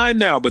own line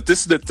now, but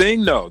this is the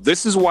thing, though.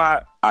 This is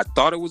why I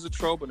thought it was a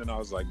troll, but then I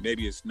was like,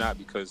 maybe it's not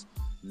because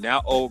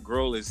now old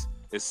girl is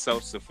is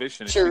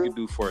self-sufficient and True. she can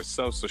do for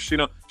herself. So she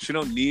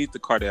don't need the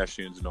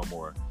Kardashians no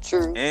more.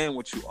 True. And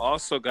what you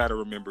also got to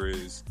remember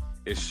is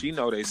she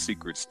know their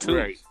secrets too.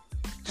 Right.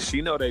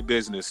 She know their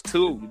business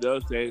too. He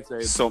does say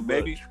So too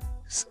maybe,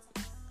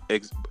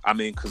 I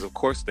mean, because of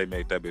course they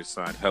made that bitch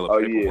sign hella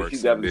paperwork. she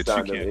So definitely bitch, you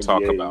signed them can't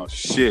talk NDAs. about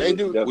shit. They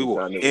do. We will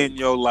end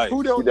your life.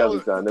 Who He don't know?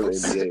 definitely signed them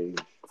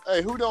NDAs.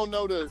 Hey, who don't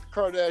know the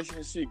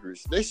Kardashian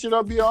secrets? They should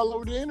all be all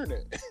over the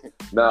internet.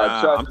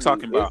 Nah, I'm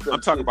talking about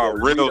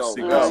real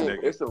secrets,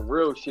 nigga. It's some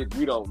real shit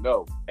we don't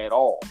know at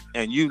all.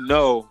 And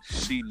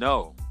she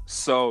know.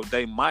 So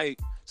they might.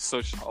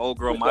 So old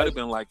girl might have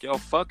been like, "Yo,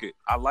 fuck it.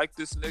 I like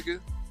this nigga.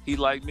 He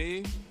like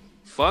me.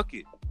 Fuck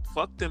it.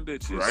 Fuck them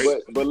bitches."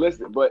 Right. But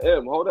listen, but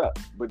M, hold up.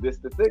 But this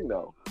the thing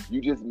though.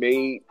 You just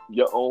made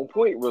your own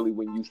point really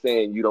when you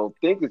saying you don't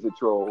think it's a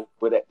troll,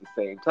 but at the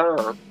same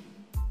time,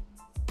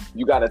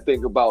 you got to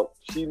think about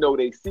she know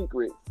they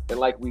secrets, and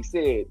like we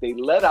said, they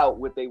let out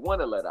what they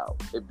want to let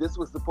out. If this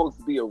was supposed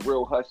to be a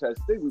real hush hush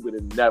thing, we would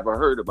have never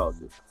heard about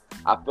this.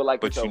 I feel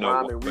like it's a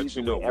rhyme and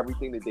reason with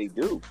everything that they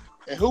do.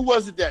 And who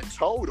was it that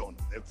told on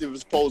them? If it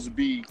was supposed to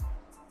be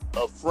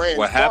a friend.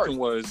 What happened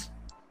was,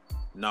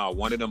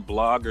 one of them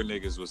blogger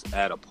niggas was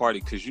at a party,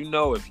 because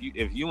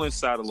if you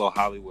inside a little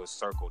Hollywood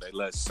circle, they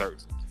let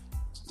certain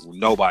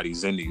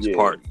nobody's in these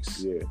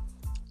parties. Yeah.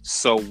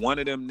 So one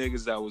of them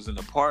niggas that was in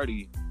the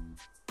party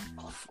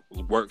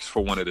works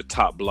for one of the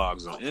top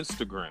blogs on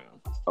Instagram.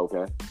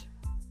 Okay.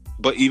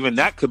 But even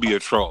that could be a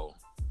troll.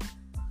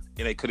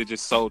 And they could have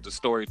just sold the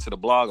story to the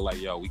blog like,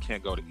 yo, we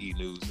can't go to E!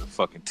 News and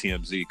fucking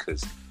TMZ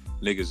because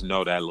niggas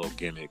know that little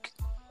gimmick.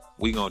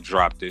 We gonna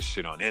drop this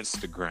shit on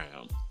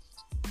Instagram.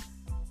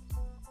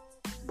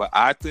 But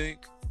I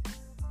think...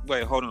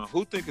 Wait, hold on.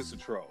 Who think it's a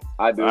troll?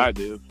 I do. I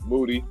do.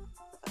 Moody.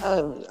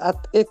 I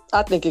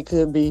think it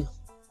could be.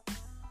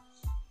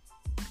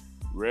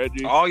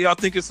 Reggie. Oh, y'all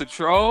think it's a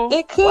troll?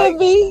 It could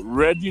be.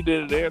 Reggie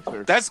didn't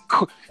answer. That's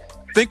cool.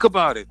 Think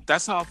about it.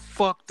 That's how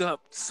fucked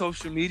up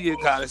social media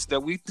got us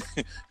that we...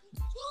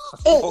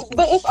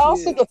 But it's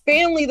also the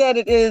family that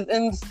it is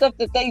and stuff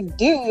that they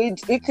do.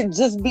 It could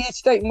just be a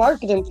straight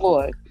marketing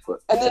ploy.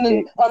 And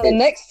then on the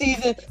next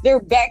season, they're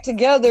back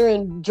together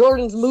and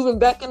Jordan's moving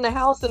back in the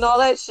house and all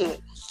that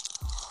shit.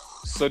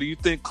 So do you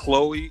think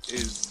Chloe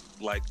is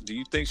like, do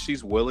you think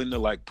she's willing to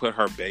like put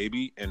her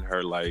baby in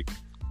her like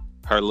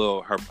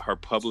her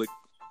public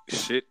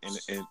shit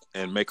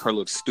and make her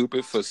look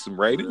stupid for some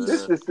ratings?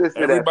 This is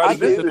sister. Everybody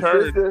This gets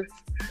heard.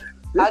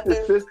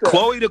 is sister.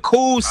 Chloe the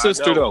cool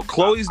sister though.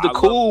 Chloe's the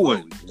cool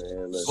one.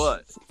 Man,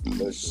 But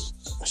Listen,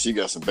 she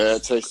got some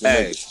bad taste in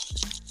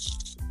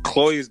niggas.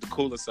 Chloe is the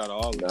coolest out of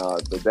all of them. Nah,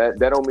 but that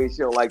don't mean she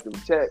don't like them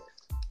checks.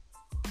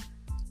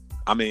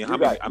 I mean,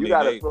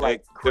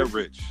 they're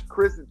rich.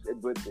 Chris,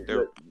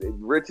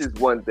 rich is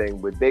one thing,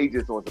 but they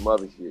just want some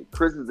other shit.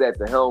 Chris is at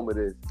the helm of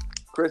this.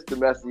 Chris the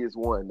messiest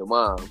one, the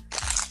mom.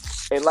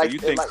 And like, so you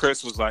think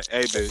Chris was like,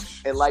 "Hey,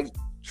 bitch," and like,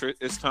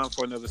 it's time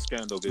for another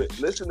scandal, bitch.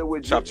 Listen to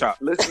what chop.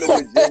 Listen to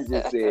what Jen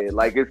just said.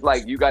 Like, it's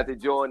like you got the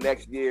joint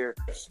next year,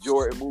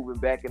 Jordan moving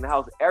back in the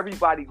house.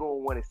 Everybody gonna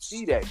want to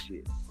see that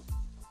shit.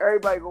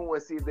 Everybody gonna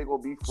want to see if they're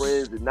gonna be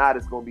friends and not.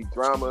 It's gonna be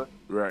drama.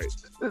 right.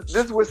 This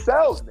is what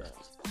sells now.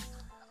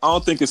 I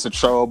don't think it's a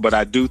troll, but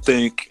I do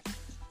think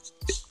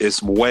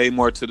it's way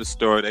more to the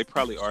story. They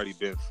probably already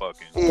been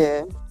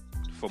fucking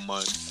for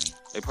months.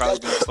 They probably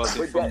been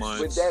fucking for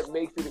months. But that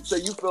makes it so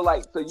you feel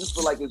like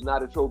it's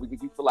not a troll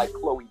because you feel like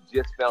Chloe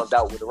just found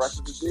out what the rest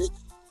of it did?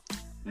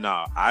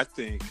 Nah, I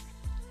think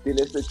then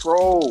it's a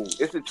troll.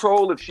 It's a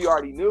troll if she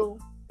already knew.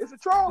 It's a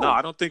troll. No,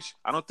 I don't think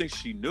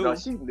she knew. No,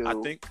 she knew. I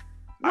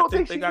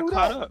think they got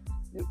caught up.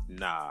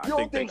 Nah, I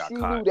think they got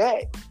caught.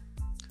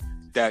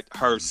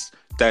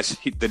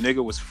 The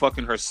nigga was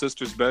fucking her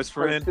sister's best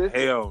friend?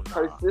 Hell no.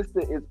 Her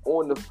sister is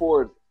on the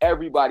Forbes.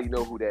 Everybody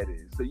know who that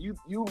is. So you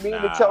mean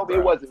to tell me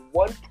it wasn't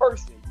one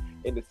person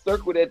in the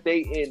circle that they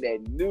in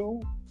that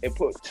knew and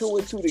put two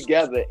and two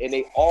together and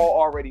they all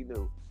already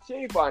knew? She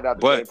ain't find out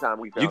the same time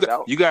we found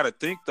out. You got to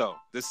think though.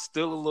 There's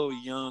still a little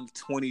young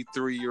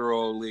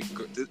 23-year-old.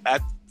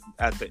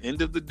 At the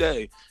end of the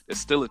day, there's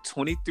still a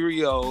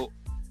 23-year-old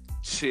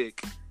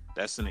chick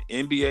that's in an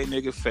NBA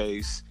nigga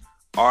face.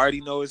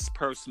 Already know his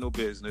personal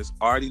business.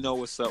 Already know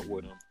what's up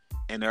with him.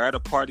 And they're at a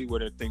party where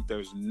they think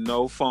there's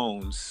no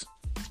phones.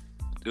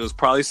 There was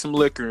probably some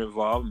liquor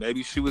involved.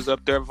 Maybe she was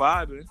up there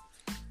vibing.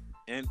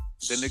 And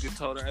the nigga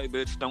told her, "Hey,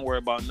 bitch, don't worry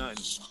about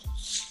nothing.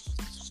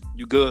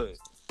 You good."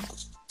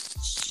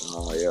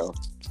 Oh, yo.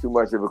 Too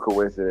much of a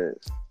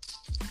coincidence.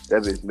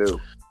 That bitch knew.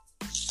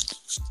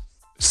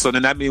 So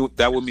then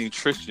that would mean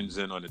Tristan's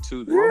in on it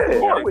too. Then.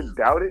 Yeah, I wouldn't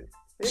doubt it.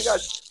 He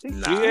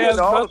has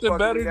nothing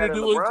better to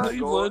do in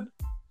Cleveland.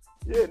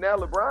 Yeah, now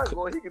LeBron's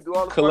going. He can do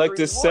all the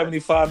collected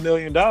 $75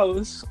 million.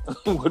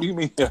 What do you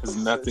mean he has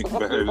nothing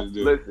better to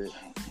do? Listen,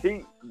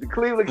 the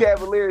Cleveland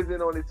Cavaliers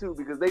in on it too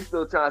because they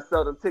still trying to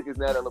sell them tickets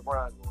now that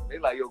LeBron's going. They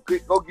like, yo,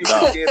 go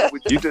get your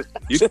with you.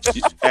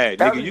 Hey,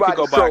 nigga, you can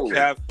go buy a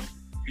Cavs.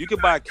 You can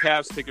buy a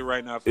Cavs ticket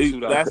right now for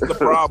 $2. That's the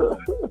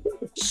problem.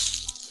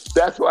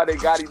 That's why they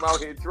got him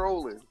out here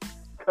trolling.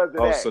 because of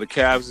that. So the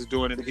Cavs is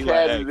doing it. The He Cavs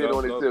like, hey, is in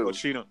on it too. go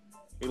cheat on.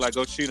 He like,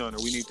 go cheat on her.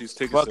 We need these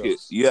tickets. Fuck it.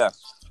 Yeah.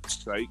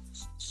 Right.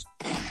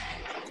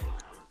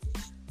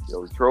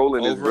 Yo,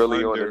 trolling is Over,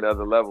 really on under.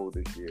 another level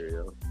this year,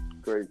 yo.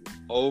 Crazy.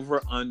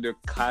 Over under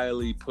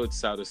Kylie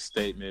puts out a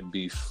statement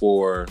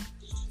before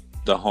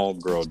the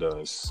homegirl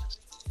does.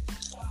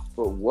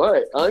 For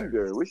what?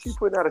 Under? What's she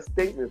putting out a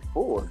statement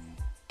for?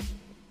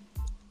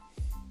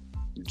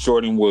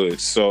 Jordan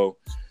Woods. So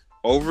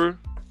over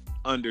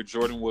under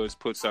Jordan Woods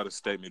puts out a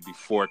statement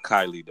before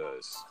Kylie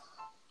does.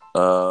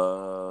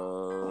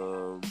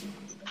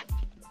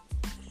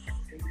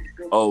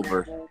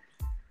 Over.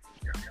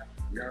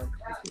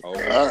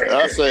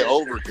 I say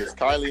over because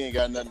Kylie ain't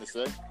got nothing to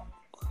say.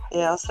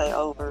 Yeah, I'll say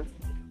over.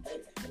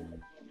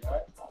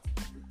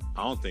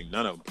 I don't think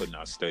none of them putting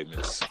out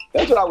statements.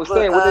 That's what I was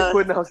saying. What they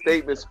putting out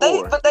statements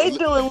for? They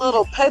doing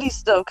little petty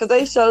stuff because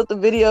they showed the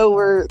video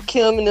where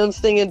Kim and them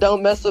singing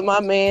 "Don't Mess with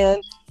My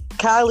Man."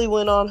 Kylie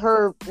went on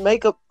her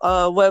makeup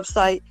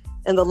website,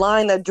 and the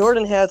line that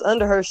Jordan has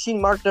under her, she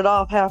marked it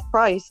off half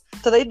price.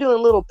 So they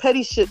doing little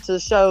petty shit to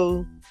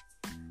show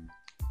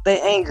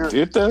they anger.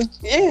 Did they?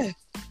 Yeah.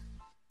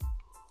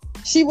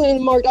 She went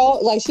and marked all,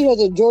 like she has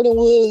a Jordan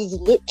Woods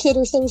lip kit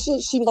or some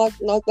shit. She knocked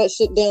that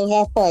shit down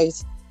half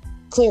price.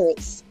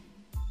 Clearance.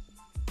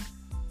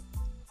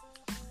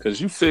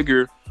 Because you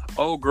figure,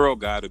 old girl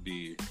gotta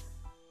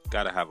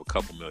have a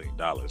couple $1 million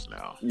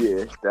now.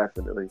 Yeah,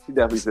 definitely. She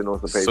definitely sitting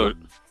on some paper.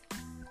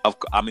 So,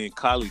 I mean,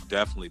 Kylie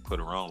definitely put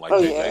her on. Like,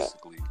 they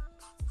basically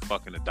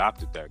fucking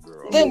adopted that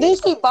girl. Then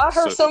didn't she buy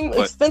her some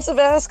expensive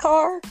ass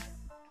car?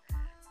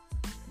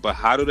 But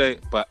how do they?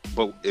 But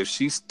if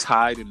she's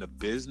tied in the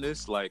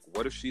business, like,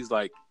 what if she's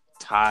like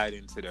tied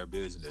into their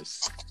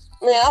business?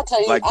 Man, I'll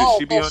tell you, like,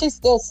 she's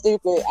still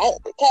stupid.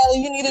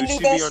 Callie, you need a new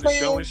best friend.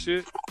 Show and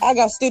shit? I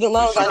got student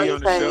loans I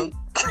need to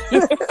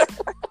pay.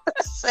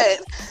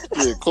 Shit.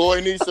 Yeah,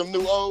 Chloe needs some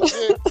new old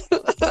shit.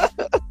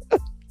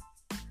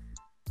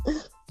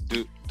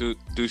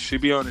 Do she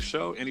be on the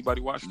show?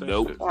 Anybody watch that?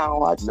 Nope. Shit? I don't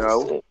watch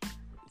that shit.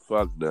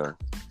 Fuck no.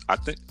 I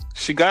think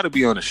she got to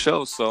be on the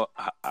show. So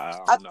I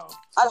don't know.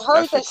 I've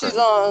heard that she's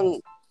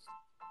on.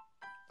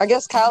 I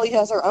guess Kylie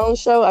has her own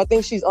show. I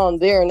think she's on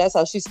there, and that's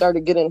how she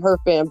started getting her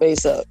fan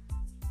base up.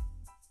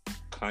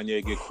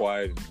 Kanye get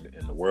quiet,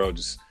 and the world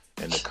just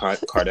and the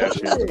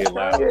Kardashians get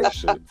loud and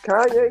shit.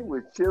 Kanye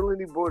was chilling.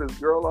 He bought his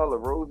girl all the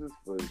roses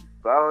for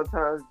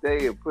Valentine's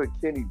Day and put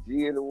Kenny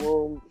G in the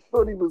room.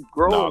 Thought he was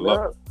growing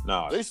up.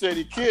 Nah, they said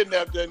he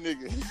kidnapped that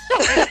nigga.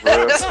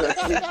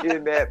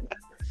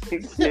 He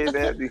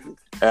kidnapped him.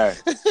 Hey,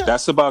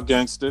 that's about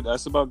gangster.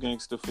 That's about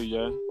gangster for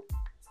you.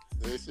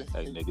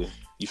 Hey, nigga,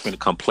 you finna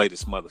come play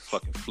this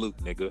motherfucking flute,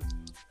 nigga.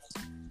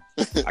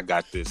 I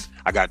got this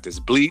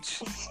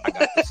bleach. I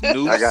got this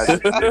new. I got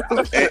and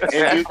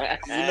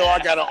you know I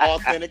got an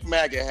authentic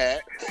MAGA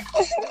hat.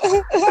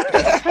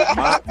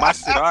 my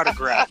shit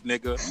autographed,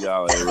 nigga.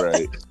 Y'all ain't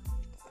right.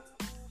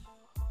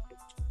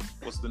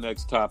 What's the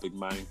next topic,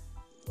 man?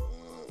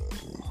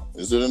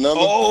 Is it a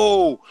number?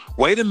 Oh,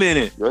 wait a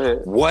minute. Go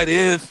ahead.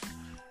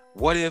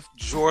 What if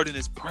Jordan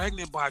is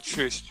pregnant by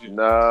Tristan?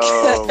 No.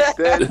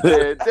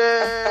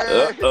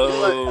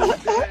 Uh-oh.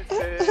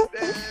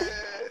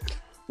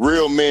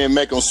 Real men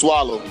make them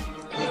swallow.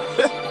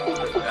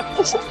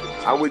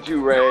 I'm with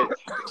you, Red.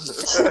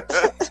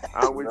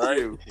 I'm with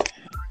you.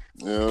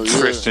 Yeah.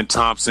 Tristan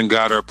Thompson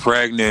got her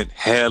pregnant.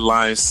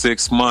 Headline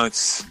 6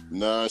 months.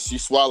 Nah, she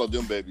swallowed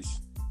them babies.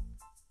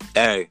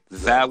 Hey,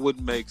 that would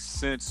make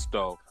sense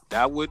though.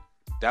 That would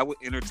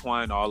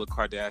intertwine all the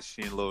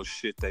Kardashian little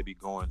shit they be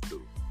going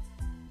through.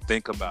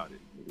 Think about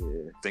it.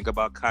 Yeah. Think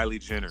about Kylie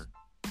Jenner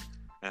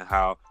and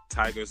how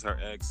Tiger's her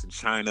ex in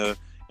China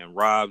and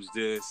Rob's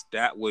this.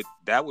 That would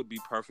be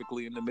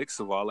perfectly in the mix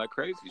of all that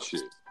crazy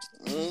shit.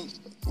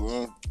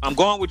 Well, I'm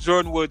going with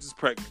Jordan Woods is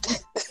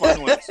pregnant.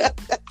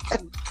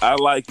 I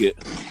like it.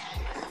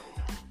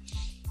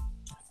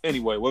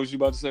 Anyway, what was you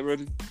about to say,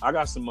 Reggie? I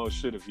got some more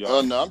shit if y'all.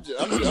 Oh no,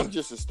 I'm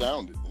just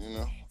astounded,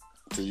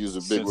 to use a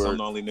big Since word. I'm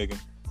the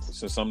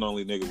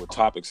only nigga with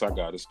topics, I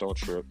got this. Don't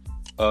trip.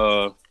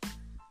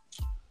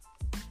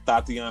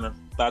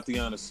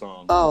 Tatiana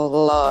song. Oh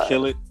Lord.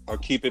 Kill it or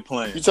keep it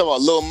playing. You talking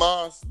about Lil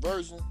Mas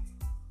version?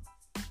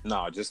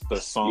 No, just the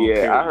song.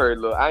 Yeah,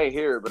 period. I ain't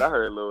hear it, but I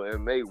heard Lil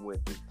M.A.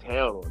 went to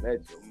town on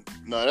that joke.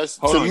 No, that's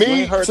Hold to on,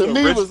 me. To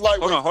me, it was like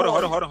hold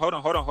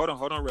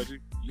on, Reggie.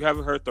 You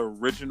haven't heard the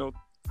original?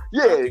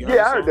 Yeah,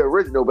 I heard the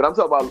original, but I'm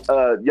talking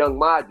about Young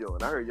Ma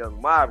joint. I heard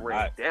Young Ma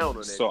ran down on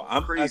that. So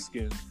I'm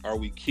asking, are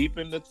we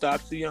keeping the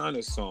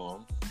Tatiana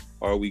song,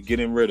 or are we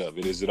getting rid of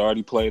it? Is it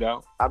already played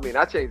out? I mean,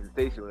 I changed the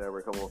station whenever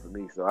it come on for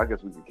me, so I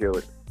guess we can kill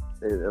it.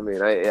 I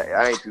mean,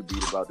 I ain't too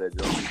beat about that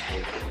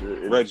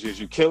joint. Reggie, is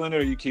you killing it or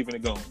are you keeping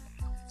it going?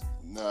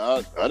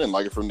 No, I didn't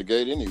like it from the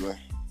gate anyway.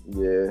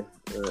 Yeah,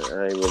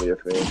 I ain't really a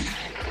fan.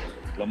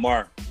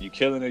 Lamar, you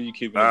killing it or you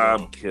keeping it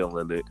going? I'm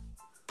killing it.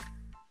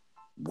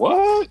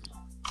 What?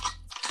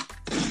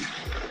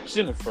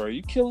 Jennifer, are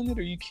you killing it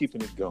or are you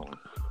keeping it going?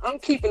 I'm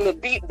keeping the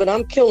beat, but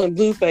I'm killing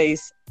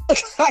Blueface.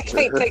 I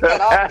can't take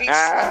that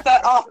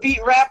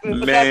offbeat rapping,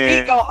 but that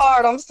beat go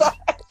hard. I'm sorry.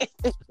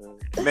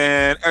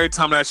 Man, every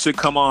time that shit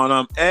come on,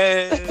 I'm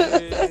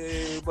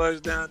hey,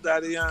 bust down,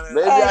 Tatiana.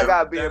 Maybe I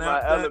gotta be in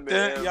my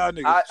element. Y'all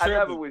niggas I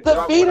never was the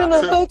drunk beat when in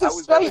I the heard hook it. I is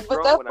was never straight, but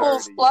drunk that when I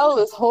heard full it. flow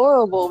is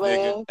horrible,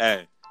 man.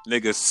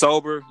 Nigga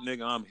sober,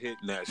 nigga, I'm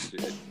hitting that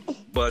shit.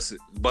 Bust it.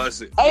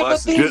 Hey,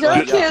 but these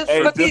young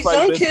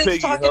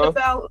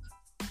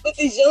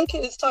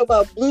kids, talk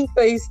about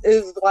Blueface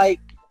is like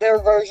their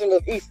version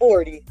of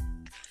E40.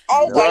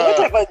 I was like, what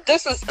type of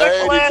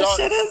disrespectful ass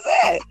shit is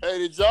that? Hey,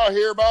 did y'all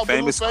hear about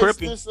Famous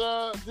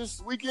Blueface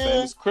this weekend?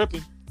 Famous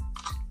Crippin'.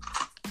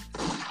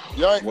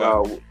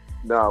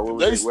 No.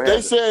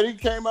 They said he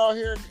came out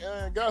here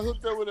and got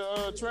hooked up with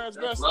a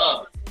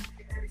transvestite.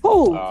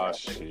 Who? Oh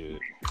shit.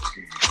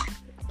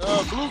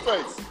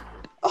 Blueface.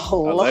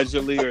 Oh,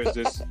 allegedly, or is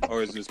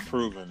this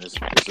proven? Is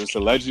this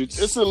alleged?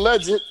 It's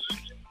alleged.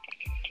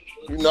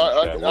 You know,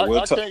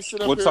 I can't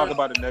sit up We'll here. talk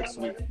about it next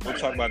week.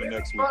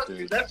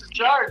 Dude. That's a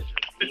charge.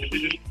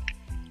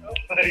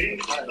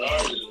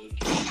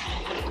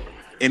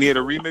 Any of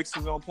the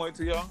remixes on point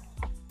to y'all?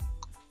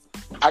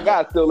 I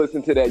gotta still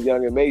listen to that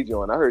Young M.A.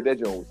 joint. I heard that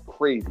joint was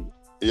crazy.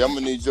 Yeah, I'm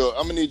gonna need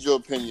your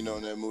opinion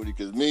on that, Moody.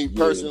 Because me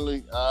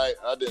personally, I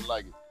didn't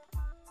like it.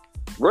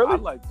 Really? I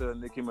like the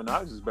Nicki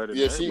Minaj's better.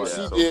 Yeah,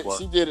 than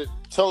she did it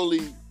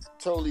totally.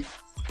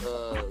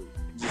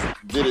 Just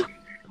did it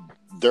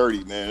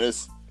dirty, man.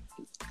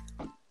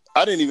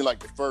 I didn't even like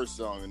the first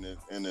song,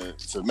 and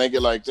to make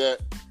it like that.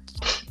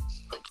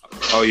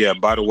 Oh yeah,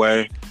 by the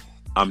way,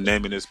 I'm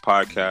naming this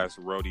podcast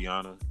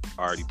Roadiana.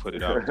 I already put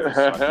it out there.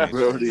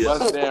 So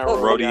Bust down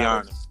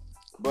Roadiana.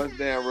 Bust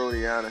down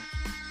Roadiana.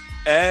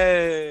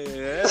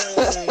 Hey.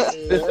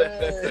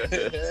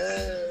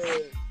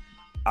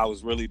 I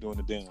was really doing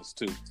the dance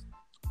too.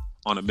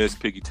 On a Miss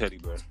Piggy teddy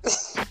bear.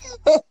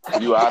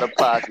 You out of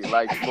pocket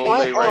like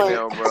Smolay right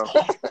now, bro.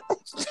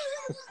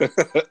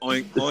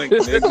 Oink, oink,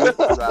 nigga.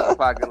 You out of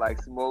pocket like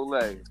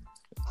Smolay.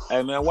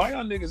 Hey, man, why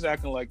y'all niggas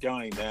acting like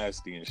y'all ain't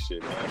nasty and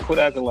shit, man? Quit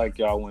acting like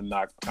y'all wouldn't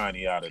knock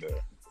Tiny out of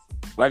there.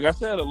 Like I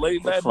said, a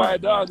late night by a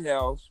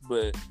doghouse,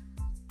 but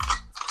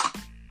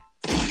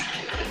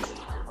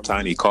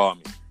Tiny, call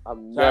me.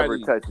 I'm never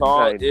touching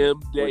call Tiny M.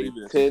 with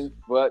Davis. a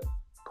 10-foot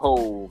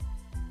pole.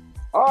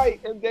 All right,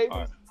 M. Davis. All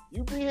right.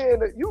 You be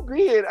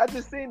here. I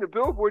just seen the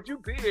billboard. You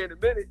be here in a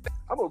minute.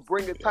 I'm gonna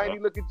bring a tiny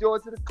looking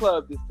joint to the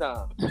club this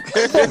time. You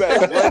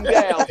better run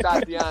down,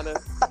 Tatiana.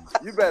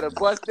 You better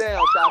bust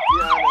down,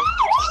 Tatiana.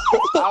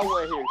 I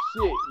want to hear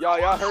shit.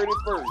 Y'all heard it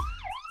first.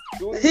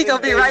 He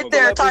gonna be right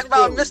there talking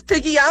about Miss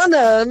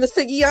Piggyana.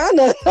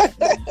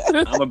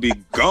 I'm gonna be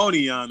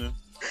Goniana.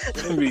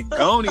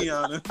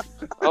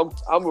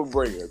 I'm gonna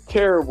bring a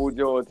terrible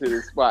joint to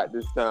this spot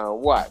this time.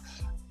 Watch.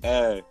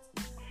 Hey.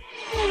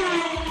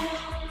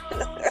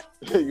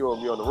 You want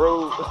to be on the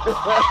road?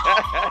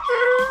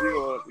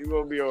 you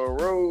want to be on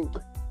the road?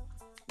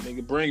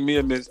 Nigga, bring me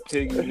a Miss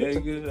Piggy,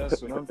 nigga.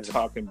 That's what I'm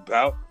talking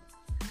about.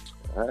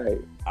 All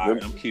right.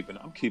 I'm keeping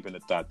the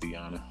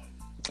Tatiana.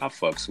 I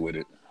fucks with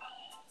it.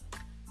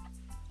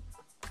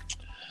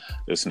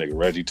 This nigga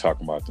Reggie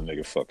talking about the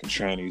nigga fucking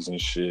trannies and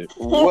shit.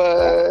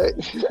 What?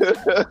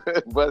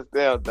 Bust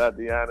down,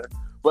 Tatiana.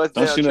 Bust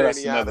down,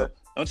 Traniana.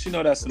 Don't you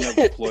know that's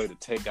another ploy to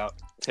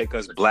take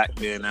us black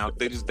men out?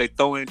 They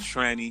throw in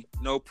tranny,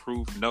 no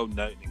proof, no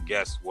nothing, and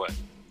guess what?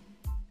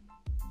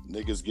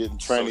 Niggas getting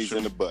trannies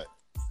in the butt.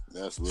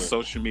 That's what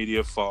social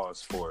media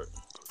falls for it.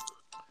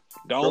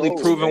 The only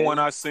proven one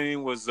I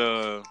seen was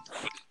Young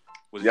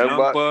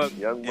Buck.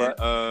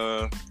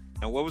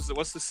 And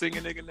what's the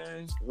singing nigga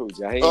name? Who,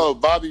 Jaheim? Oh,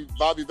 Bobby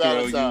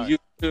Valentine. Girl, you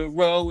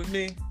roll with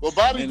me. Well,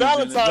 Bobby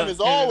Valentine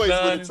is always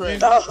with a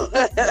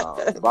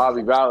tranny.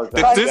 Body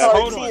Valentine.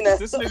 Hold on. Did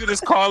this nigga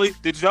just call it?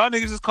 Did y'all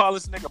niggas just call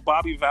this nigga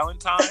Bobby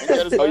Valentine?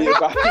 Oh yeah,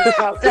 Bobby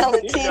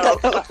Valentino.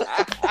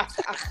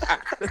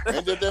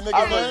 And did that nigga I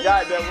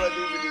forgot that wasn't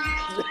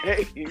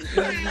even his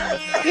name.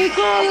 He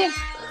called him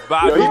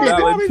Bobby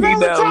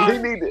Valentino. He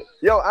need to.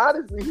 Yo,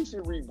 honestly, he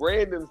should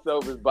rebrand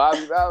himself as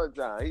Bobby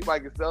Valentine. He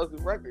might can sell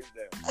some records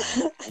now.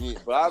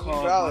 Bobby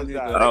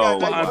Valentine. Oh,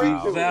 Bobby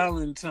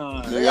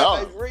Valentine. They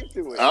got that ring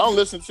to it. I don't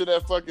listen to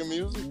that fucking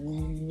music.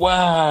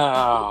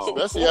 Wow.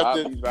 Especially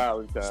after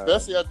Valentine.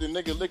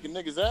 nigga licking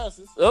niggas'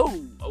 asses.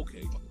 Oh,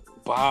 okay.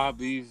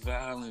 Bobby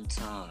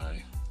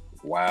Valentine.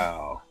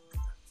 Wow.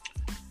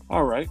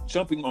 All right,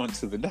 jumping on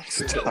to the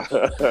next topic.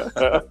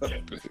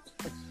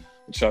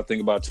 What y'all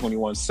think about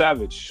 21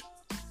 Savage?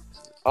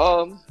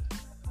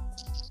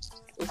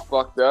 It's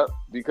fucked up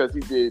because he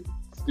did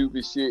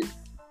stupid shit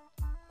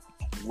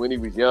when he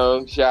was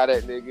young, shot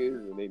at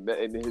niggas,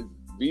 and his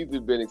visa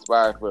been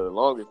expired for the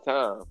longest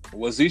time.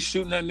 Was he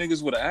shooting at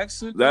niggas with an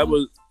accent? That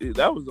was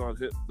on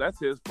his. That's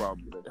his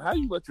problem. How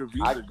you let your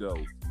visa go?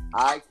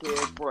 I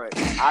can't front.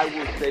 I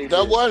will say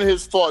that this. wasn't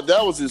his fault.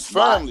 That was his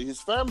family. His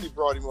family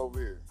brought him over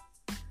here.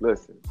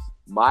 Listen,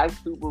 my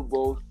Super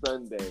Bowl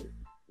Sunday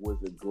was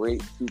a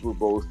great Super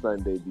Bowl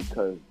Sunday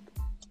because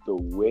the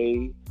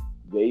way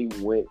they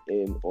went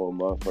in on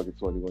motherfucking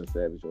 21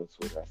 Savage on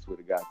Twitter, I swear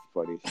to God, it's the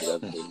funniest shit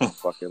I've ever seen in my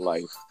fucking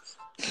life.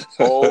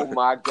 Oh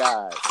my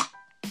God.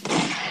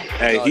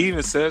 Hey, he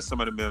even said some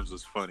of the memes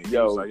was funny. He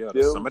was like,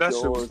 some of that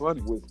shit was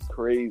funny. Was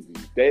crazy.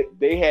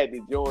 They had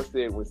the John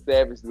said when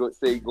Savage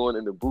say going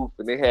in the booth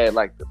and they had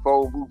like the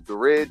phone booth, the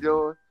red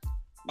John.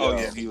 Oh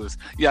yeah, he was.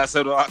 Yeah, I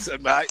said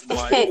Mike.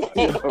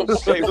 They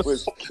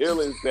was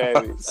killing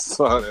Savage. I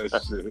saw that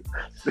shit.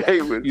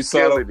 They was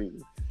killing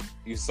him.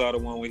 You saw the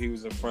one where he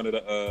was in front of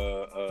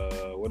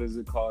the what is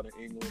it called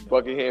in England?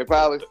 Buckingham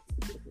Palace.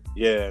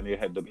 Yeah, and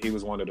he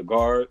was one of the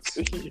guards.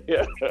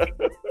 Yeah.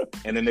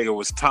 And the nigga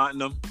was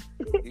taunting him.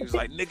 He was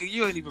like, "Nigga,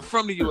 you ain't even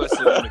from the USA."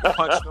 And the nigga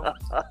punched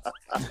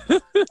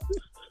him.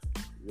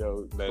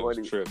 Yo, that was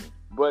tripping.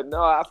 But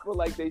no, I feel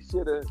like they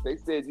should have. They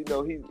said, he's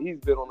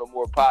been on a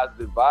more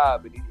positive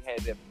vibe, and he had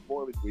that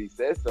performance where he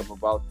said something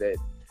about that,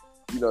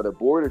 the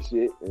border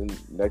shit. And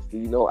next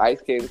thing you know,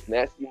 ICE came and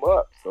snatched him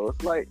up. So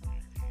it's like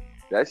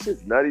that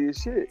shit's nutty as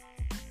shit.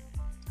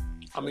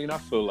 I mean, I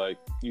feel like,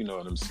 you know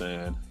what I'm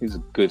saying? He's a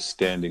good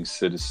standing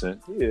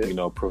citizen.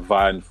 Yeah.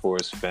 Providing for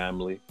his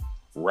family,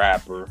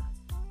 rapper,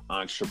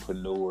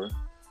 entrepreneur.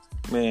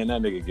 Man,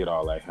 that nigga get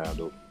all that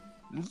handled.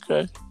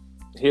 Okay.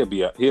 He'll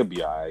be all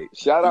right.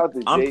 Shout out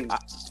to Jay.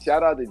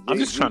 Shout out to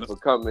Jay for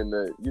coming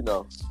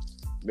to,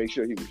 make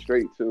sure he was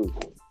straight too.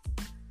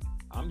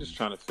 I'm just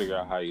trying to figure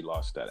out how he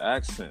lost that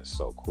accent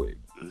so quick.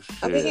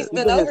 I mean, he's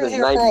been over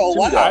here for a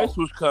while. ICE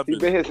was coming. He's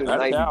been here since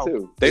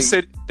 '92. They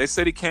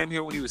said he came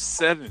here when he was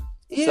 7.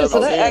 Yeah,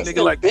 so that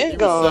accent been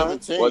gone.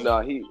 Well,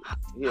 no, he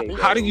ain't.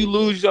 How do you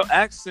lose your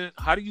accent?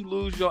 How do you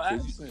lose your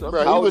accent?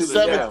 Bro, he was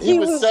 17. He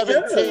was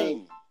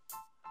 17.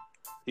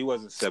 He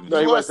wasn't 17. No,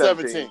 he was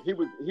 17. He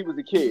was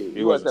a kid.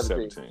 He wasn't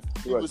 17.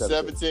 He was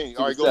 17.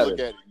 All right, go look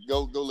at it.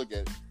 Go look at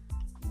it.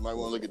 You might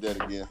want to look at that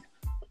again.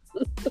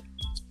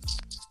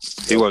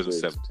 He wasn't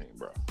 17,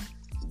 bro.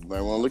 You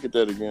might want to look at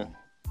that again.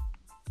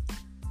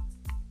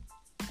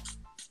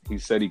 He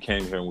said he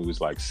came here when we was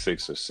like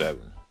 6 or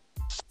 7.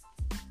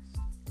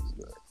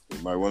 You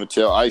might want to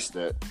tell ICE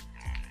that.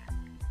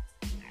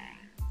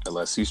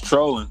 Unless he's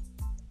trolling.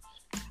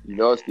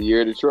 It's the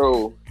year to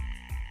troll.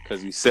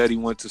 Because he said he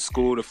went to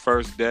school the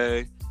first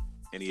day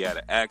and he had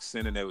an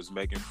accent and they was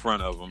making fun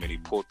of him and he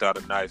pulled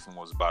out a knife and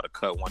was about to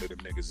cut one of them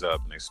niggas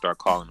up and they start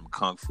calling him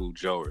Kung Fu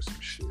Joe or some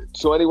shit.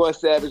 21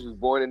 Savage was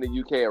born in the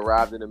UK and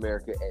arrived in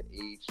America at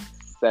age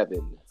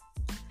 7.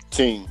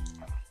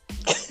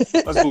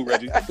 Let's move,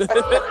 Reggie. 7.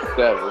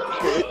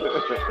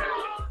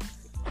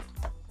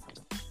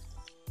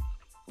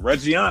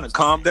 Roadiana,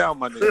 calm down,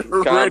 my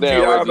nigga. Calm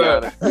down,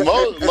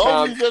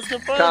 Roadiana. Just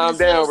confirmed. Calm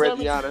down,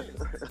 Roadiana.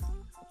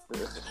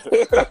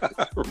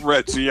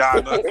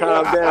 Roadiana.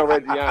 Calm down,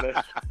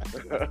 Roadiana.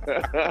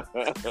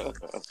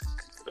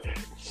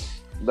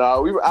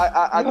 No,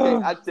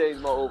 I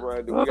changed my over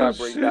under. We gotta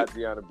bring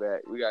Roadiana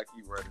back. We gotta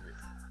keep running it.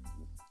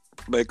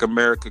 Make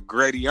America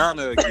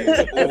Gradiana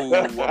again. Ooh,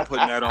 I'm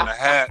putting that on a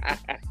hat.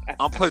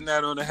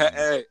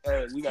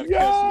 Hey, we gotta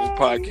cancel this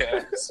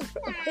podcast.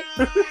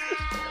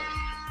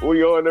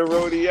 We on the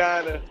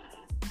Roadiana.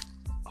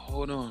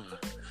 Hold on.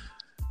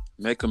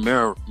 Make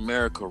America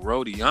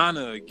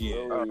Roadiana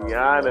again.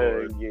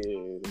 Roadiana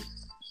again.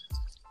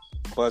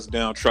 Bust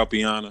down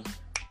Trumpiana.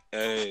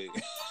 Hey.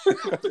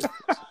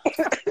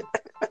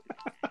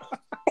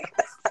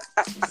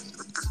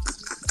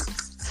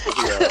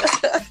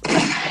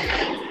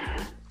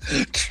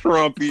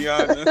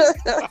 Trumpiana.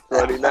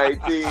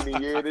 2019, the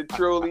year of the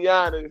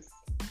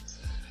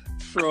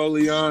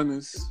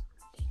Trollianas.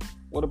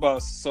 What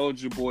about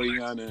Soldier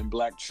Boyana and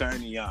Black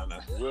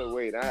China-yana?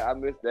 Wait, I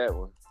missed that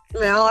one.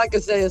 Man, all I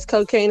can say is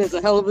cocaine is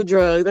a hell of a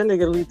drug. That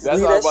nigga leave that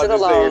shit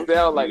alone.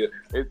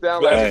 It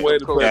sounds like way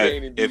to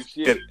cocaine and do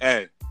shit.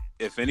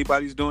 If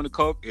anybody's doing the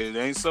coke, it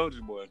ain't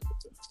Soldier Boy.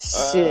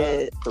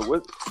 Shit. So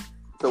what's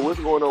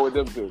going on with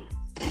them two?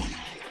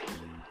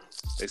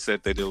 They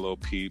said they did a little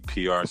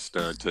PR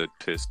stunt to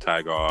piss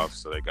Tiger off,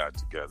 so they got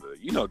together.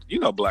 You know,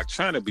 Black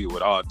China be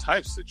with all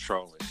types of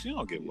trolling. She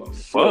don't give a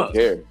fuck.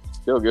 She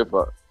don't give a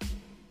fuck.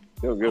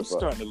 I'm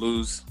starting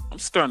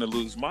to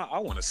lose I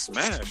want to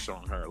smash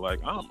on her. Like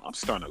I'm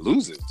starting to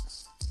lose it.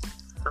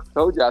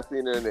 Told you I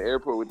seen her in the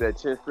airport with that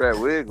chin strap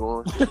wig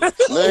on.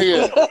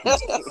 Nigga.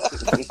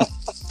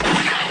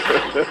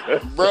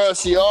 Bruh,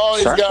 she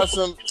always got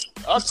some.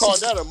 I call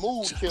that a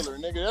mood killer,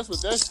 nigga. That's what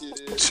that shit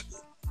is.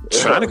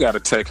 China got to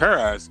take her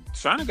ass.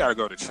 China got to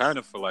go to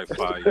China for like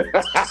 5 years.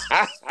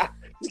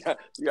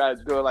 You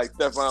gotta do it like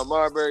Stephon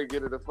Marbury,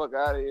 get her the fuck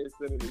out of here.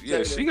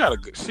 Yeah, she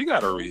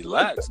gotta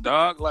relax,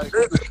 dog. Like,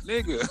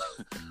 nigga,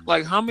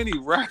 like how many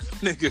rap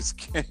niggas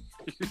can?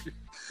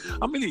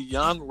 How many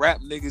young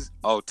rap niggas?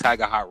 Oh,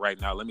 Tiger hot right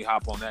now. Let me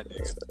hop on that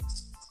nigga.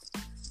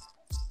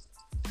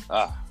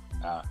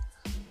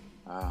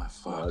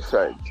 Fuck.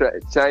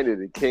 China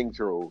the king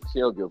troll. She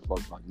don't give a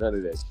fuck about none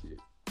of that shit.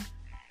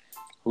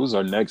 Who's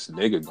our next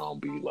nigga gonna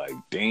be? Like,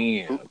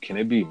 damn, can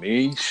it be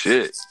me?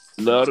 Shit.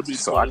 Love to be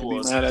so I can be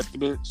mad at the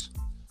bitch.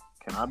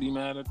 Can I be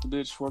mad at the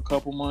bitch for a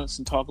couple months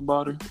and talk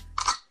about her?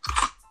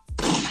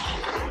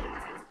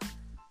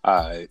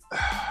 Alright.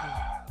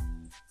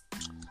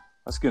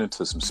 Let's get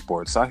into some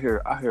sports. I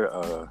hear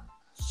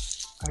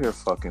I hear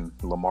fucking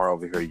Lamar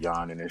over here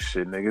yawning and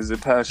shit, nigga. Is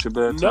it past your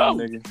bedtime,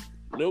 nigga?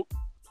 Nope.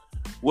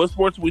 What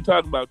sports are we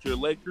talking about? Your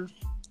Lakers?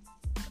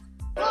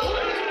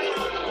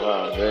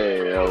 Oh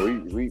man,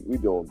 yo, we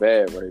doing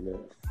bad right now.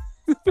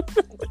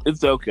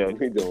 It's okay.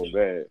 We doing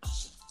bad.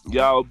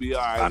 Y'all will be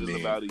all right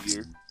in about a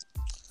year.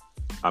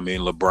 I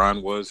mean,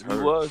 LeBron was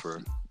hurt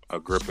for a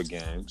grip of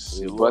games.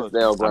 He bust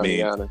down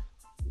Roadiana.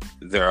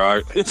 There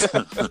are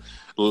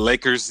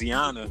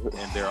Lakers-iana,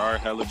 and there are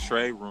hella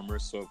trade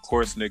rumors. So of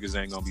course niggas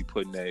ain't gonna be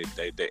putting they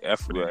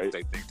effort in if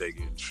they think they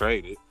getting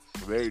traded.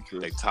 Very true.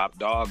 They top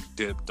dog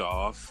dipped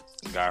off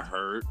and got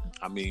hurt.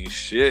 I mean,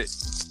 shit.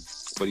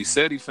 But he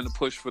said he finna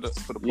push for the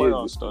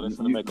playoffs. Though they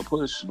finna make a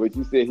push. But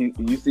you said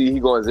he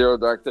going 0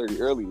 dark 30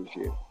 early this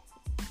year.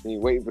 He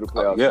ain't waiting for the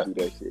playoffs to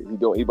do that shit.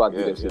 He about to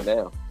do that shit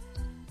now.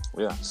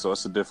 Yeah, so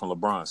it's a different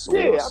LeBron. So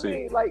I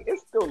mean, like,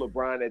 it's still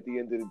LeBron at the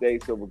end of the day.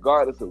 So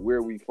regardless of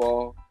where we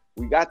fall,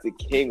 we got the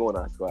king on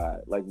our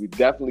squad. Like, we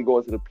definitely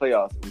going to the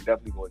playoffs, and we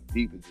definitely going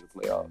deep into the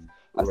playoffs.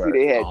 I see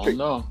they had. I don't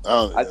know.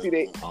 I see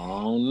they. I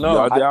don't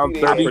know. Y'all down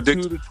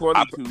 32 to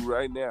 22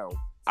 right now.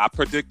 I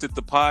predicted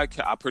the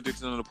podcast. I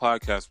predicted on the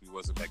podcast we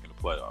wasn't making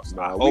the playoffs.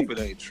 I hope it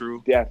ain't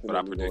true, but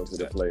I predicted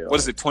that. What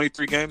is it?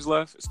 23 games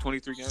left? It's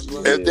 23 games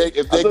left. If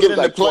they get in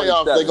the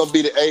playoffs, they're gonna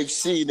be the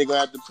AFC. They're gonna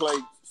have to play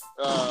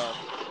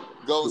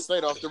Golden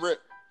State off the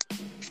rip.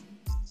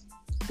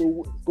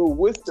 But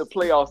what's the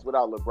playoffs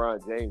without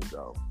LeBron James,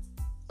 though?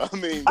 I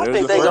mean, I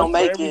think they're gonna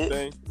make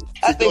it.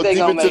 I think they're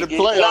gonna make it.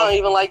 I don't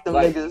even like them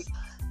niggas.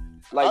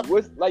 Like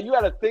you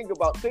got to think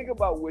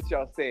about what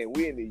y'all saying.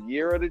 We in the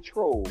year of the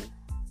troll.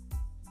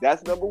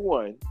 That's number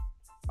one.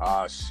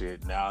 Ah,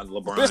 shit. Now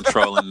LeBron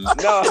trolling. No.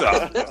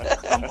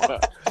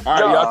 All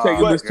right, y'all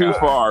taking this too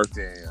far.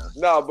 Damn.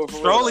 No, but for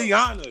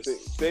Trollianas.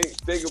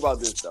 Think about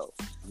this, though.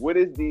 What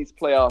is these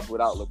playoffs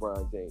without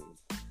LeBron James?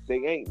 They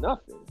ain't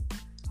nothing.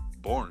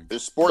 Boring.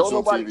 It's sports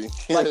on TV.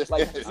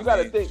 Like you got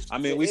to think. I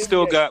mean, we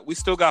still got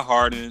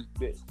Harden.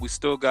 We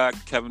still got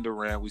Kevin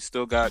Durant. We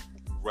still got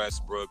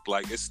Westbrook.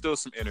 Like, it's still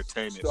some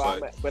entertainment.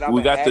 But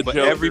we got the but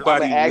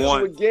everybody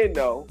won. Again,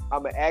 though.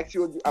 I'm gonna ask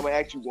you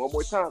one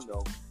more time,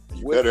 though.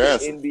 What's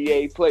the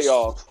NBA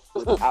playoffs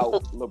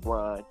without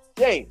LeBron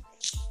James?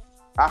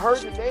 I heard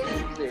the name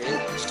you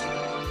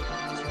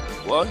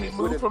said. Well, he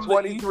moved from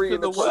 23 to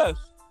the West.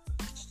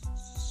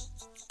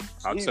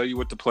 I'll tell you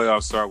what the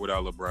playoffs are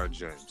without LeBron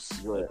James.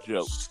 A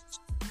joke.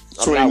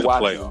 I'm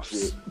not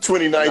playoffs.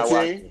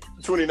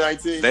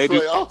 2019 they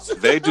playoffs.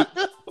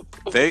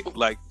 They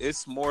like,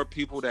 it's more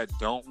people that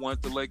don't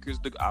want the Lakers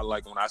to. I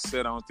like when I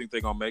said I don't think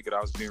they're gonna make it.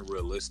 I was being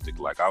realistic.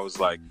 Like, I was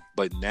like,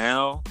 but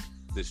now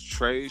this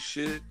trade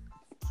shit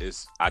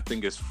I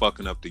think it's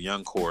fucking up the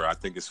young core. I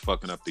think it's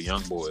fucking up the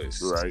young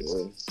boys. Right.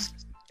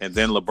 And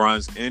then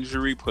LeBron's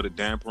injury put a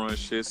damper on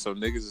shit. So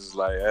niggas is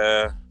like,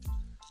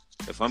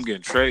 if I'm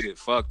getting traded,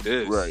 fuck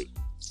this. Right.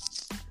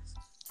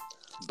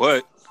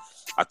 But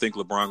I think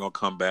LeBron gonna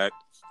come back.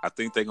 I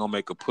think they gonna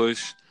make a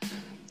push.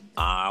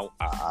 I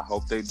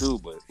hope they do,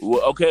 but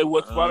okay,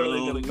 what spot are they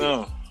gonna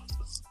get?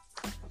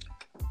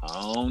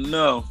 I don't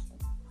know.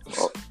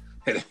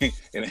 It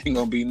ain't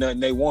gonna be nothing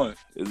they want.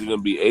 Is it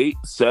gonna be 8,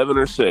 7,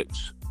 or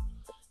 6?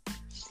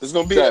 It's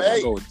gonna be an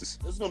 8. It's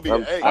gonna be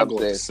an 8. I'll go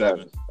with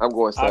 7. I'm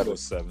going 7. I'll go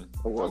 7.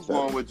 I'm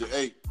going with the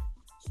 8.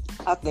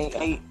 I think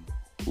 8.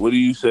 What do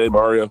you say,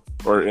 Mario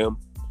or M?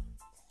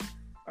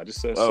 I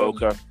just said 7. Oh,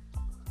 okay.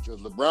 Because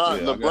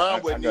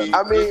LeBron wouldn't need.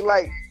 I mean,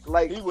 like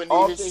he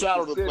wouldn't need his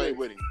shadow to play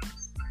with him.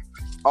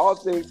 All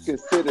things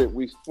considered,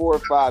 we 4 or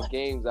 5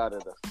 games out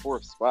of the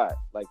 4th spot.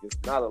 Like, it's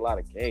not a lot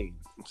of games.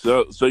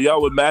 So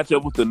y'all would match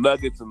up with the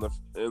Nuggets in the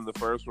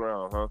first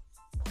round, huh?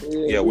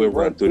 Yeah, we'll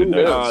run through the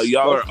Nuggets.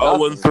 Y'all are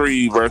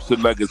 0-3 versus the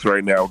Nuggets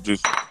right now.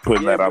 Just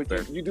putting that out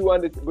there. You do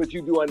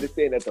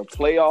understand that the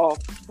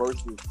playoff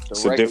versus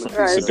the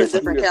regular it's a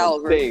different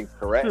caliber. Things,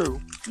 correct?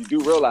 True. You do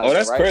realize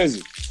that's right?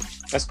 crazy.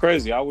 That's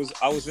crazy. I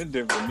was in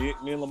Denver. Me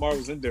and Lamar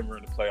was in Denver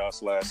in the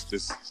playoffs last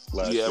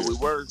year. We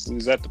were. We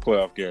was at the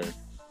playoff game.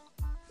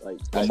 Like,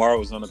 Lamar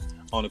was on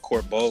the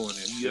court bowling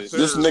and shit.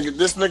 This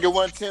nigga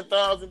won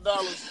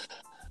 $10,000.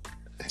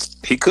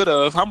 He could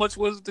have. How much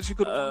was it that you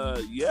could have?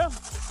 Yeah.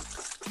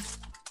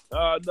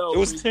 No. It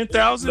was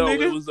 10,000, no,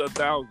 nigga? it was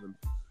 1,000.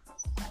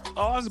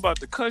 Oh, I was about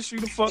to cuss you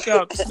the fuck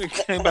out. This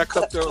nigga came back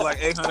up there with like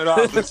 $800.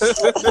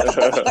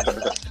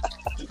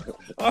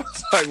 I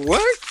was like,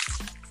 what?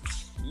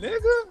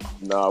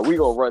 Nigga? Nah, we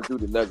gonna run through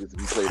the Nuggets if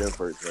we play them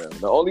first round.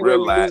 The only way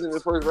we lose in the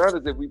first round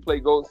is if we play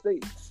Golden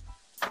State.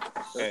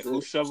 Hey,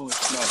 who's shoveling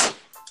snow?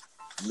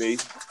 Me.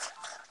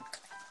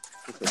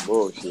 It's some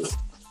bullshit.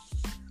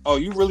 Oh,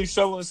 you really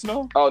shoveling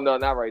snow? Oh no,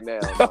 not right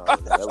now. No,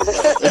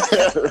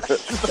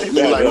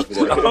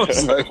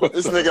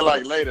 This nigga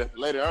like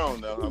later on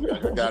though.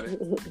 I got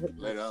it.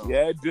 Later on.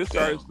 Yeah, it just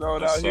started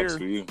snowing out here.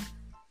 For you.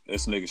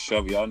 This nigga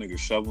y'all niggas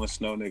shoveling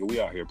snow, nigga.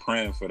 We out here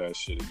praying for that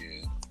shit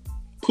again.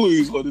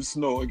 Please let it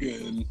snow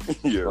again.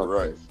 Yeah,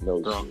 right.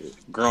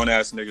 Grown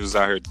ass niggas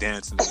out here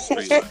dancing in the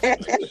street.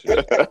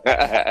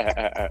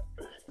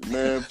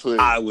 Man, please.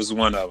 I was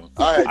one of them.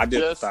 I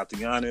did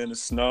Tatiana in the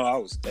snow.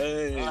 I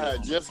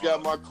had just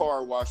got my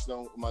truck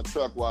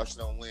washed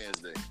on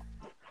Wednesday.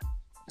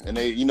 And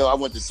I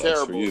went to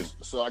Terribles,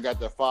 so I got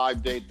the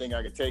 5-day thing.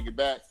 I could take it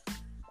back.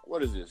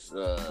 What is this?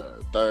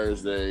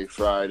 Thursday,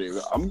 Friday.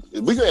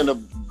 We're gonna end up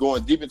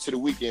going deep into the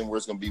weekend where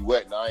it's gonna be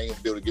wet, and I ain't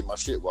gonna be able to get my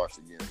shit washed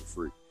again for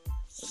free.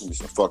 That's gonna be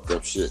some fucked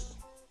up shit.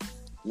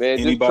 Man,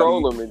 just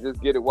troll them and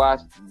just get it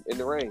washed in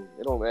the rain.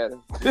 It don't matter.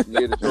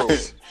 Near the troll.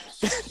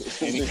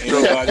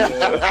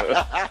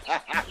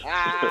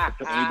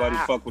 Anybody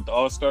fuck with the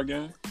All-Star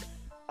game?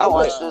 I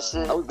watched this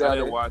shit. I was down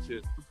there. Watch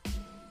it.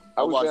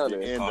 I watched the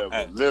end of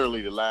it.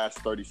 Literally the last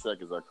 30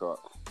 seconds I caught.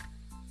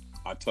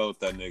 I told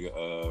that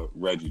nigga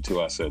Reggie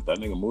too. I said that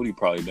nigga Moody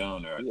probably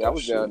down there. Yeah, I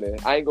was down there.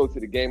 I ain't go to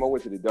the game. I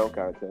went to the dunk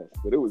contest,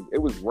 but it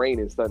was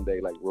raining Sunday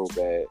like real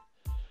bad.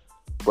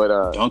 But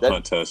dunk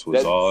contest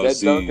was all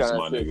Z's,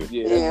 my nigga.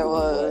 Yeah, it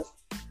was.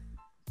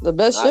 The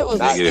best shit was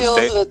the skills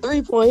and the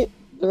 3-point.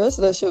 The rest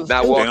of that shit was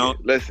not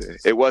walking. Listen,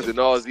 it wasn't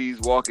all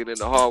Z's walking in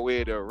the hallway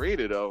of the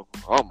arena though.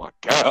 Oh my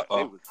god,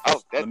 they was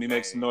out that. Let me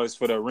make some noise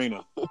for the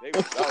arena. They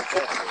was out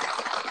that.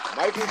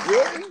 Michael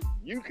Jordan,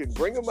 you can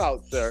bring him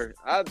out, sir.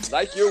 I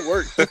like your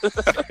work.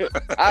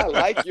 I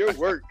like your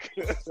work.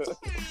 Nah,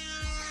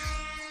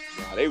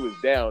 they was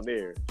down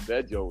there.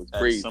 That joke was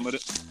crazy. Some of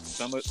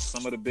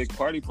the big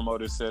party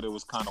promoters said it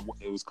was kind of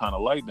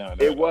light down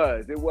there. It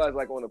was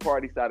like on the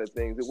party side of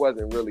things. It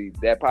wasn't really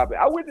that popular.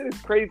 I went to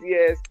this crazy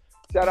ass.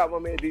 Shout out my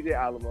man DJ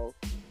Alamo.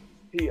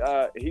 He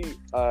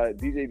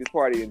DJ'd this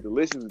party in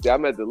Delicious.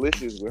 I'm at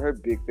Delicious with her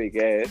big fake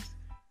ass.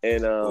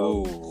 And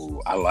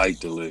ooh, I like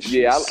Delicious.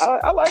 Yeah,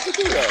 I like it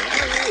too though.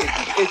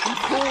 And she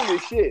cool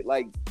as shit.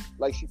 Like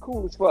she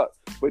cool as fuck.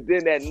 But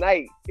then that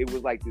night, it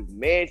was like this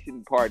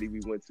mansion party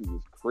we went to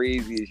was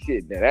crazy as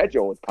shit. Now that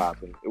joint was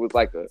popping. It was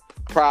like a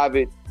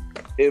private,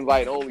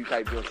 invite only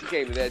type joint. She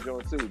came to that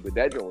joint too, but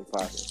that joint was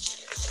popping.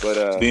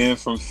 But being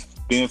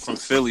from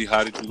Philly,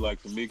 how did you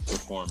like the Meek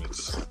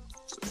performance?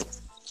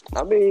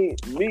 I mean,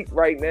 Meek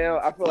right now,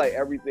 I feel like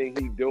everything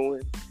he's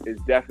doing is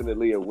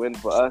definitely a win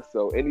for us.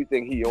 So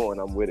anything he on,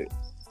 I'm with it.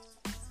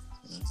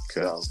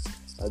 Okay. So,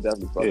 I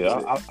definitely fuck with it.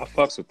 I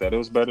fucks with that. It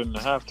was better than the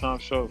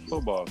halftime show of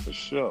football for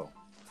sure.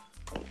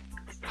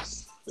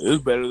 It was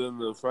better than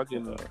the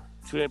fucking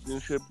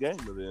championship game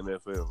of the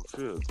NFL.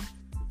 Sure.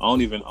 I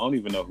don't even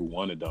know who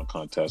won the dunk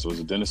contest. Was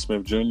it Dennis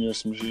Smith Jr. or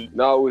some shit?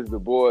 No, it was the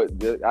boy.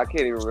 I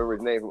can't even remember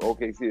his name from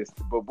OKC.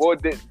 But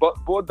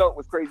boy dunk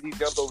was crazy. He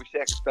jumped over Shaq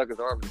and stuck his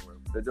arm in the rim.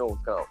 That joint was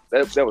count.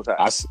 That was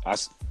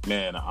hot.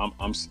 Man,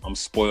 I'm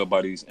spoiled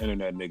by these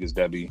internet niggas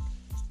that be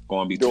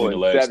going between the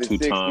legs 2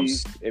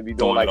 times and be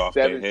doing like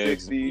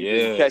 760.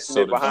 Yeah, catching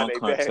so it behind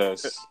their back.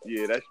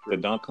 Yeah, that's true. The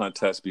dunk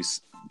contest be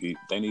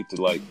they need to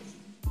like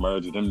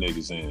merge them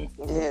niggas in.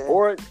 Yeah.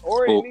 Or it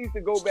needs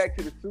to go back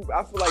to the super.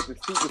 I feel like the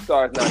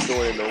superstars not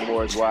doing it no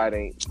more. Is why it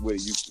ain't what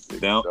it used to be.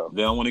 They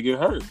don't want to get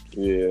hurt.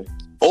 Yeah.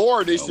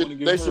 Or they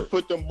should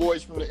put them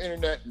boys from the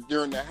internet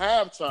during the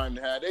halftime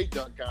to have they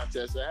dunk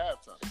contest at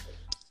halftime.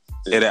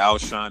 It'll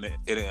outshine the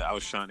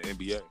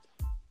NBA.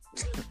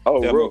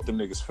 Oh, they'll make them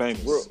niggas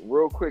famous.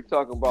 Real quick,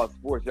 talking about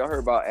sports. Y'all heard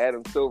about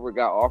Adam Silver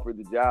got offered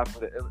the job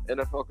for the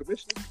NFL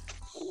commissioner?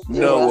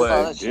 No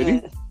way. Did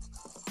he?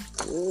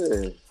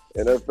 Yeah.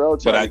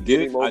 NFL trying to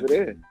get him over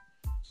there.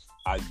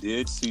 I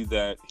did see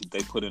that they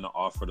put in an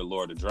offer to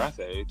lower the draft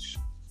age.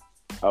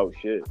 Oh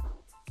shit!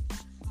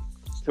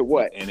 To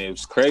what? And it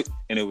was crazy.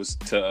 And it was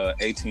to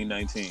 18,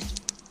 19.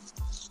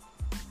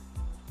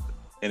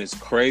 And it's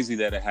crazy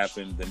that it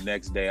happened the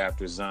next day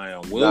after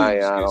Zion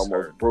Williams almost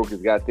hurt. Broke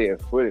his goddamn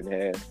foot in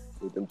half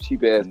with them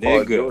cheap ass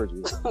Paul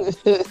Georges.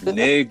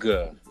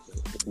 Nigga,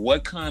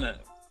 what kind of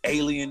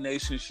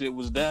alienation shit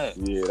was that?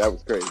 Yeah, that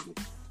was crazy.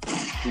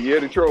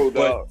 Yeah, the troll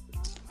dog.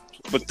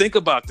 But think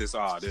about this.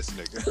 This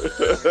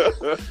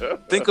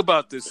nigga. Think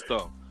about this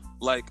though.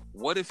 Like,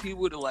 what if he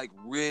would have like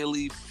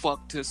really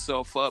fucked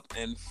himself up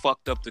and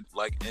fucked up the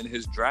in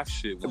his draft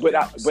shit? But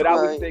I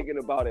was thinking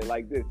about it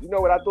like this. You know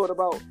what I thought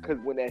about? Because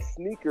when that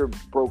sneaker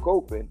broke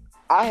open,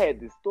 I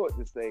had this thought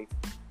to say,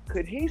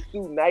 could he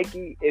sue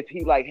Nike if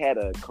he like had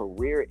a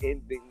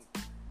career-ending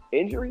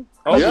injury?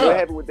 Oh yeah, what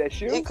happened with that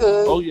shoe? He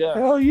could. Oh yeah,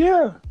 hell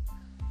yeah.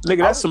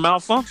 Nigga, that's a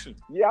malfunction.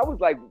 Yeah, I was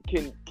like,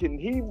 can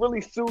he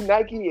really sue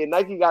Nike and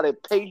Nike got to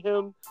pay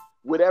him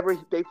whatever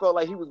they felt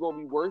like he was going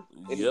to be worth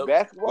in his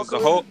basketball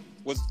career?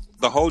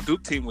 The whole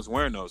Duke team was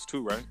wearing those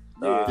too, right?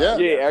 Yeah,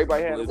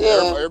 everybody had them.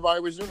 Yeah. Everybody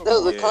was uniform.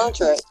 That was a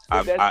contract.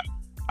 I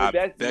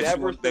that's bet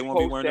never they won't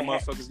be wearing the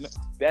motherfuckers.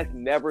 That's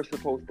never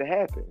supposed to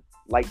happen,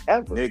 like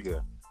ever.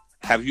 Nigga,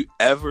 have you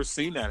ever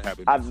seen that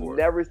happen before? I've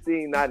never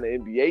seen, not in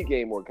an NBA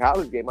game or a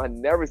college game, I've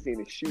never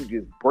seen a shoe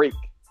just break.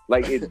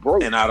 Like it's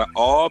broke. And out of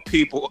all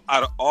people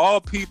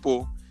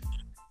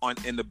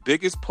in the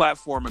biggest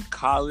platform in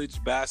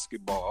college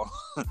basketball,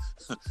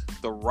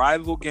 the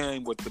rival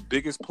game with the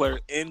biggest player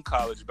in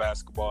college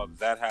basketball,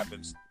 that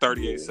happens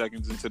 38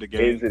 seconds into the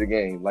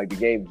game. Like the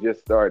game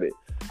just started.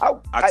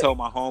 I told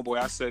my homeboy,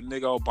 I said,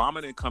 nigga,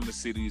 Obama didn't come to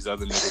see these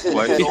other niggas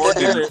play. Or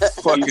didn't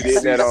fucking see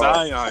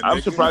Zion. I'm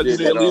surprised he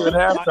didn't leave at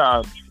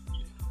halftime.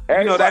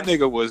 You know that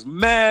nigga was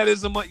mad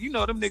as a month. You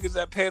know them niggas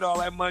that paid all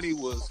that money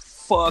was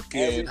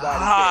fucking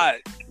hot.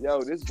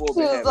 Yo, this boy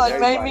He was like,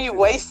 made me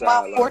waste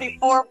my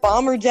 44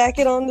 bomber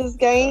jacket on this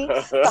game.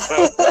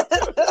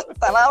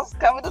 Thought I was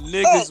coming to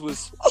niggas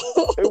was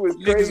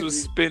crazy.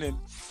 Was spending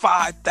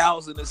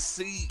 $5,000 a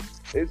seat.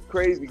 It's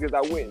crazy because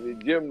I went to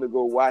the gym to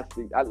go watch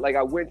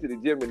I went to the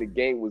gym and the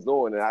game was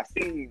on, and I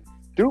seen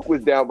Duke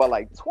was down by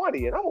like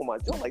 20, and I'm on my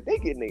joint like they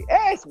getting their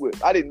ass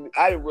whipped. I didn't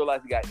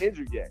realize he got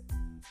injured yet.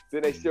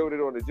 Then they showed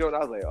it on the joint. I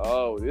was like,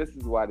 oh, this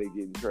is why they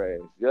getting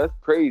trashed. That's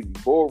crazy.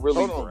 Boy,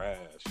 really trash.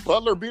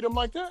 Butler beat him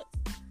like that?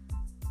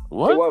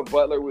 What? It wasn't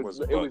Butler. It was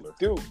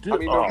Duke. I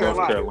mean, North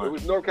Carolina. It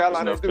was North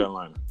Carolina. It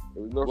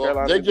was North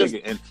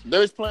Carolina. They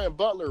was playing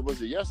Butler.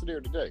 Was it yesterday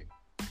or today?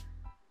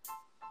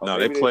 No,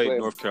 they played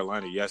North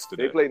Carolina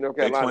yesterday. They played North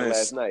Carolina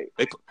last night.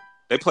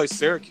 They played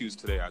Syracuse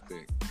today, I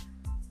think.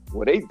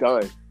 Well, they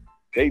done.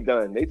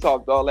 They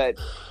talked all that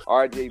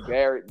R.J.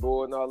 Barrett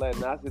boy and all that.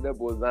 And I said that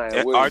boy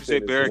Zion Williamson. R.J.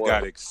 Barrett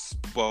got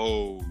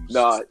exposed.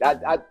 No,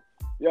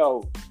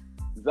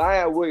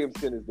 Zion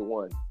Williamson is the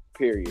one.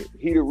 Period.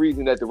 He the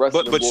reason that the rest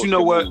of the But you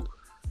know what?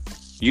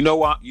 You know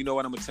what? I'm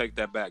gonna take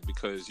that back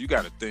because you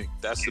got to think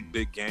that's a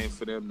big game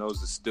for them.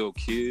 Those are still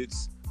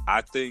kids.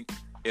 I think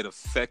it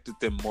affected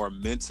them more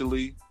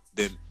mentally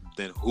than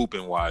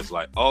hooping wise.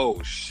 Like,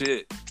 oh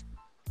shit,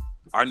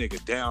 our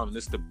nigga down, and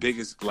it's the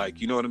biggest.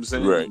 Like, you know what I'm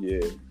saying? Right.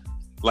 Yeah.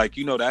 Like,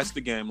 you know, that's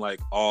the game. Like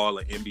all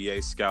the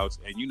NBA scouts,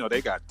 and you know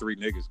they got 3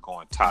 niggas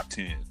going top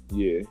 10.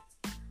 Yeah.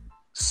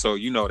 So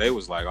you know they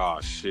was like, oh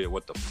shit,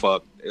 what the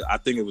fuck? I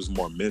think it was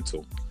more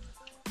mental.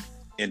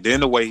 And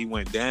then the way he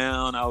went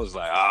down, I was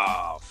like,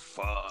 oh,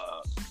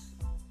 fuck.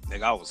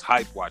 Nigga, I was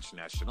hyped watching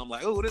that shit. I'm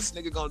like, oh, this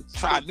nigga gonna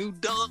try a new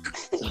dunk.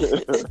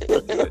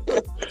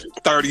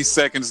 30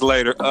 seconds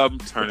later, I'm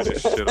turning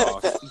this shit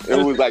off.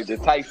 It was like the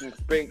Tyson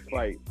Spinks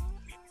fight.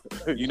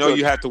 You know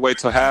you had to wait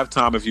till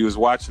halftime if you was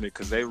watching it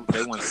because they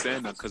weren't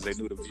saying that because they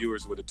knew the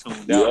viewers would have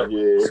tuned out.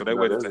 Yeah. So they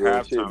waited till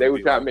halftime. They were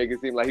trying to make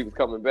it seem like he was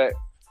coming back.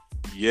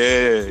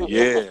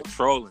 Yeah,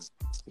 trolling.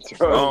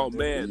 Oh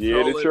man,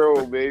 yeah, the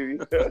troll, baby.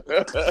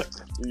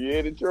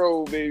 Yeah, the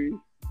troll, baby.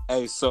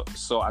 Hey, so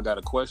I got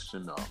a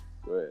question though.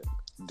 Go ahead.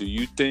 Do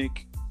you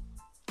think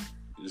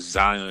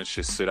Zion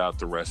should sit out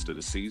the rest of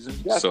the season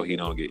so he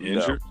don't get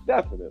injured?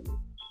 No,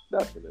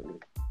 definitely.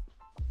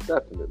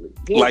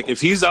 Like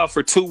if he's out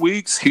for 2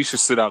 weeks, he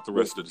should sit out the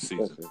rest of the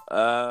season.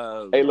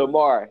 Hey,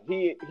 Lamar,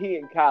 he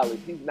in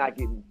college. He's not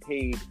getting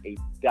paid a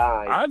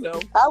dime. I know.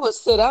 I would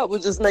sit out,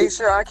 but just make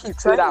sure I keep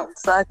training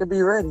so I can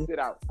be ready. Sit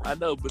out. I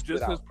know, but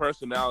just his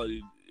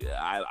personality,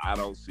 I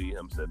don't see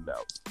him sitting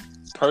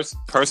out.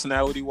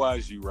 Personality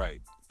wise, you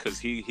right. Cause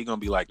he gonna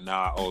be like,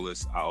 nah, I owe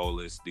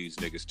this these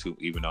niggas too,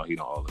 even though he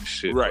don't owe them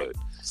shit. Right.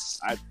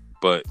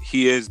 But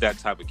he is that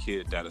type of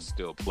kid that'll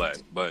still play.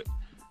 But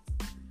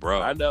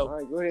bro, I know. All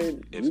right, go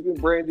ahead. You can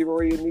brand your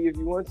Roy and me if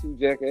you want to,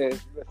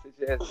 jackass. You gotta sit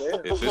your ass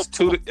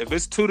down. If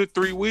it's 2 to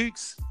 3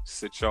 weeks,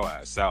 sit your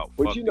ass out.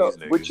 But you know,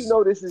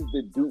 this is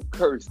the Duke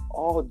curse.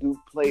 All Duke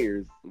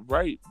players,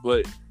 right?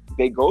 But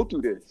they go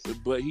through this.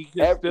 But he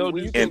can still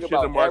do shit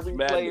to March every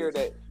player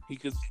that he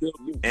can still.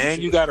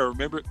 And you gotta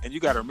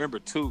remember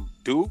too,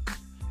 Duke.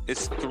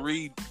 It's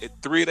three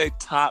of their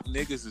top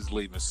niggas is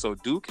leaving, so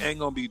Duke ain't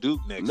gonna be Duke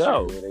next year.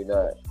 No, they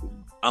not.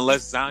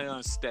 Unless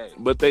Zion stay.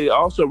 But they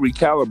also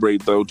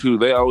recalibrate though too.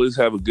 They always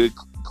have a good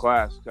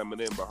class coming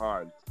in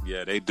behind.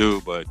 Yeah, they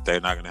do, but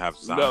they're not gonna have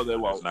Zion. No, they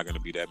won't. There's not gonna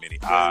be that many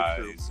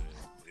eyes.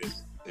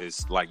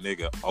 It's like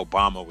nigga,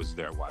 Obama was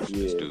there watching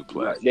this dude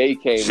play. Jay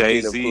came to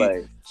see him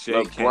play.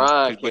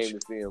 LeBron came to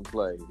see him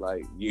play.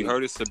 Like you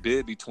heard it's a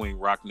bid between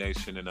Rock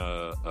Nation and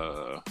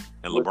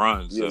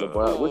LeBron's.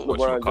 What's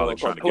LeBron doing?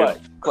 Trying to get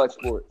Clutch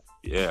Sports.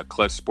 Yeah,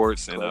 Clutch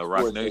Sports and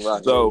Rock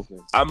Nation. So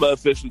I'm gonna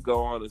officially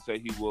go on and say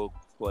he will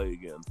play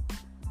again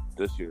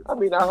this year. I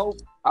mean, I hope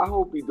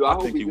he do. I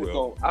hope he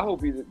will. I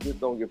hope he just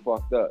don't get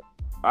fucked up.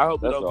 I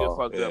hope he don't get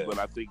fucked up, but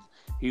I think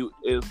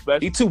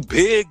he too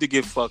big to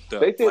get fucked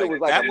up. They said it was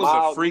like that a was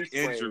mild a freak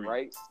knee sprain, injury,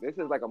 right? This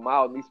is like a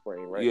mild knee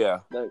sprain, right? Yeah,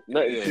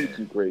 nothing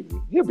too crazy.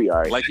 He'll be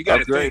all right. Like you got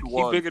to think,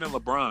 he's bigger than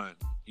LeBron.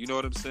 You know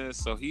what I'm saying?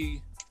 So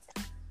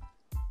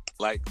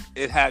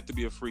it had to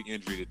be a freak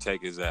injury to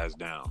take his ass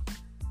down.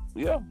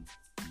 Yeah,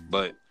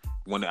 but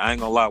when I ain't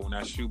gonna lie, when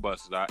that shoe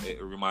busted,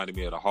 it reminded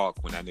me of the Hawk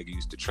when that nigga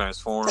used to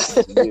transform.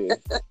 Yeah,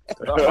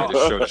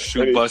 just show the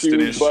shoe busted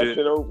and shit.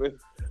 Open.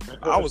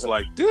 I was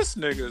like, this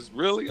nigga is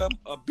really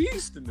a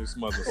beast in this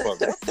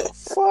motherfucker. What the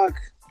fuck?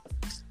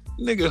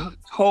 Nigga,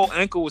 whole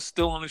ankle was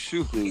still on the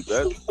shoe. Dude,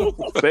 that's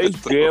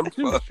face jam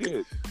too.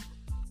 Shit.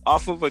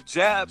 Off of a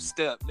jab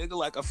step, nigga,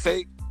 like a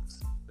fake.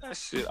 That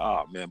shit,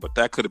 oh man, but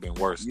that could have been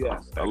worse. Yeah,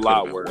 a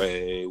lot worse.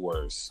 Way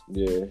worse.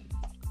 Yeah.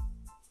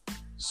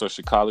 So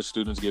should college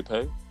students get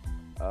paid?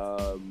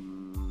 I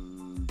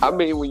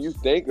mean, when you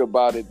think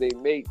about it, they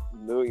make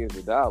millions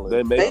of dollars.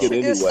 They make it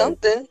anyway. Get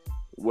something.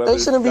 They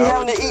shouldn't be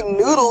having to eat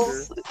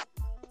noodles.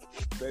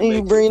 And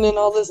you bring in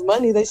all this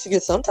money, they should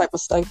get some type of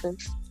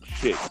stipend.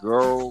 Shit,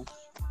 girl.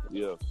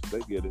 Yeah, they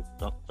get it.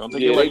 Don't they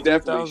get like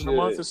 $10,000 a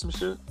month or some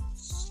shit?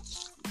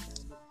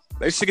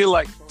 They should get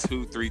like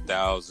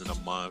 $2,000-$3,000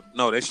 a month.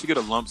 No, they should get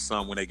a lump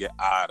sum when they get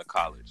out of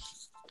college.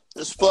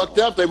 It's fucked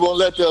up. They won't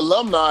let the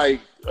alumni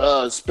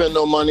spend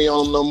no money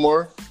on them no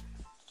more.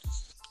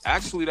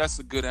 Actually, that's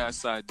a good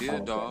ass idea,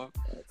 dog.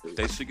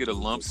 They should get a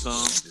lump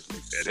sum.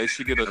 They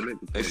should get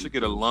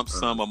a lump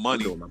sum of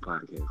money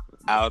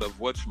out of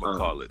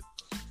whatchamacallit.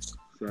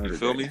 You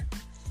feel me?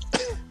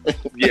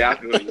 Yeah, I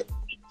feel you.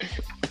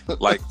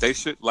 Like they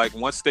should, like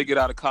once they get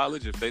out of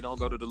college, if they don't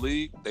go to the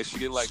league, they should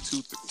get like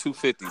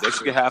 $250,000. They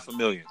should get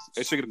 $500,000.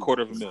 They should get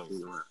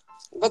 $250,000.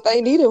 But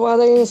they need it while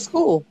they're in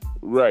school.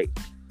 Right.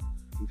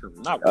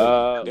 Not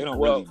really. They don't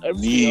really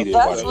need it.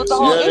 That's what the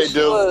whole Yeah, they issue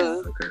do.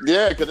 was.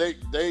 Yeah, because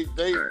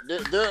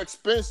their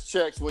expense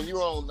checks when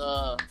you're on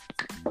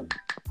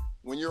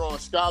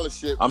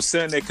scholarship. I'm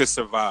saying they could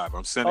survive.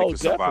 Survive.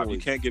 Definitely. You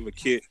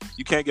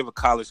can't give a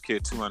college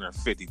kid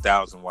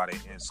 $250,000 while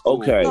they're in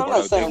school. Okay. I'm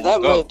not saying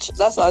that much.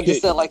 That's why I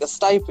just said like a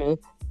stipend.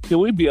 Can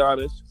we be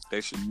honest? They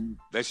should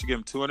give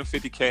them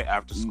 $250,000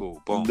 after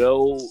school. Boom.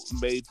 No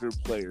major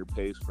player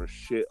pays for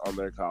shit on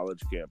their college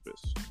campus.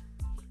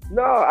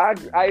 No,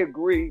 I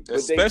agree. But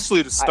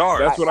Especially the stars.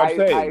 That's what I'm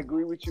saying. I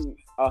agree with you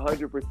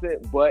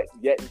 100%. But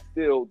yet and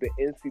still, the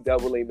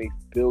NCAA makes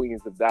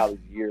billions of dollars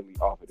yearly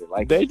off of it.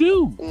 Like they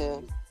do. Yeah.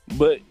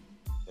 But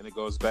and it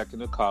goes back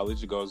into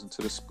college. It goes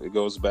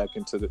back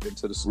into the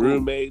school.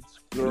 roommates,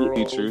 girls,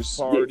 teachers,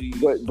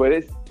 parties, but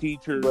it's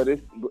teachers. But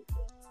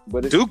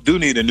it's, Duke do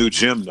need a new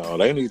gym though.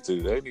 They need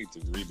to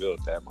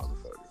rebuild that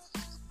motherfucker.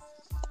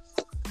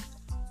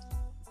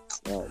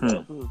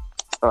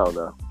 I don't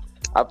know.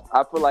 I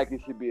feel like it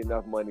should be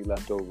enough money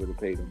left over to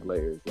pay them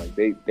players. Like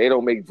they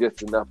don't make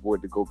just enough for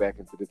it to go back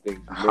into the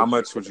things. How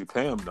much would you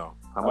pay them though?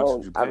 How much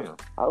would you pay them?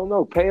 I don't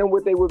know. Paying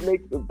what they would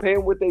make.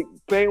 Paying what it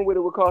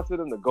would cost for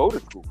them to go to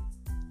school.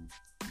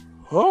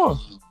 Huh.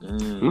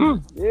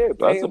 Yeah,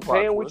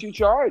 paying what you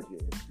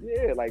charging.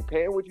 Yeah, like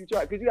paying what you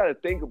charge. Because you got to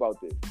think about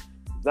this.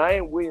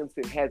 Zion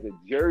Williamson has a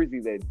jersey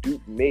that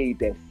Duke made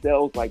that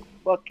sells like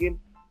fucking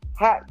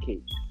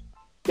hotcakes.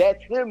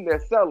 That's him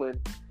they're selling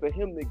for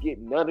him to get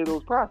none of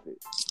those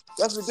profits.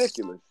 That's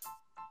ridiculous.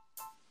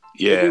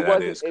 Yeah,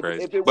 that is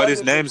crazy. But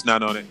his name's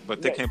not on it.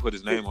 But they can't put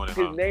his name on it.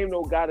 His name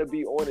don't gotta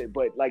be on it.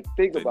 But like,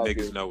 think about niggas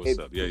this. Know what's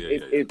up. Yeah.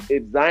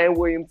 If Zion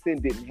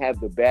Williamson didn't have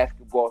the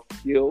basketball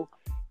skill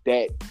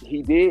that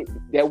he did,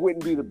 that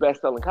wouldn't be the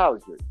best-selling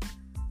college jersey.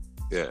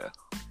 Yeah.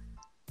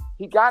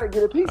 He got to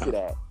get a piece of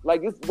that.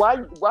 Like, it's why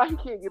he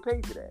can't get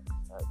paid for that.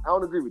 I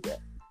don't agree with that.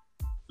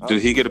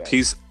 Did he get a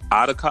piece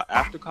after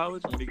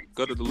college when he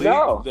go to the league?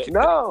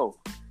 No.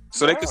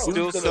 So they could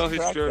still sell his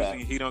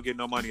jersey and he don't get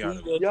no money out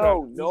of it.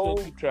 No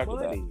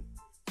money.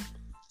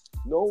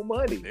 No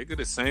money. Nigga,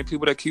 the same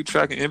people that keep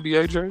tracking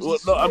NBA jerseys. Well,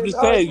 no, I'm just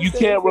saying you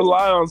can't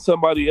rely on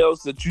somebody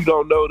else that you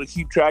don't know to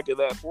keep track of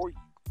that for you.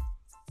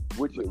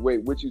 What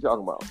you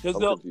talking about?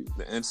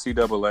 The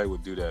NCAA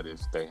would do that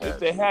if they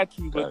had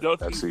to, but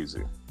that's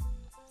easy.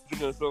 You're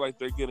gonna feel like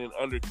they're getting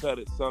undercut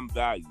at some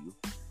value.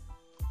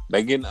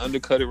 They getting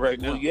undercut right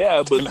now. Well,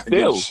 yeah, but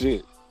still,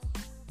 shit.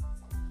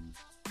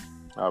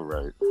 All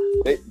right.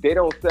 They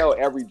don't sell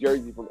every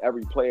jersey from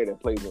every player that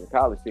plays on the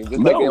college team. Just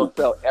like they don't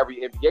sell every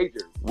NBA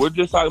jersey. We're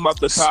just talking about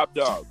the top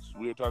dogs.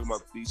 We're talking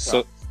about these.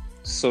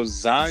 So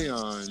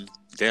Zion,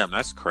 damn,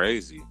 that's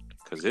crazy.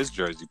 Because his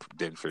jersey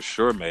then for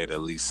sure made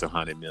at least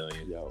 $100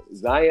 million. Yo,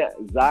 Zion,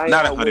 not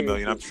 $100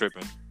 million. I'm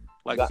tripping.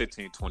 Like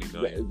 15-20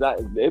 million.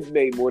 It's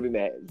made more than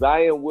that.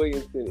 Zion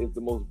Williamson is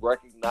the most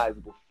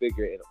recognizable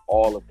figure in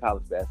all of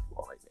college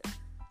basketball right now.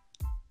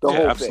 The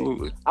whole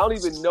absolutely. thing. I don't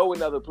even know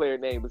another player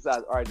name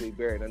besides RJ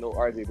Barrett. I know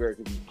RJ Barrett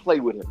because he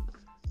played with him.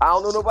 I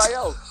don't know nobody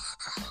else.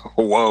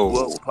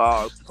 Whoa.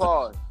 Pause.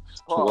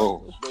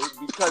 Whoa.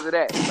 Because of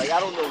that, like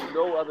I don't know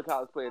no other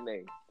college player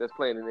name that's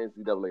playing in the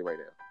NCAA right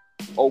now.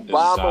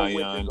 Obama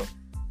went to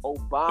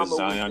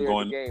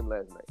the game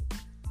last night.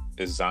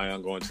 Is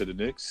Zion going to the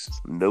Knicks?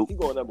 Nope. He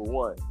going number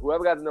one.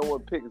 Whoever got the number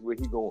one pick is where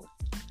he going.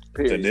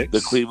 Period. The Knicks?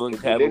 The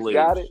Cleveland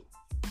Cavaliers.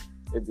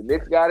 If the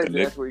Knicks got it,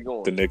 then that's where he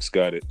going. The Knicks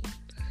got it.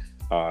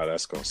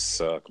 That's gonna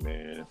suck,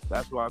 man.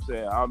 That's what I'm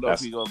saying. I don't know if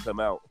he's gonna come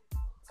out.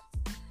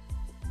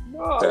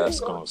 No, that's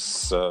gonna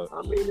suck.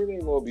 I mean, it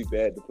ain't gonna be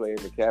bad to play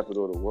in the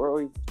capital of the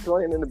world. He's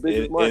playing in the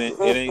biggest market.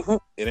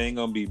 It ain't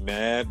gonna be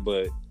mad,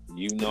 but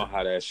you know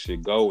how that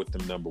shit go with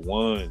them number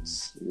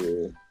ones.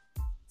 Yeah.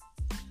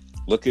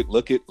 Look at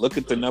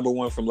the number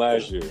one from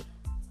last year.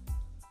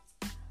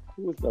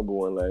 Who was number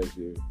one last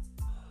year?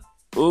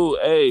 Ooh,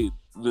 the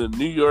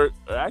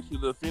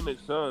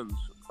Phoenix Suns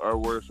are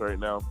worse right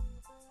now.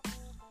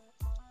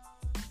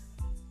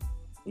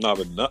 No,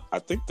 but I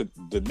think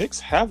the Knicks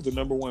have the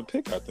number one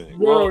pick. I think.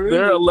 Well,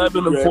 they're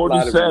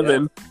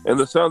 11-47, and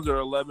the Suns are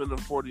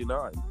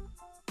 11-49.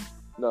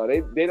 No,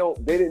 they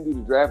didn't do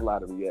the draft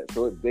lottery yet,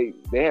 so they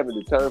haven't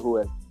determined who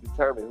has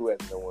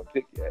the number one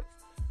pick yet.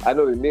 I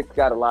know the Knicks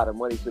got a lot of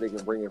money, so they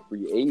can bring in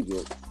free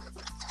agents,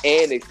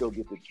 and they still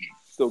get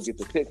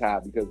the pick high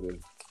because of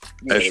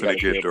they should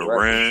get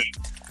Durant,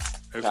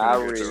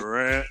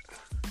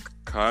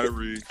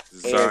 Kyrie,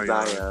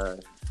 Zion,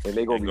 and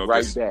they're gonna be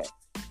right back.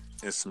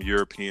 and some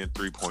European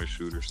 3-point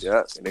shooters.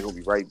 Yeah, and they're gonna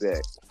be right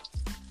back.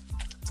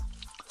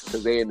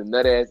 Because they in the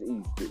nut ass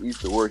East. The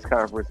East, the worst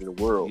conference in the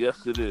world.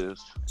 Yes, it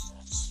is.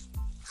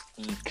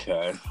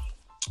 Okay.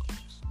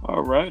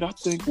 All right. I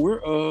think we're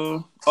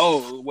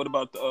what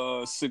about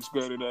the sixth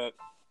grader that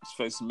is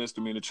facing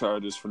misdemeanor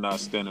charges for not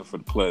standing for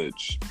the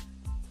pledge?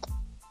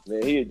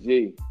 Man, he a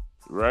G.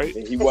 Right?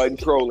 And he wasn't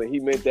trolling. He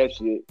meant that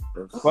shit.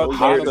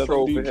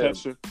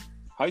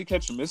 How you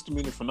catch a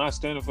misdemeanor for not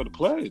standing for the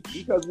pledge?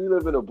 Because we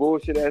live in a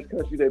bullshit ass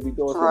country that be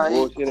doing some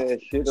bullshit ass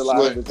shit a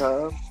lot of the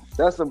time.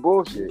 That's some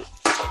bullshit.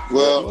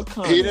 Well,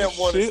 he didn't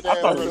want to stand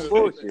for the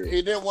bullshit.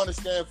 He didn't want to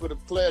stand for the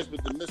pledge,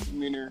 but the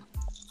misdemeanor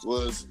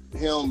was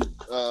him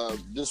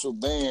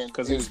disobeying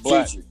because he was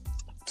black. Teacher.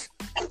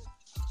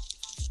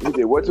 He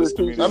did what to his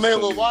teacher? I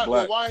mean,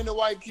 why ain't the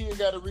white kid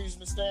got a reason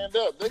to stand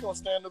up? They gonna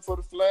stand up for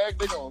the flag.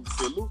 They gonna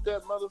salute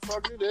that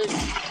motherfucker. They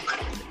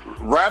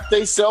wrap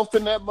themselves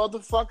in that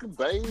motherfucker,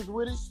 bathe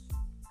with it.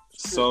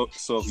 So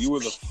if you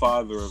were the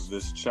father of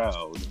this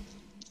child,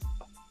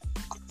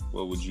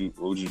 what would you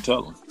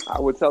tell him? I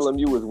would tell him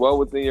you was well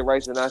within your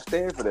rights to not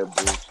stand for that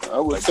bullshit.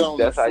 I would tell him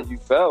that's how you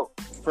felt.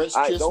 French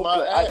kiss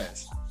my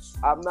ass.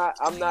 I'm not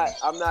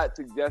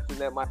suggesting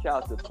that my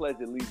child should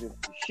pledge allegiance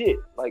to shit.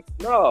 Like,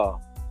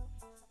 no.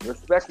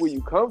 Respect where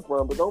you come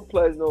from, but don't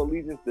pledge no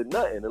allegiance to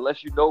nothing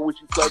unless you know what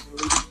you pledge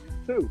allegiance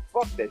to.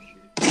 Fuck that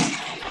shit.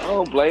 I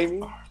don't blame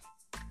you.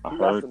 I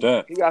heard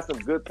that. He got some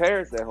good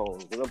parents at home,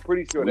 and I'm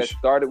pretty sure that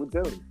started with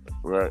them.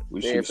 Right.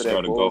 We should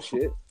start a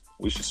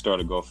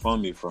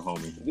GoFundMe for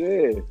homie.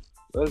 Yeah.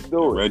 Let's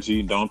do it.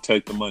 Reggie, don't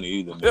take the money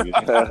either, nigga.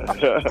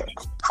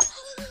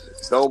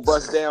 Don't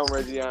bust down,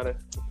 Roadiana.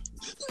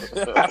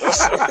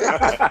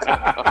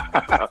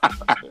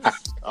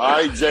 All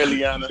right,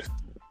 Jayliana.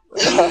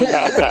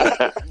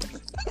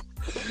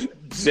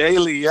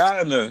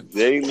 Jayliana.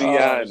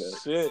 Oh,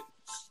 shit.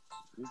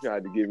 You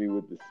tried to get me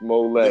with the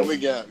Smollett. Then we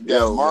got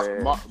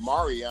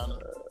Mariana.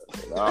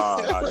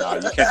 Nah,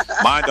 you can't.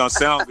 Mine don't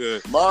sound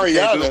good.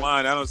 Mariana. You do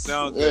mine. That don't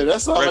sound good. Yeah,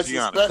 that's all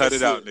Reggiana, cut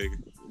it out, nigga.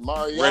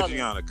 Mariana.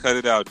 Reggiana, cut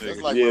it out, nigga.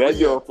 Like that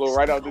joke flow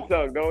right out the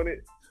tongue, don't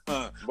it?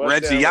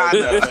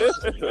 Reggiana.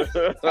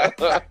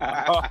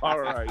 All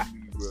right,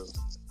 bro.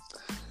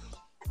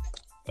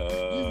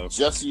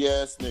 Jussie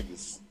ass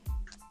niggas.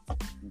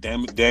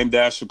 Dame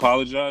Dash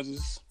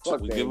apologizes.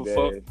 Fuck we Dame give a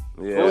fuck.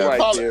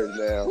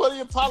 Yeah. What do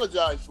you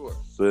apologize for?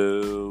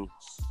 So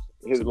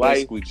his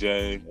life. Basically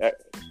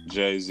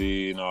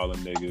Jay-Z and all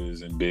them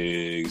niggas and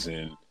Biggs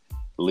and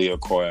Leo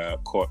Coy. I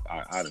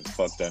didn't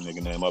fuck that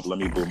nigga name up. Let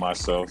me boo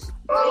myself.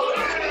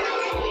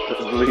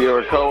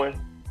 Leo Cohen.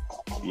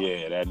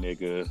 Yeah, that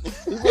nigga.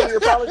 He really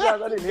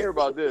apologized. I didn't hear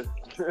about this.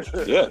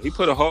 Yeah, he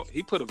got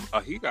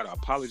an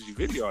apology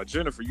video.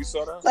 Jennifer, you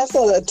saw that? I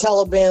saw that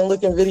Taliban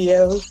looking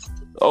video.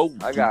 Oh,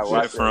 I got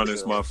Jennifer on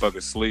this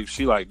motherfucker sleep.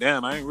 She like,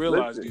 damn, I ain't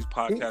realized these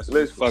podcasts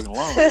are fucking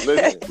long.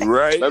 Listen,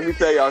 right? Let me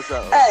tell y'all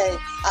something. Hey,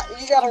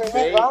 you gotta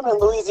remember, I'm in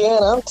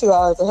Louisiana. I'm 2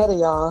 hours ahead of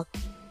y'all.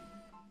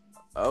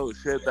 Oh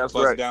shit, that's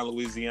Bust right. down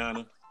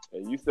Louisiana.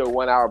 And you still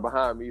 1 hour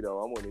behind me though.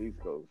 I'm on the East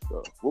Coast.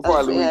 So what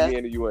part of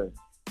Louisiana you in?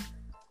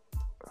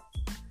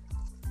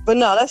 But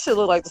no, that shit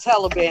look like the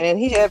Taliban, and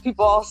he had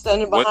people all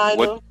standing behind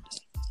him.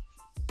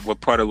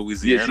 What part of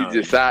Louisiana? Yeah, she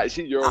decided.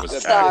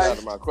 That's out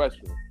of my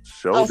question.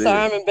 I'm sorry,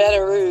 I'm in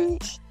Baton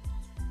Rouge.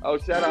 Oh,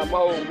 shout out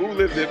Mo, who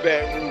lived in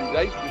Baton Rouge.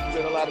 I used to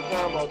spend a lot of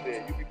time out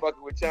there. You be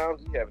fucking with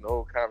Chimes, we having a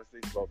whole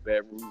conversation about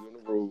Baton Rouge on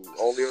the road.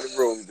 Only on the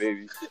road,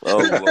 baby. Oh,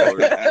 Lord.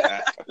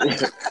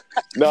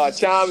 No,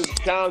 Chimes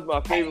my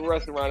favorite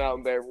restaurant out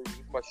in Baton Rouge.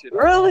 It's my shit.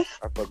 Really?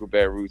 I fuck with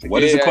Baton Rouge.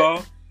 What is it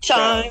called?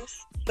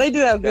 Chimes. They do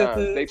have good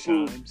food.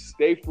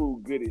 They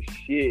food good as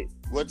shit.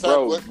 What type,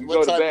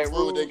 what type of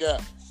food they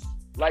got?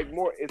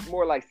 It's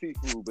more like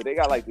seafood, but they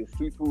got like this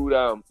seafood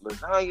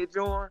lasagna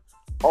joint.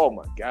 Oh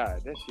my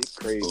god, that shit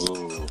crazy.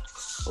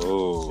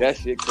 Oh. That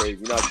shit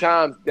crazy. Now,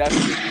 Chimes, that's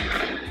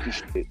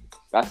the shit.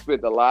 I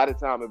spent a lot of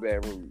time in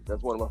Baton Rouge.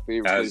 That's one of my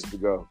favorite places to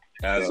go.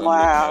 As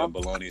a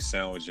bologna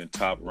sandwich and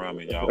top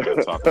ramen, y'all want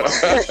to talk about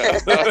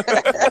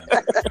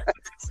that.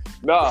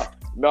 No,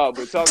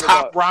 but talking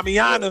top about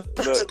Ramiana.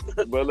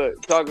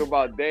 Look, talking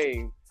about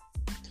Dame.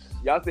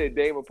 Y'all said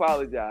Dame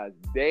apologized.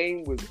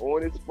 Dame was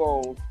on his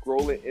phone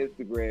scrolling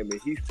Instagram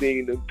and he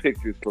seen them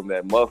pictures from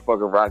that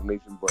motherfucking Rock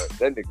Nation brunch.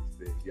 That nigga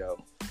said, "Yo,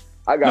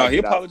 I got." No, he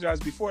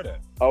apologized before that.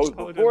 Oh, it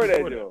was before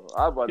that, though.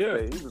 I was about to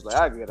say, he was like,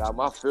 "I get out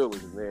my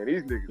feelings, man.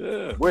 These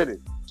niggas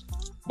winning."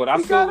 But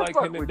I feel like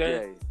him and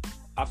Dame.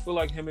 I feel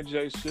like him and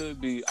Jay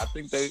should be. I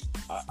think they.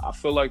 I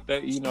feel like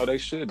they. They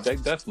should. They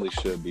definitely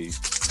should be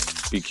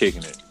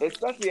kicking it.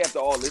 Especially after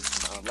all this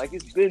time. Like,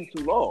 it's been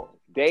too long.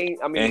 Jay's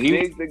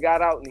been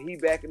got out and he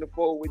back in the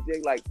fold with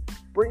Jay. Like,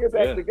 bring it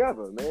back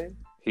together, man.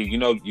 He,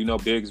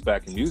 Big's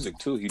back in music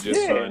too. He just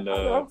signed.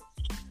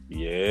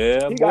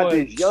 He got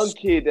this young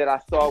kid that I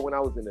saw when I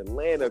was in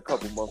Atlanta a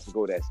couple months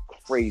ago. That's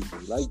crazy.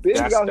 Like, Big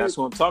that's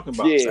what I'm talking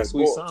about. Yeah, that's who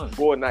he signed.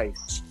 Boy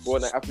Nice.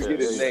 I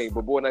forget his name,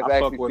 but Boy Nice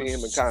actually seen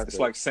him in concert. It's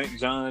like St.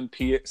 John,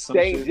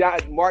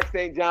 Mark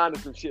St. John, or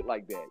some shit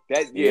like that.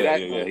 That's He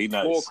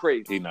nice. more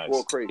crazy. He nice.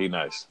 More crazy. He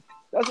nice.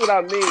 That's what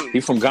I mean. He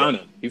from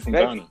Ghana.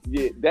 Ghana.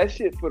 Yeah, that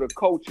shit for the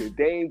culture.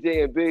 Dame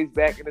J and Biggs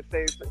back in the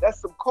same.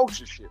 That's some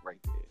culture shit right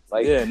there.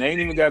 Like, yeah, and they ain't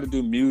even got to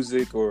do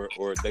music or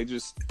they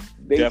just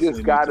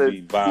gotta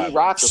be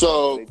rock.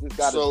 So they just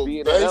gotta be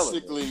in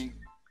basically,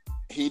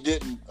 he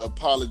didn't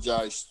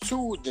apologize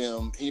to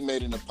them. He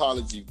made an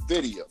apology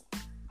video.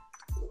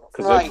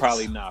 Because they're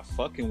probably not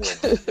fucking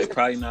with him. They're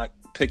probably not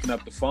picking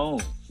up the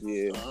phone.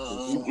 Yeah,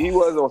 he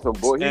was on some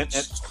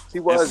bullshit. He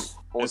was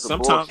on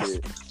some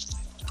bullshit.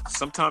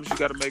 Sometimes you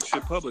got to make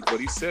shit public. But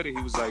he said it.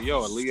 He was like,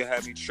 "Yo, Aaliyah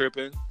had me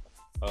tripping.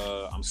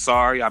 I'm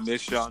sorry. I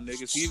miss y'all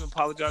niggas." He even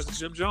apologized to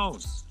Jim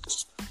Jones.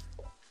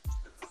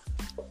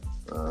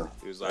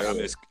 He was like,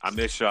 I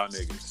miss y'all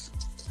niggas.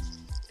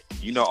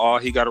 You know, all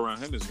he got around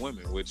him is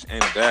women, which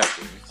ain't a bad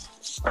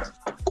thing.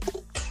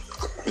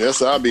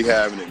 Yes, I'll be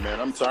having it, man.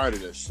 I'm tired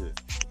of that shit.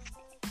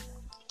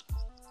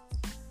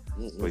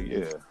 But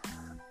yeah,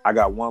 I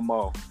got one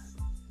more.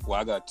 Well,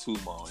 I got two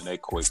more, and they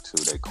quick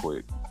too. They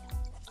quick.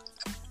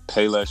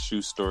 Payless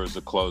shoe stores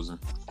are closing.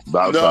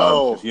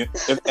 No.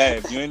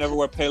 If you ain't never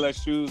wear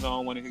Payless shoes, I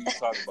don't want to hear you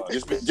talk about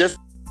it. Just